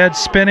 instead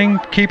spinning,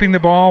 keeping the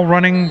ball,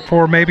 running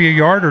for maybe a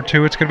yard or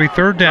two. It's going to be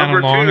third down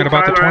and long at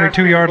about the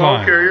 22-yard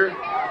line. Carrier.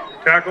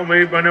 Tackle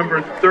made by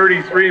number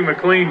 33,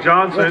 McLean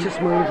Johnson.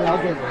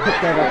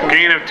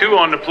 Gain of 2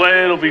 on the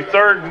play. It'll be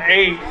 3rd and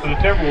 8 for the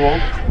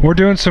Timberwolves. We're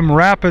doing some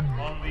rapid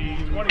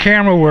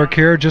camera work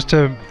here just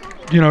to,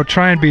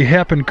 try and be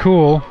hip and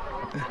cool.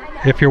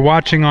 If you're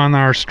watching on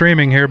our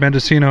streaming here,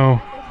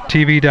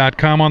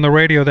 MendocinoTV.com, on the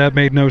radio, that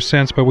made no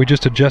sense, but we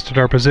just adjusted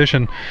our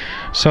position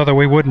so that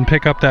we wouldn't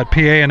pick up that PA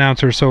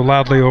announcer so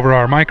loudly over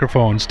our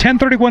microphones.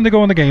 10:31 to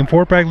go in the game.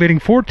 Fort Bragg leading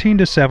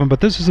 14-7,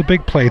 but this is a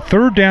big play.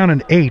 Third down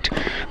and 8.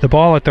 The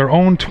ball at their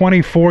own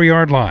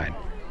 24-yard line.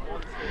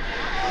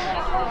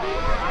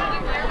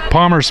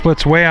 Palmer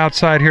splits way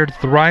outside here to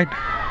the right.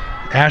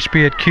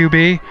 Ashby at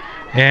QB,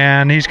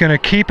 and he's going to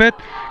keep it.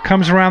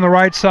 Comes around the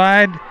right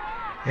side,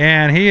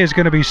 and he is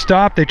going to be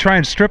stopped. They try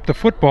and strip the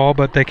football,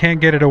 but they can't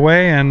get it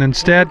away, and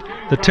instead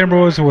the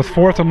Timberwolves with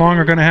 4th and long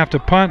are going to have to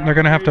punt, and they're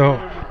going to have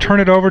to turn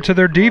it over to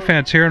their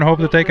defense here and hope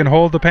that they can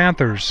hold the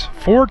Panthers.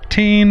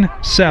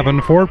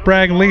 14-7, Fort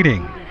Bragg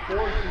leading.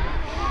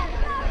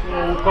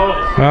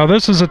 Well,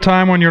 this is a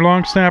time when your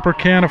long snapper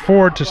can't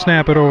afford to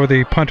snap it over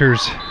the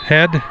punter's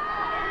head.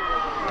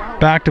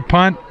 Back to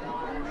punt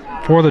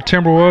for the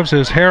Timberwolves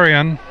is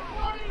Harrion.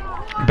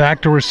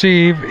 Back to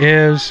receive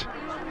is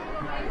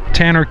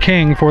Tanner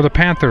King for the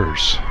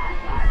Panthers.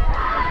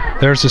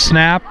 There's the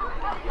snap.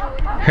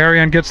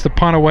 Harrion gets the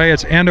punt away.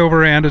 It's end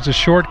over end. It's a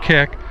short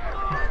kick.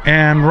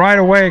 And right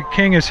away,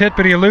 King is hit,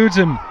 but he eludes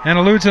him and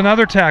eludes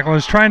another tackle.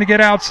 He's trying to get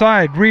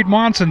outside. Reed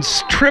Monson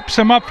trips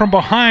him up from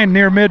behind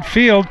near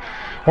midfield,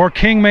 or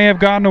King may have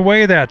gotten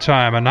away that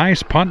time. A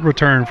nice punt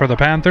return for the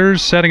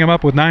Panthers, setting him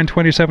up with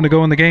 9:27 to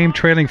go in the game,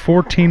 trailing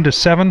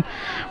 14-7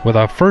 with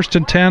a 1st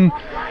and 10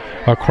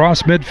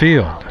 across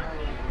midfield.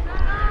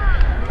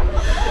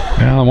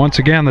 Well, once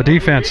again, the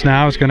defense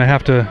now is going to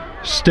have to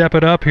step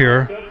it up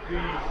here.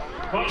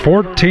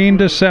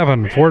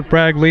 14-7, Fort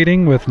Bragg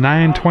leading with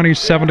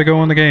 9:27 to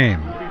go in the game.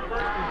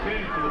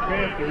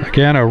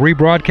 Again, a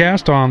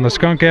rebroadcast on the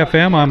Skunk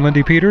FM. I'm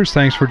Lindy Peters.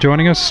 Thanks for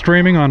joining us,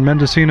 streaming on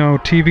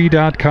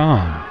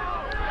MendocinoTV.com.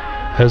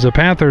 As the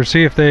Panthers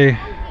see if they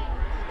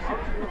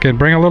can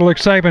bring a little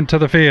excitement to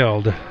the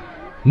field.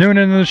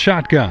 Noonan in the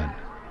shotgun.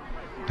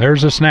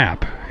 There's a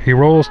snap. He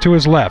rolls to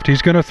his left.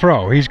 He's going to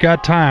throw. He's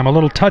got time. A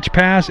little touch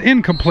pass,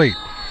 incomplete.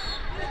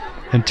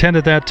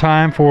 Intended that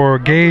time for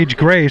Gage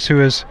Grace, who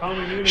has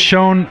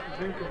shown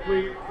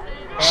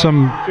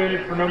some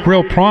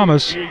real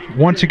promise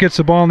once he gets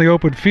the ball in the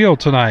open field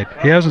tonight.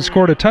 He hasn't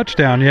scored a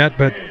touchdown yet,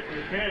 but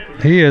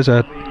he is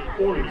a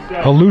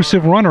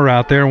elusive runner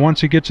out there once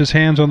he gets his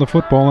hands on the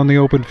football in the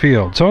open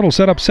field. So it'll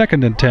set up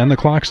 2nd and 10. The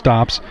clock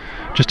stops.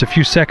 Just a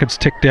few seconds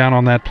tick down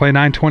on that play.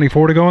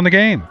 9:24 to go in the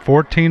game.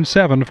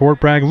 14-7,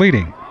 Fort Bragg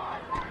leading.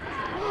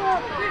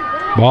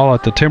 Ball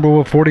at the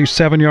Timberwolf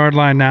 47-yard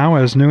line now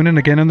as Noonan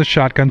again in the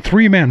shotgun.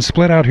 3 men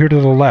split out here to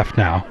the left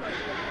now.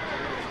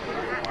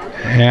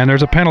 And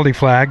there's a penalty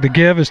flag. The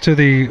give is to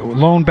the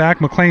lone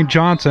back, McLean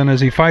Johnson, as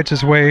he fights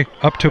his way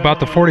up to about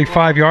the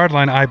 45-yard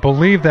line. I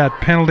believe that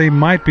penalty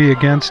might be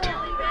against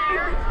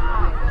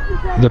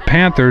the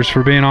Panthers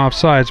for being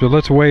offsides, but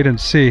let's wait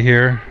and see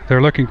here.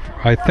 They're looking,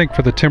 I think,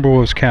 for the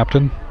Timberwolves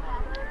captain.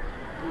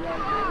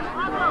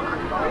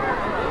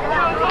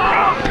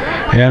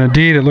 And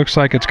indeed, it looks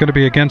like it's going to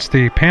be against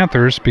the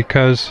Panthers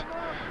because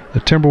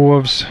the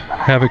Timberwolves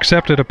have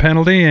accepted a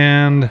penalty,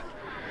 and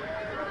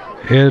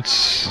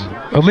it's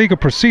a legal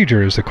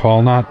procedure is the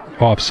call, not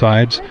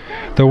offsides.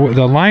 The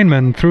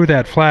lineman threw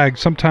that flag.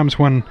 Sometimes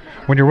when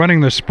you're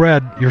running the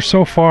spread, you're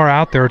so far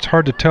out there, it's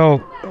hard to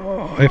tell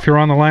if you're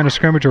on the line of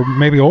scrimmage or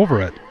maybe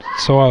over it.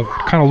 So it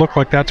kind of looked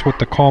like that's what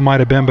the call might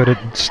have been, but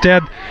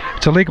instead,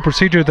 it's a legal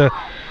procedure.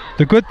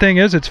 The good thing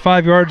is it's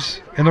 5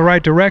 yards in the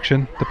right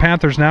direction. The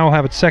Panthers now will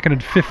have it 2nd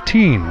and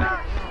 15.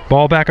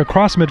 Ball back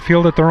across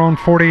midfield at their own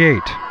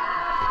 48.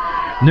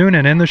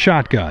 Noonan in the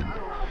shotgun.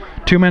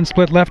 2 men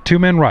split left, 2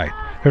 men right.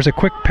 There's a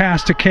quick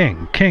pass to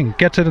King. King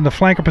gets it in the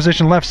flanker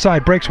position left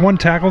side, breaks 1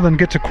 tackle, then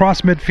gets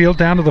across midfield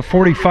down to the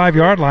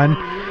 45-yard line,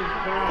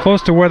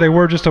 close to where they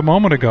were just a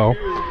moment ago.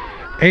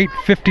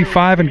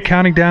 8:55 and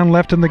counting down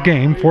left in the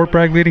game. Fort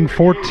Bragg leading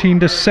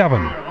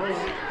 14-7.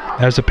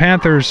 As the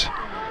Panthers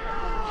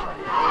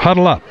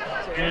huddle up.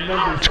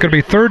 It's going to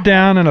be 3rd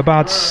down and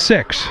about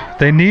 6.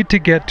 They need to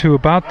get to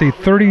about the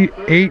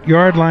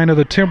 38-yard line of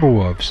the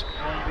Timberwolves.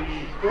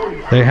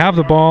 They have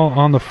the ball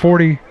on the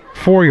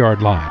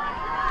 44-yard line.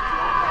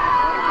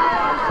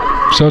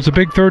 So it's a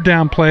big 3rd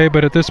down play,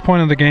 but at this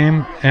point in the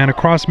game and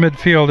across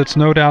midfield, it's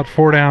no doubt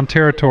 4-down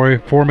territory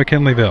for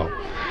McKinleyville.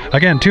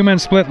 Again, 2 men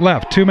split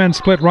left, 2 men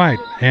split right,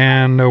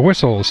 and a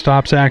whistle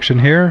stops action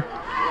here.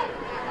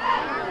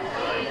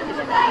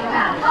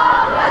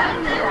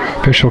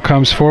 Official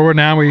comes forward.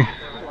 Now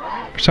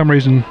for some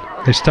reason,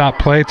 they stop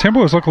play.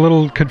 Timberwolves look a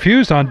little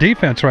confused on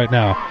defense right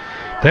now.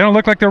 They don't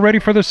look like they're ready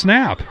for the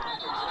snap.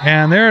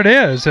 And there it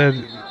is.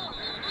 And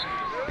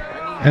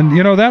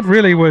you know, that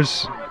really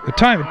was the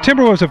time.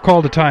 Timberwolves have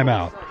called a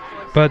timeout.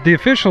 But the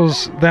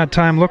officials that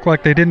time looked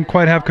like they didn't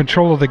quite have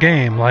control of the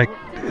game. Like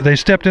they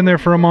stepped in there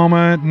for a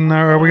moment, and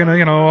are we going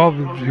to,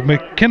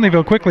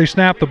 McKinleyville quickly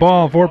snapped the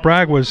ball. Fort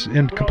Bragg was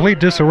in complete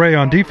disarray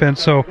on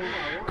defense, so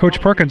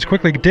Coach Perkins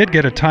quickly did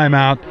get a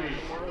timeout,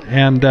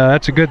 and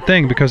that's a good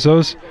thing because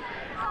those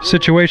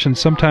situations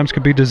sometimes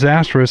can be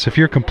disastrous if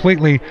you're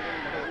completely,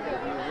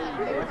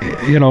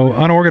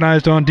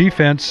 unorganized on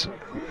defense,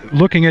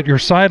 looking at your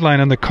sideline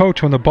and the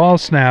coach when the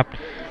ball's snapped.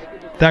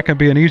 That can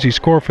be an easy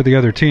score for the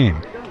other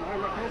team.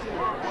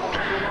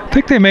 I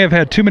think they may have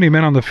had too many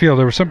men on the field.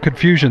 There was some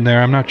confusion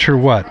there. I'm not sure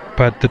what.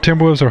 But the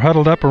Timberwolves are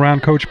huddled up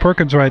around Coach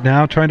Perkins right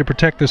now, trying to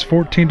protect this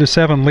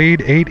 14-7 lead.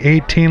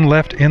 8:18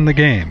 left in the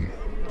game.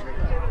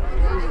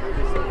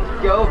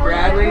 Go,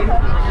 Bradley.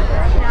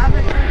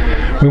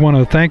 We want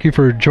to thank you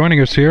for joining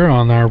us here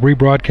on our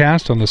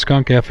rebroadcast on the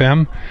Skunk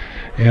FM,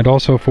 and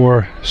also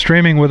for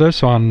streaming with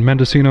us on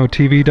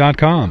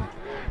MendocinoTV.com.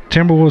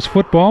 Timberwolves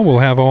football will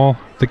have all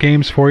the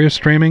games for you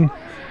streaming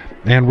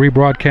and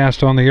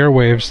rebroadcast on the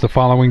airwaves the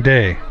following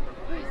day.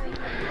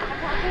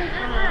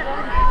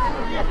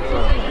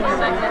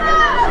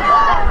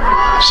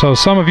 So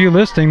some of you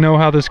listening know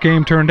how this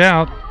game turned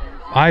out.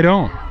 I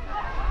don't.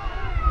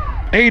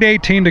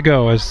 8:18 to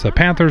go as the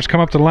Panthers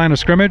come up to the line of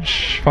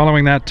scrimmage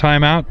following that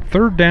timeout.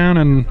 3rd down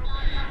and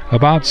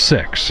about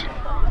 6.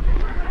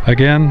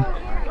 Again,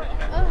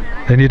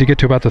 they need to get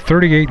to about the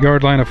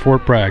 38-yard line of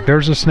Fort Bragg.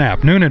 There's a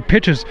snap. Noonan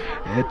pitches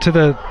to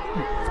the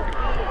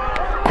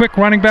quick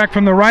running back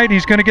from the right.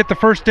 He's going to get the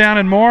first down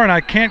and more, and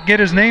I can't get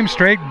his name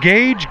straight.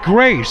 Gage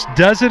Grace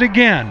does it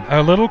again.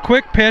 A little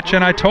quick pitch,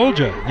 and I told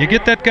you, you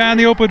get that guy in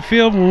the open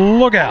field,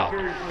 look out.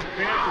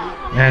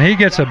 And he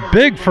gets a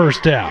big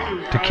first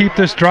down to keep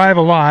this drive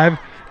alive.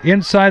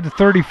 Inside the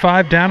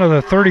 35, down to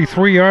the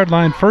 33-yard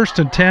line. 1st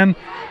and 10,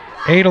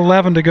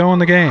 8:11 to go in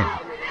the game.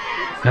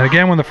 And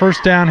again, when the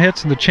first down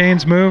hits and the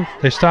chains move,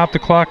 they stop the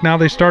clock. Now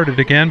they start it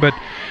again, but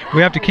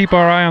we have to keep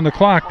our eye on the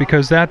clock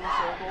because that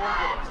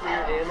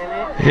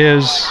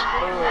is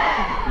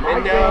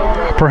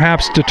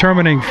perhaps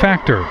determining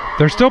factor.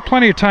 There's still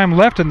plenty of time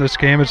left in this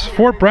game. It's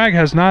Fort Bragg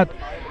has not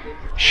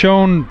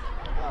shown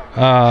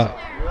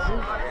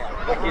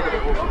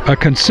a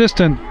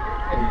consistent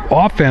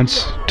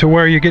offense to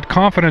where you get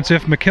confidence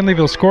if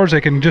McKinleyville scores,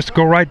 they can just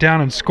go right down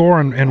and score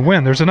and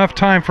win. There's enough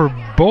time for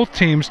both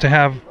teams to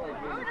have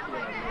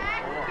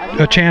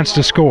a chance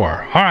to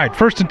score. All right,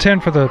 1st and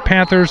 10 for the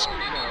Panthers,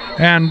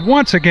 and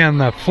once again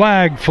the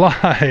flag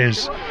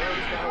flies.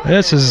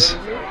 This is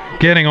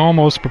getting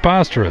almost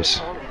preposterous.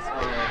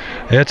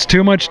 It's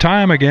too much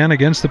time again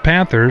against the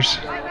Panthers.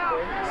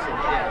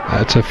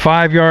 That's a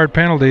 5-yard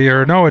penalty,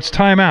 or no, it's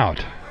timeout.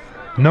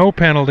 No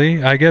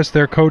penalty. I guess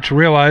their coach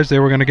realized they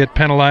were going to get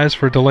penalized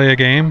for delay a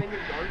game,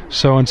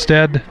 so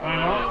instead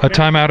a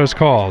timeout is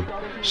called.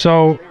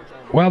 So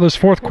while this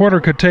 4th quarter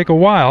could take a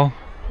while,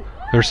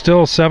 there's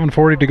still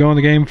 7:40 to go in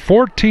the game.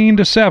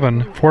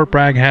 14-7, Fort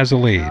Bragg has a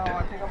lead.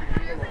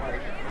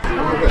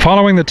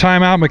 Following the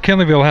timeout,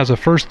 McKinleyville has a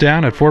first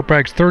down at Fort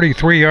Bragg's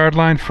 33-yard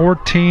line.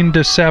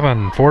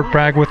 14-7, Fort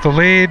Bragg with the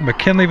lead.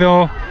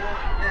 McKinleyville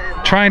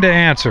trying to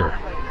answer.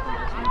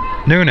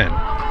 Noonan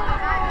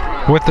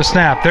with the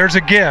snap. There's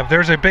a give.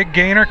 There's a big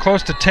gainer,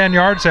 close to 10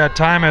 yards that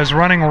time, as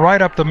running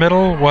right up the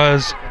middle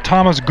was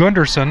Thomas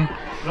Gunderson.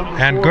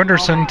 And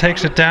Gunderson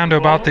takes it down to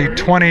about the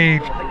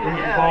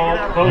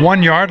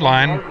 21-yard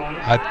line.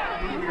 I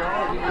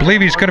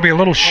believe he's going to be a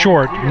little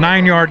short.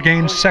 9-yard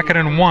gain, 2nd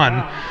and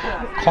 1.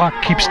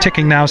 Clock keeps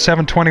ticking now,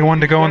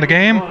 7:21 to go in the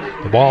game.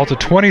 The ball at the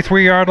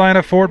 23-yard line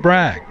of Fort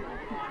Bragg.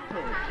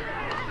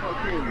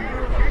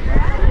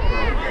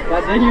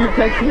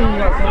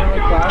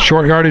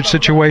 Short yardage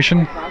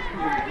situation.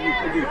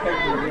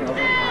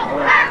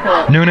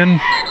 Noonan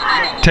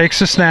takes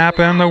the snap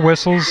and the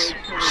whistles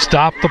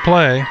stop the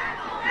play.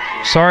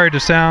 Sorry to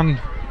sound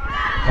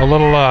a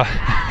little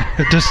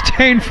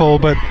disdainful,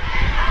 but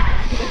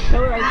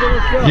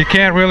you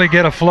can't really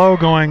get a flow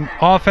going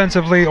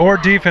offensively or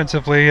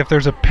defensively if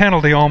there's a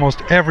penalty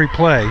almost every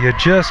play. You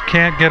just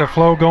can't get a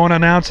flow going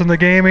announcing the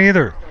game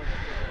either.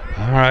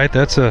 All right,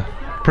 that's a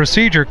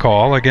procedure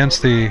call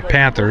against the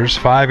Panthers,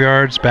 5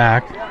 yards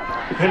back.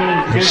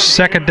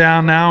 2nd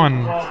down now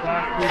and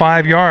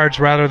 5 yards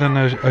rather than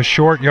a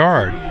short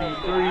yard.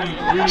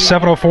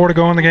 7:04 to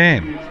go in the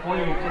game.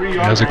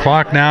 As the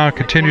clock now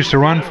continues to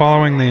run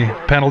following the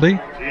penalty.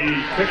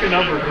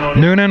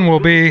 Noonan will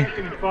be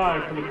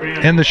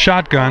in the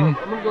shotgun.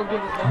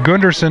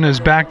 Gunderson is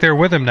back there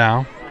with him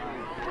now.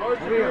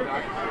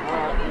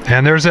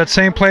 And there's that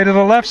same play to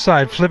the left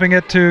side, flipping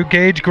it to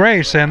Gage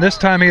Grace, and this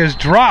time he is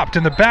dropped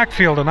in the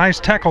backfield. A nice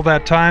tackle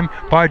that time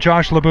by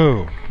Josh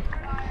LeBeau.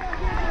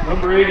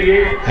 Number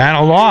 88. And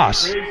a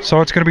loss.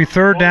 So it's going to be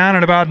 3rd down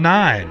and about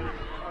 9.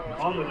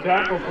 On the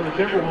tackle for the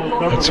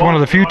Timberwolves. It's one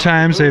of the few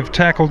times they've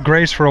tackled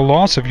Grace for a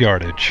loss of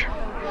yardage.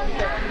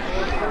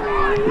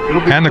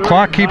 And the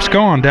clock keeps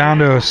going, down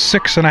to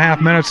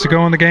 6.5 minutes to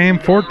go in the game.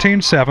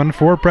 14-7,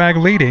 Fort Bragg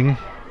leading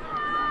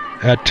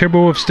at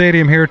Timberwolves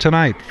Stadium here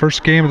tonight.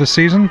 First game of the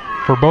season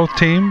for both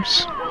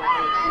teams.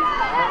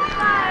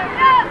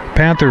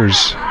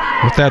 Panthers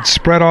with that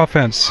spread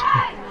offense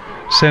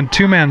send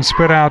 2 men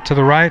spread out to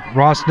the right.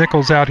 Ross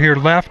Nichols out here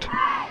left.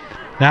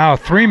 Now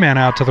 3 men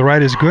out to the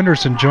right as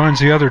Gunderson joins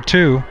the other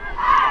 2.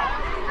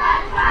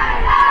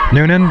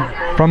 Noonan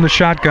from the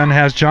shotgun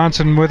has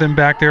Johnson with him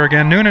back there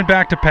again. Noonan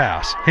back to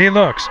pass. He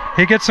looks.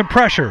 He gets some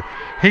pressure.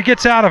 He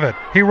gets out of it.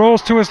 He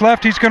rolls to his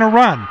left. He's going to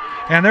run.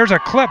 And there's a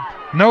clip.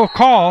 No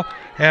call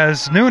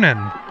as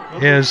Noonan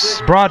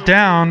is brought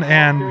down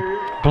and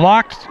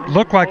blocked.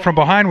 Looked like from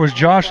behind was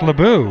Josh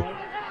LeBeau.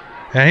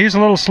 And he's a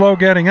little slow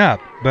getting up.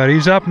 But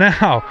he's up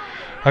now.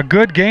 A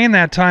good gain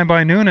that time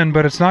by Noonan,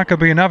 but it's not going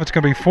to be enough. It's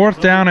going to be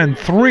 4th down and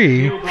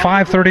 3.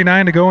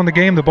 5:39 to go in the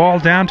game. The ball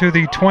down to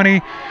the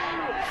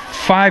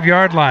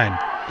 25-yard line.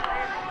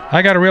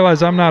 I got to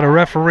realize I'm not a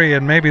referee,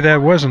 and maybe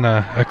that wasn't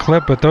a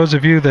clip, but those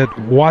of you that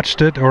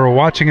watched it or are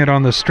watching it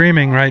on the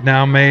streaming right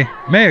now may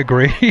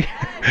agree.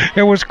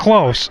 It was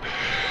close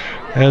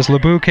as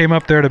LeBeau came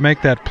up there to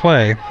make that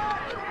play.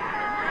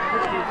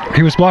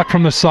 He was blocked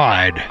from the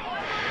side.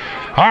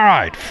 All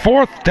right,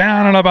 4th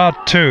down and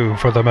about 2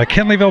 for the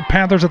McKinleyville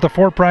Panthers at the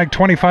Fort Bragg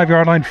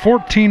 25-yard line,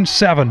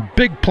 14-7.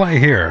 Big play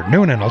here.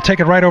 Noonan will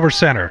take it right over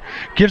center.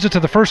 Gives it to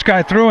the first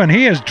guy through, and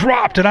he is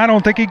dropped, and I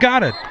don't think he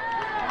got it.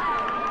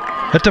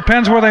 It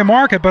depends where they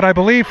mark it, but I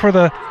believe for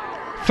the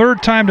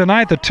 3rd time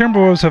tonight, the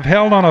Timberwolves have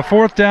held on a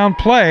 4th down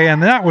play,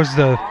 and that was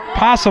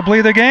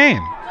possibly the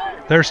game.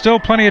 There's still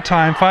plenty of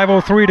time,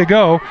 5:03 to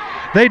go.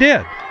 They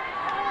did.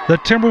 The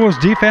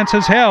Timberwolves defense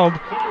has held.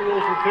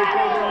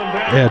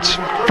 It's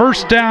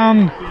 1st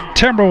down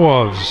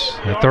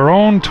Timberwolves at their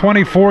own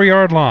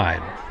 24-yard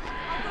line.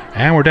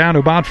 And we're down to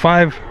about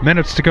 5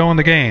 minutes to go in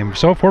the game.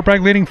 So Fort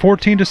Bragg leading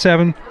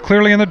 14-7,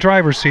 clearly in the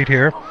driver's seat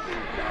here,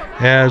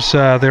 as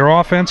their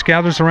offense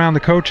gathers around the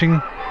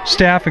coaching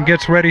staff and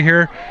gets ready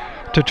here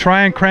to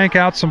try and crank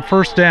out some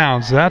first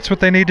downs. That's what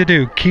they need to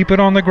do. Keep it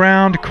on the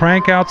ground,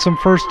 crank out some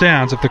first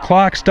downs. If the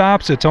clock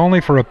stops, it's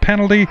only for a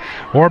penalty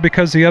or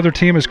because the other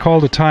team has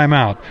called a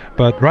timeout.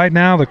 But right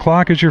now, the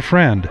clock is your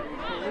friend.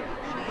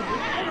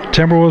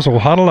 Timberwolves will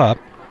huddle up.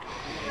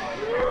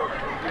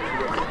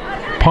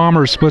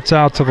 Palmer splits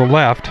out to the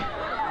left.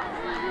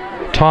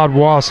 Todd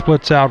Waugh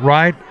splits out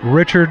right.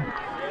 Richard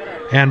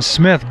and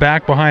Smith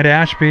back behind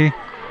Ashby.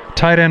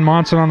 Tight end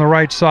Monson on the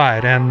right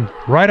side. And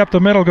right up the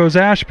middle goes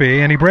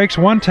Ashby, and he breaks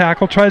one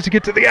tackle, tries to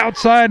get to the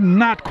outside,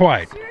 not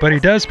quite. But he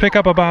does pick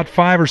up about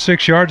 5 or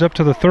 6 yards up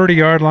to the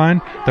 30-yard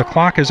line. The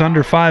clock is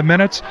under 5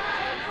 minutes.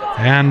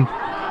 And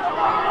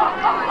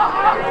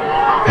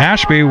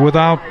Ashby,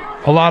 without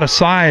a lot of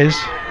size,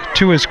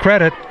 to his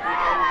credit,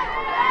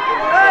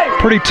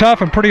 pretty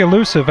tough and pretty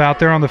elusive out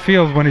there on the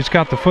field when he's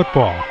got the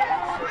football.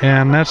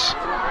 And that's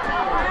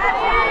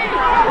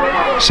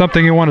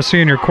something you want to see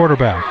in your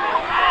quarterback.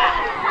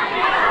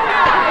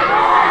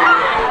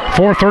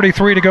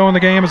 4:33 to go in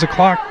the game as the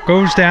clock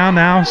goes down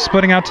now.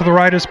 Splitting out to the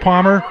right is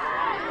Palmer.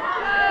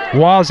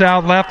 Waugh's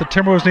out left. The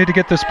Timberwolves need to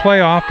get this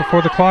play off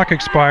before the clock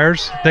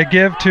expires. They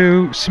give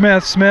to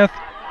Smith. Smith,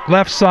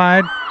 left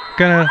side,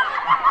 going to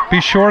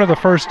be short of the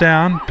first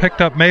down.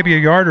 Picked up maybe a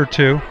yard or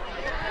two.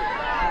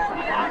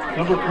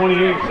 Number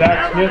 28,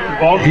 Zach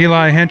Smith.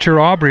 Eli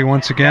Hencher-Aubrey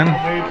once again.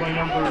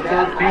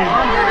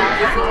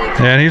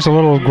 And he's a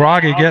little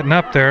groggy getting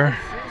up there.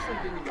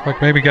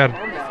 Like maybe got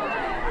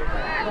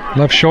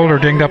left shoulder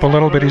dinged up a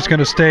little bit. He's going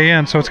to stay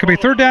in. So it's going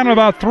to be 3rd down and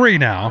about 3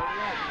 now.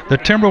 The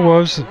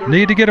Timberwolves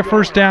need to get a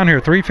first down here.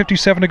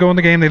 3:57 to go in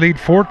the game. They lead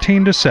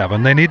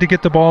 14-7. They need to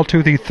get the ball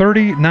to the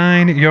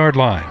 39-yard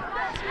line.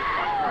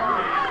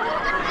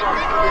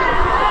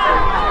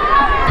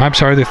 I'm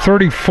sorry, the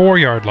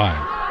 34-yard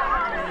line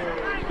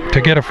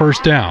to get a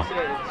first down.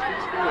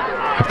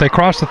 If they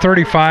cross the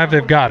 35,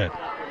 they've got it.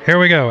 Here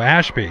we go,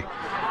 Ashby.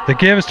 The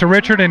give is to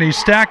Richard, and he's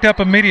stacked up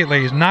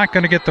immediately. He's not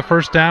going to get the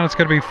first down. It's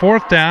going to be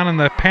 4th down, and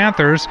the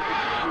Panthers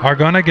are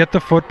going to get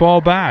the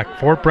football back.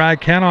 Fort Bragg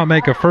cannot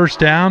make a first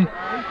down,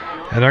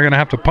 and they're going to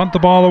have to punt the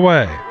ball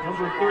away.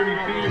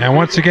 And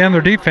once again,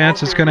 their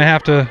defense is going to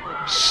have to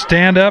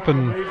stand up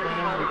and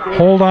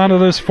hold on to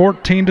this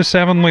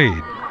 14-7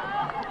 lead.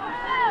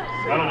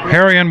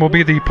 Harrion will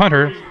be the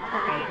punter.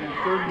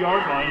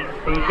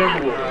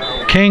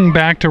 King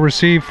back to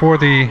receive for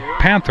the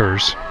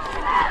Panthers.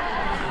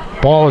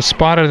 Ball is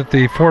spotted at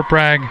the Fort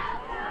Bragg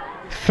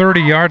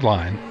 30-yard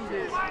line.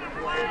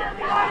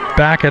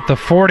 Back at the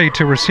 40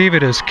 to receive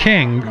it is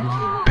King.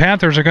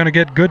 Panthers are going to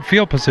get good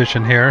field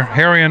position here.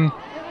 Harrion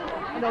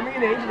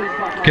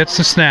gets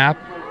the snap,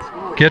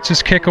 gets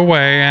his kick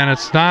away, and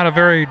it's not a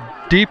very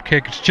deep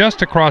kick. It's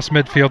just across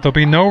midfield. There'll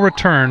be no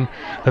return.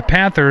 The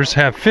Panthers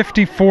have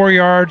 54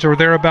 yards or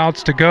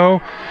thereabouts to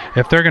go.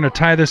 If they're going to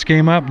tie this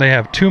game up, they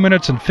have 2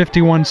 minutes and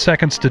 51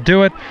 seconds to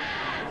do it.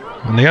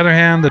 On the other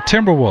hand, the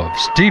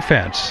Timberwolves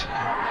defense,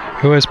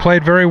 who has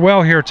played very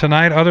well here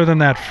tonight, other than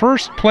that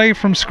first play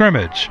from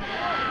scrimmage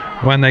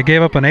when they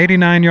gave up an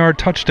 89-yard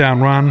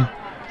touchdown run.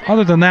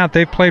 Other than that,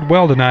 they've played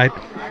well tonight,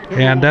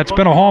 and that's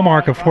been a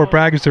hallmark of Fort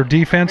Bragg is their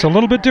defense. A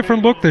little bit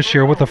different look this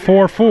year with the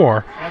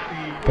 4-4,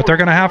 but they're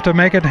going to have to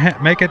make it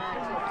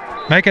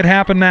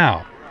happen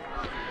now.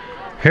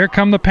 Here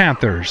come the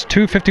Panthers.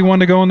 2:51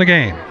 to go in the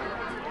game.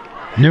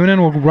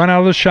 Noonan will run out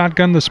of the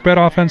shotgun, the spread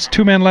offense.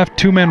 2 men left,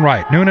 2 men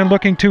right. Noonan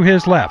looking to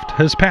his left.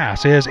 His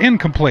pass is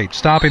incomplete,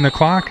 stopping the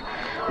clock.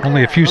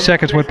 Only a few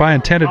seconds went by,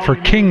 intended for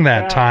King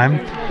that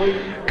time.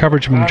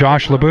 Coverage from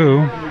Josh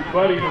LeBeau.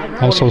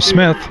 Also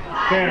Smith.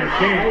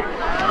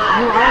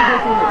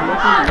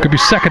 It could be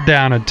 2nd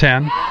down and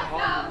 10.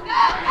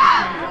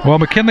 Well,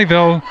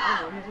 McKinleyville,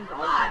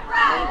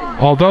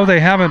 although they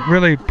haven't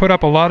really put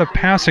up a lot of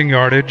passing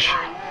yardage,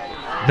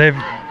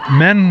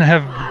 men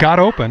have got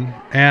open,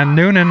 and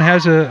Noonan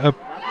has a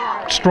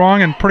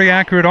strong and pretty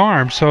accurate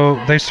arm, so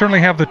they certainly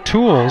have the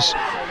tools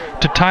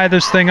to tie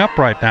this thing up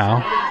right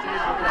now.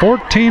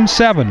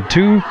 14-7,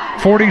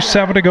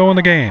 2:47 to go in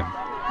the game.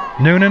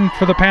 Noonan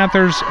for the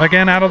Panthers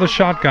again out of the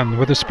shotgun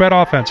with a spread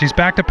offense. He's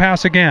back to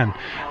pass again.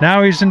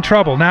 Now he's in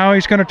trouble. Now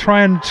he's going to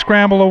try and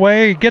scramble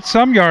away. He gets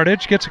some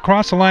yardage, gets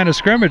across the line of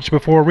scrimmage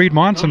before Reed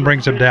Monson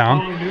brings him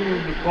down.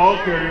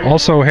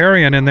 Also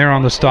Harrion in there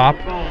on the stop.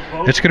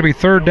 It's going to be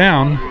 3rd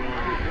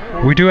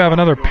down. We do have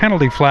another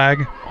penalty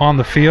flag on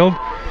the field,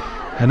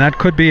 and that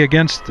could be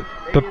against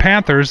the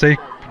Panthers. They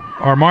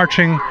are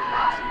marching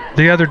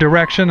the other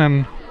direction,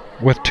 and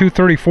with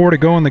 2:34 to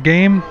go in the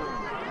game,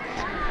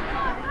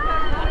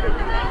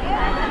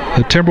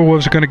 the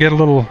Timberwolves are going to get a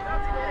little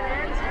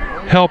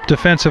help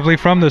defensively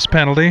from this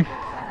penalty.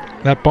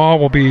 That ball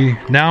will be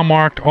now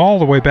marked all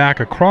the way back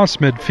across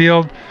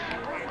midfield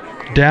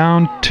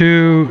down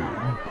to...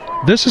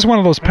 This is one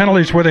of those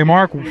penalties where they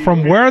mark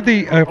from where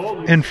the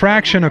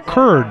infraction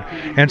occurred.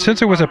 And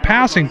since it was a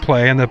passing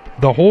play and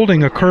the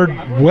holding occurred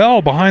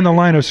well behind the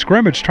line of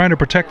scrimmage trying to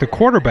protect the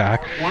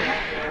quarterback,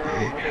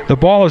 the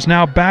ball is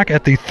now back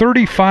at the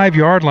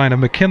 35-yard line of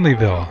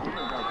McKinleyville.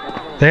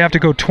 They have to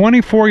go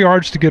 24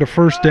 yards to get a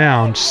first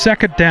down.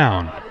 2nd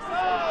down.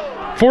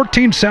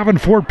 14-7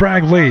 Fort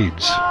Bragg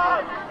leads.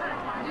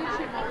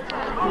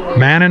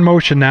 Man in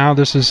motion now.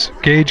 This is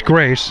Gage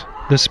Grace,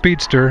 the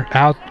speedster,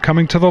 out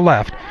coming to the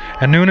left.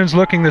 And Noonan's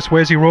looking this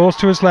way as he rolls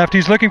to his left.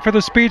 He's looking for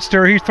the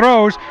speedster. He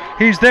throws.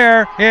 He's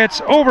there.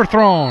 It's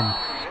overthrown.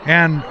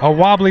 And a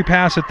wobbly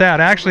pass at that.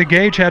 Actually,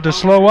 Gage had to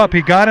slow up.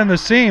 He got in the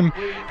seam.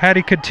 Had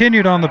he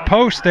continued on the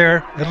post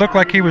there, it looked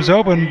like he was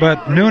open,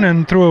 but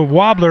Noonan threw a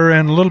wobbler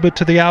and a little bit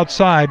to the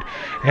outside,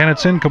 and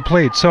it's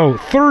incomplete. So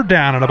 3rd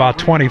down at about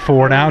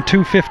 24 now.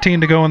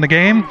 2:15 to go in the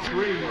game.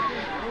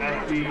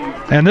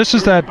 And this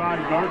is that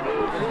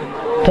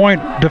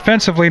point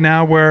defensively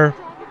now where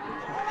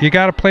you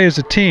got to play as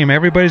a team.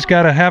 Everybody's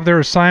got to have their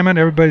assignment.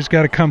 Everybody's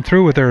got to come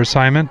through with their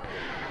assignment.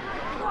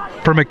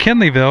 For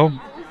McKinleyville,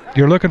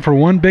 you're looking for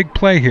one big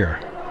play here.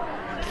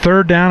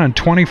 3rd down and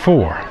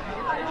 24.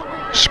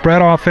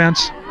 Spread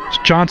offense.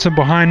 Johnson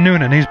behind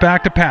Noonan. He's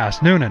back to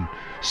pass. Noonan,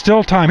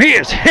 still time. He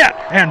is hit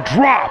and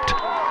dropped.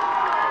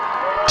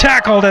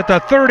 Tackled at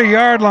the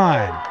 30-yard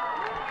line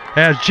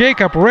as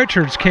Jacob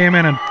Richards came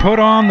in and put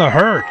on the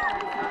hurt.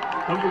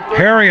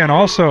 Harrion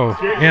also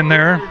in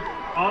there.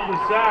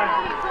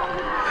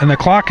 And the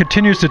clock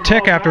continues to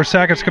tick after a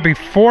sack. It's going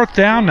to be 4th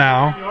down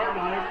now.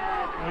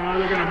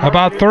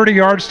 About 30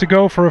 yards to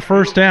go for a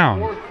first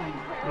down.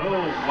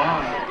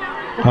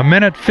 A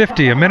minute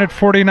 50, a minute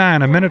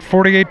 49, a minute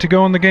 48 to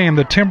go in the game.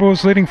 The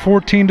Timberwolves leading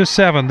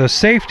 14-7. The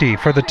safety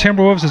for the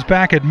Timberwolves is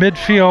back at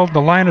midfield.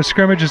 The line of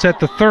scrimmage is at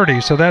the 30,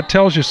 so that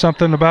tells you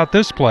something about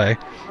this play.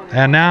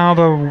 And now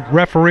the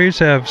referees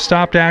have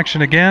stopped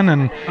action again,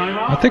 and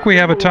I think we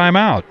have a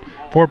timeout.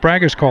 Fort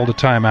Bragg has called a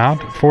timeout.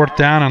 4th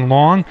down and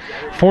long.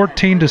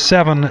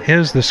 14-7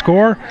 is the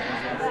score,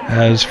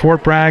 as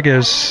Fort Bragg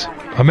is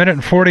a minute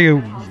and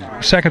 40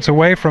 seconds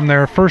away from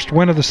their first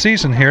win of the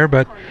season here,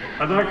 but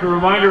I'd like to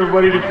remind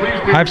everybody to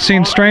please... I've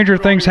seen stranger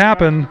things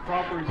happen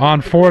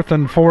on 4th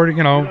and 40,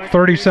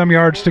 30-some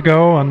yards to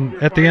go, and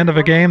at the end of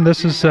a game,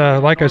 this is,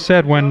 like I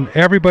said, when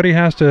everybody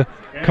has to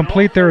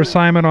complete their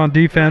assignment on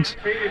defense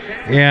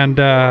and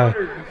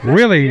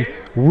really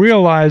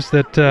realize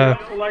that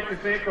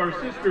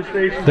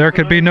there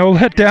could be no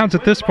letdowns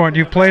at this point.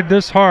 You've played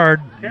this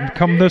hard,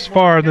 come this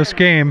far in this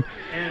game.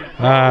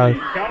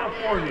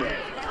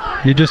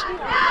 You just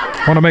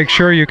want to make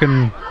sure you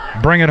can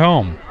bring it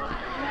home.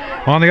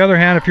 On the other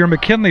hand, if you're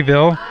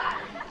McKinleyville,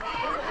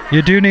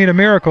 you do need a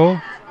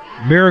miracle.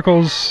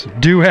 Miracles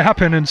do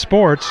happen in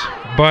sports,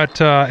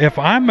 but if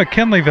I'm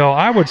McKinleyville,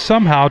 I would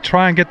somehow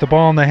try and get the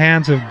ball in the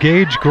hands of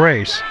Gage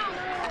Grace.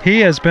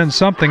 He has been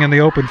something in the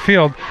open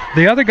field.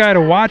 The other guy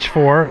to watch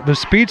for, the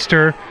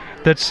speedster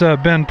that's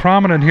been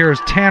prominent here, is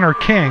Tanner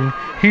King.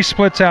 He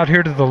splits out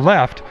here to the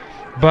left,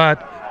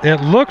 but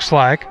it looks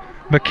like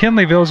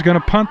McKinleyville is going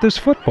to punt this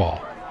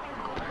football.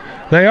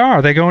 They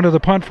are. They go into the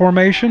punt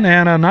formation,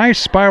 and a nice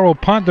spiral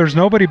punt. There's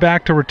nobody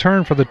back to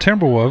return for the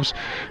Timberwolves,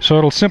 so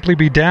it'll simply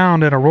be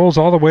downed, and it rolls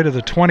all the way to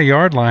the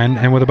 20-yard line.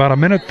 And with about a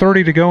minute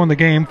 30 to go in the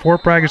game,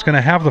 Fort Bragg is going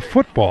to have the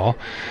football,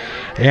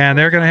 and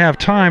they're going to have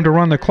time to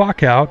run the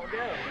clock out.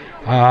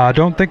 I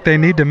don't think they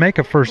need to make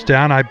a first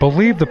down. I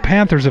believe the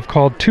Panthers have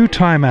called 2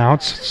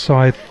 timeouts, so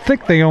I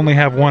think they only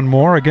have one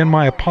more. Again,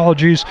 my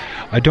apologies.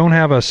 I don't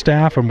have a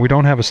staff, and we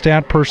don't have a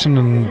stat person,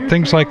 and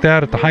things like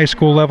that at the high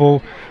school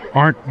level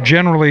aren't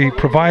generally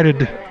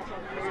provided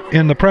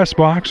in the press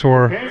box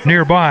or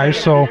nearby.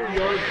 So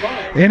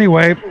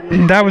anyway,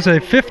 that was a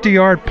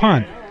 50-yard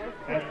punt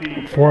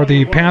for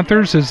the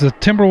Panthers, as the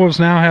Timberwolves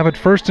now have it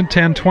 1st and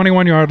 10,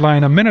 21-yard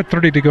line, a minute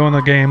 30 to go in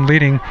the game,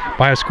 leading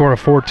by a score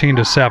of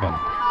 14-7.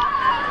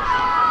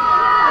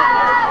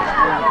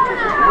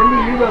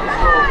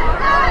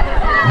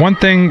 One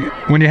thing,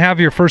 when you have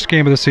your first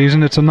game of the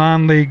season, it's a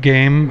non-league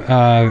game.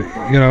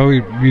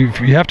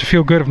 You have to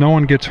feel good if no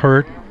one gets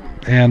hurt,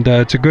 and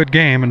it's a good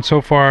game, and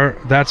so far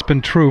that's been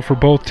true for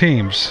both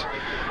teams.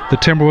 The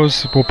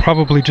Timberwolves will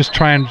probably just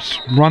try and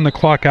run the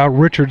clock out.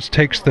 Richards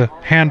takes the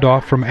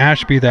handoff from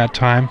Ashby that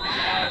time.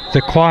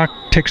 The clock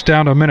ticks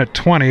down to a minute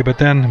 20, but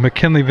then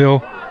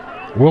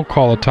McKinleyville will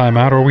call a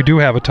timeout, or we do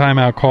have a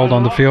timeout called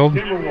on the field.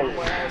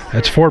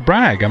 It's Fort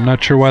Bragg. I'm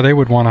not sure why they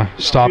would want to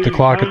stop the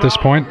clock at this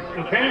point.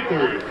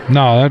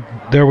 No,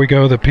 there we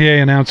go. The PA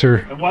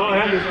announcer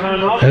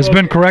has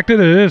been corrected.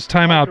 It is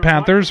timeout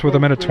Panthers with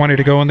 1:20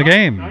 to go in the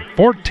game.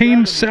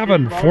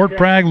 14-7, Fort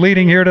Bragg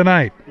leading here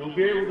tonight. You'll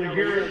be able to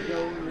hear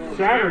it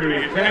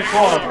Saturday at 10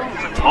 o'clock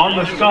on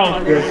the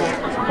Stump at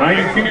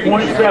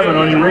 92.7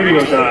 on your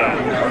radio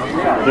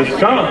dial. The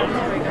Stump.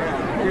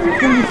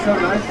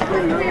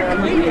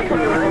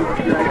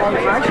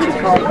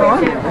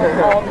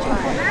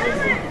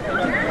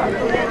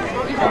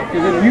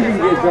 Then you can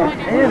get done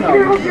and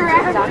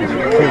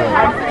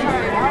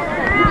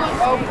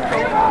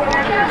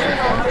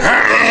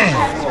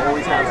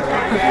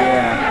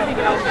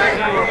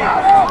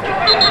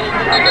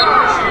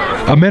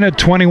A minute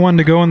 21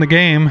 to go in the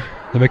game.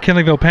 The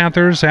McKinleyville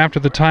Panthers, after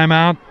the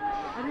timeout,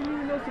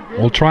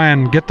 will try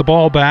and get the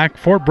ball back.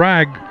 Fort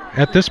Bragg,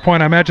 at this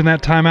point, I imagine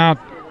that timeout,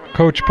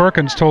 Coach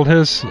Perkins told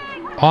his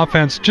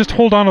offense, just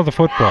hold on to the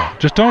football.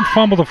 Just don't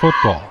fumble the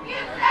football.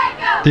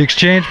 The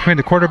exchange between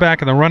the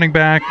quarterback and the running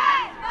back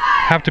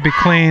have to be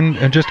clean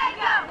and just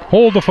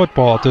hold the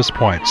football at this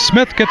point.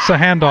 Smith gets the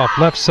handoff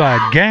left side.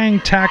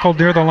 Gang tackled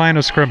near the line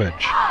of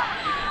scrimmage.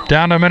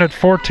 Down to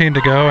 1:14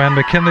 to go, and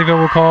McKinleyville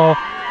will call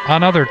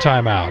another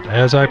timeout,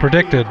 as I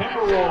predicted.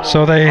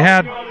 So they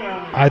had,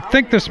 I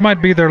think this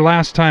might be their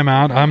last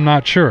timeout. I'm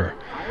not sure.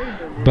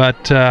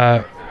 But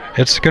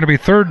it's going to be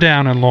 3rd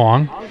down and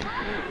long.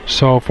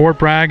 So Fort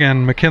Bragg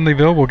and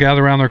McKinleyville will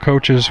gather around their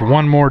coaches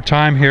one more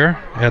time here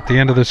at the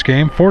end of this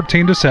game.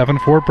 14-7,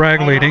 Fort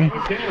Bragg leading.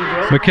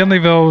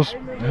 McKinleyville's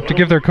have to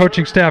give their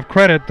coaching staff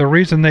credit. The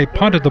reason they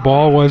punted the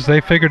ball was they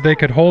figured they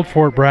could hold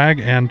Fort Bragg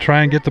and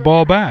try and get the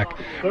ball back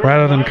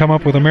rather than come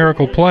up with a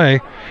miracle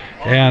play.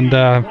 And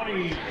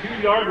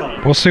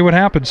we'll see what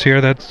happens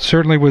here. That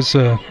certainly was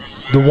the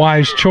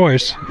wise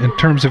choice in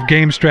terms of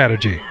game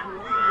strategy.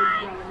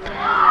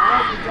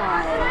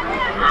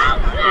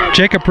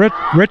 Jacob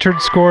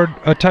Richards scored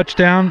a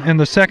touchdown in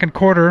the second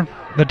quarter.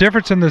 The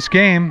difference in this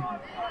game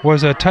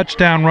was a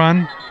touchdown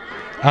run,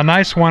 a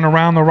nice one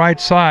around the right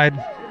side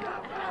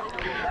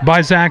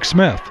by Zach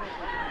Smith.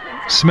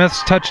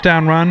 Smith's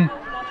touchdown run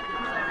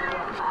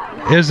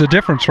is the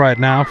difference right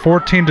now,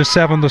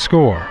 14-7 the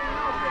score.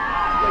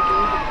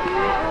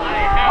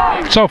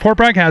 So Fort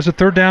Bragg has it,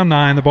 3rd down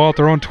 9, the ball at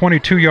their own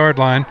 22-yard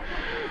line.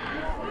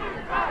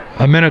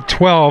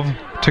 1:12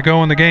 to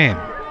go in the game.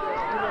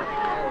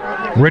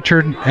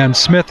 Richard and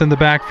Smith in the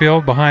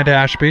backfield behind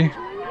Ashby.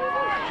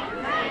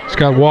 He's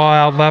got Waugh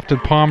out left and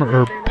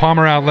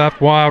Palmer out left,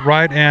 Waugh out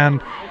right,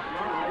 and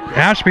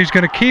Ashby's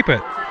going to keep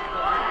it.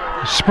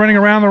 Sprinting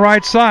around the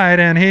right side,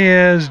 and he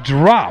is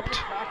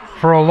dropped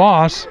for a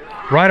loss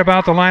right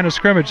about the line of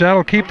scrimmage.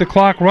 That'll keep the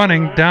clock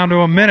running down to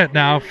a minute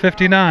now,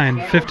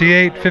 59,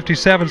 58,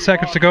 57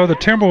 seconds to go. The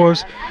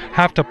Timberwolves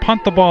have to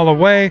punt the ball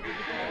away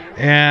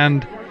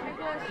and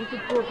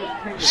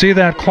see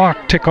that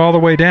clock tick all the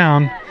way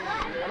down.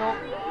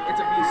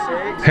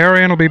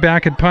 Harrion will be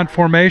back in punt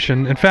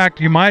formation. In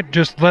fact, you might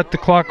just let the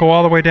clock go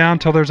all the way down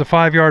until there's a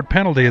 5-yard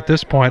penalty at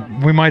this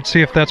point. We might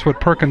see if that's what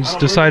Perkins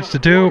decides to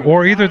do,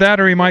 or either that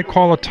or he might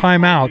call a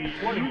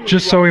timeout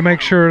just so he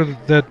makes sure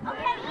that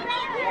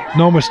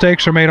no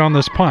mistakes are made on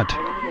this punt.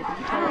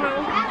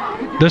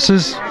 This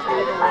is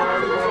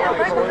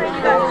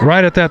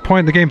right at that point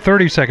in the game,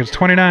 30 seconds,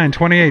 29,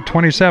 28,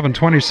 27,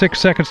 26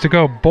 seconds to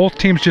go. Both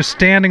teams just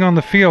standing on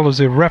the field as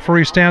the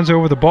referee stands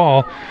over the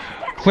ball.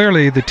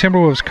 Clearly, the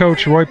Timberwolves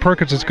coach, Roy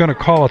Perkins, is going to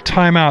call a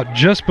timeout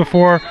just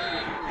before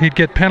he'd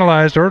get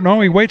penalized. Or no,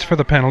 he waits for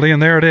the penalty,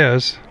 and there it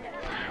is.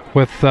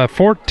 With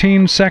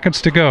 14 seconds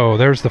to go,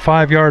 there's the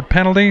 5-yard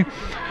penalty.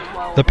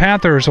 The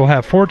Panthers will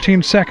have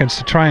 14 seconds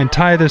to try and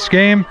tie this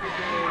game,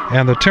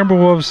 and the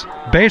Timberwolves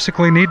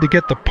basically need to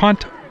get the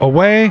punt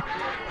away.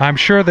 I'm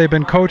sure they've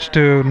been coached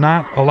to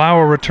not allow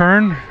a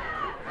return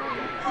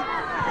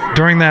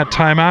during that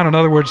timeout. In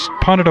other words,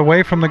 punt it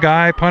away from the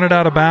guy, punt it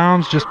out of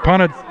bounds, just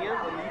punt it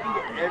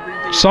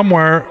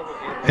somewhere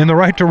in the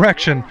right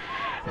direction,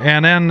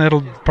 and then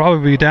it'll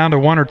probably be down to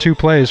 1 or 2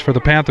 plays for the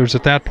Panthers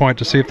at that point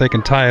to see if they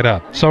can tie it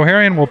up. So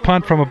Harrion will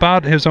punt from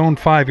about his own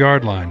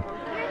 5-yard line.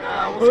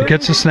 He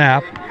gets the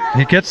snap.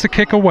 He gets the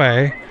kick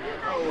away.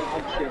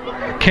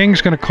 King's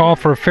going to call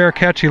for a fair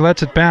catch. He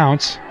lets it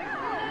bounce,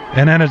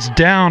 and then it's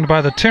downed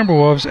by the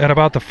Timberwolves at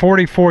about the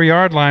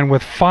 44-yard line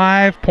with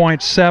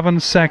 5.7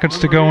 seconds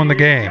to go in the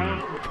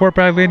game. Fort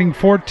Bragg leading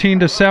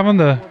 14-7.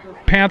 The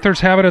Panthers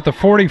have it at the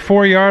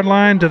 44-yard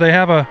line. Do they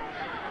have a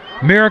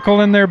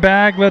miracle in their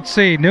bag? Let's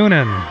see.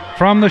 Noonan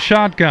from the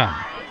shotgun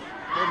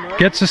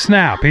gets a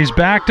snap. He's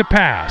back to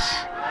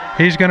pass.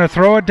 He's going to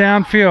throw it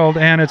downfield,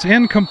 and it's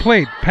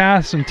incomplete.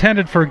 Pass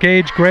intended for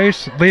Gage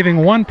Grace, leaving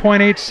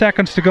 1.8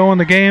 seconds to go in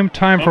the game.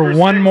 Time for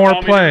one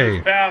more play.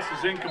 Pass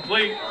is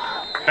incomplete.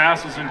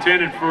 Pass is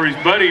intended for his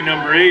buddy,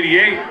 number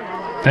 88.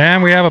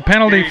 And we have a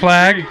penalty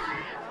flag.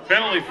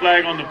 Penalty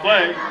flag on the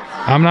play.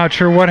 I'm not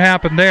sure what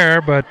happened there,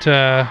 but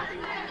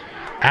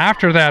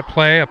after that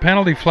play, a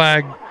penalty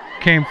flag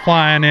came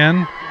flying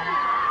in.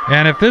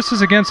 And if this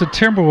is against the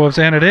Timberwolves,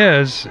 and it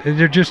is,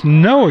 there's just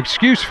no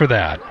excuse for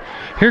that.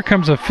 Here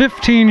comes a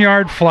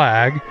 15-yard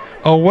flag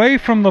away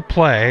from the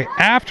play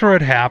after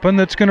it happened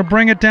that's going to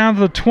bring it down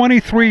to the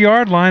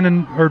 23-yard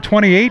line or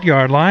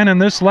 28-yard line,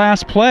 and this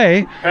last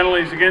play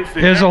penalties against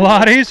is a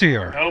lot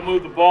easier. That'll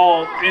move the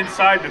ball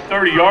inside the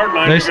 30-yard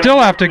line. They still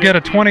have to get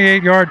a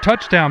 28-yard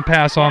touchdown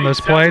pass on this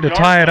play to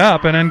tie it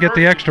up and then get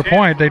the extra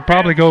point. They'd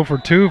probably go for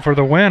 2 for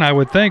the win, I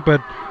would think,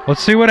 but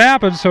let's see what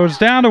happens. So it's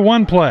down to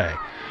 1 play.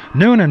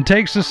 Noonan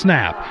takes the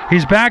snap.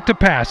 He's back to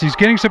pass. He's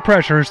getting some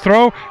pressure. His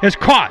throw is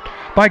caught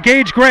by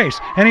Gage Grace,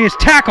 and he is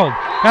tackled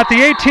at the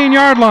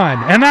 18-yard line,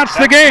 and that's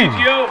the game.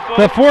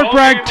 The Fort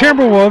Bragg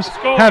Timberwolves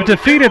have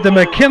defeated the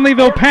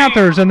McKinleyville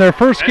Panthers in their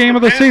first game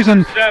of the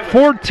season,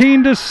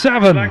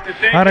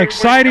 14-7. An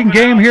exciting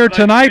game here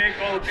tonight.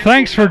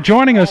 Thanks for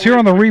joining us here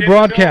on the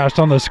rebroadcast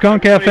on the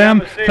Skunk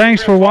FM.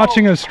 Thanks for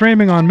watching us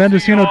streaming on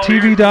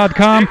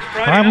MendocinoTV.com.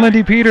 I'm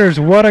Lindy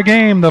Peters. What a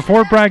game. The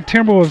Fort Bragg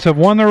Timberwolves have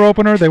won their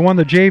opener. They won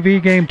the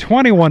JV game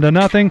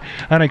 21-0.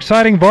 An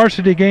exciting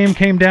varsity game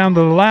came down to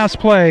the last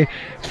play.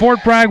 Fort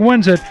Bragg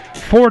wins it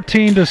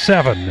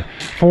 14-7.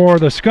 For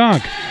the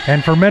Skunk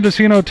and for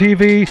Mendocino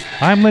TV,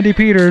 I'm Lindy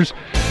Peters.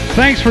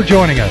 Thanks for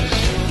joining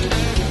us.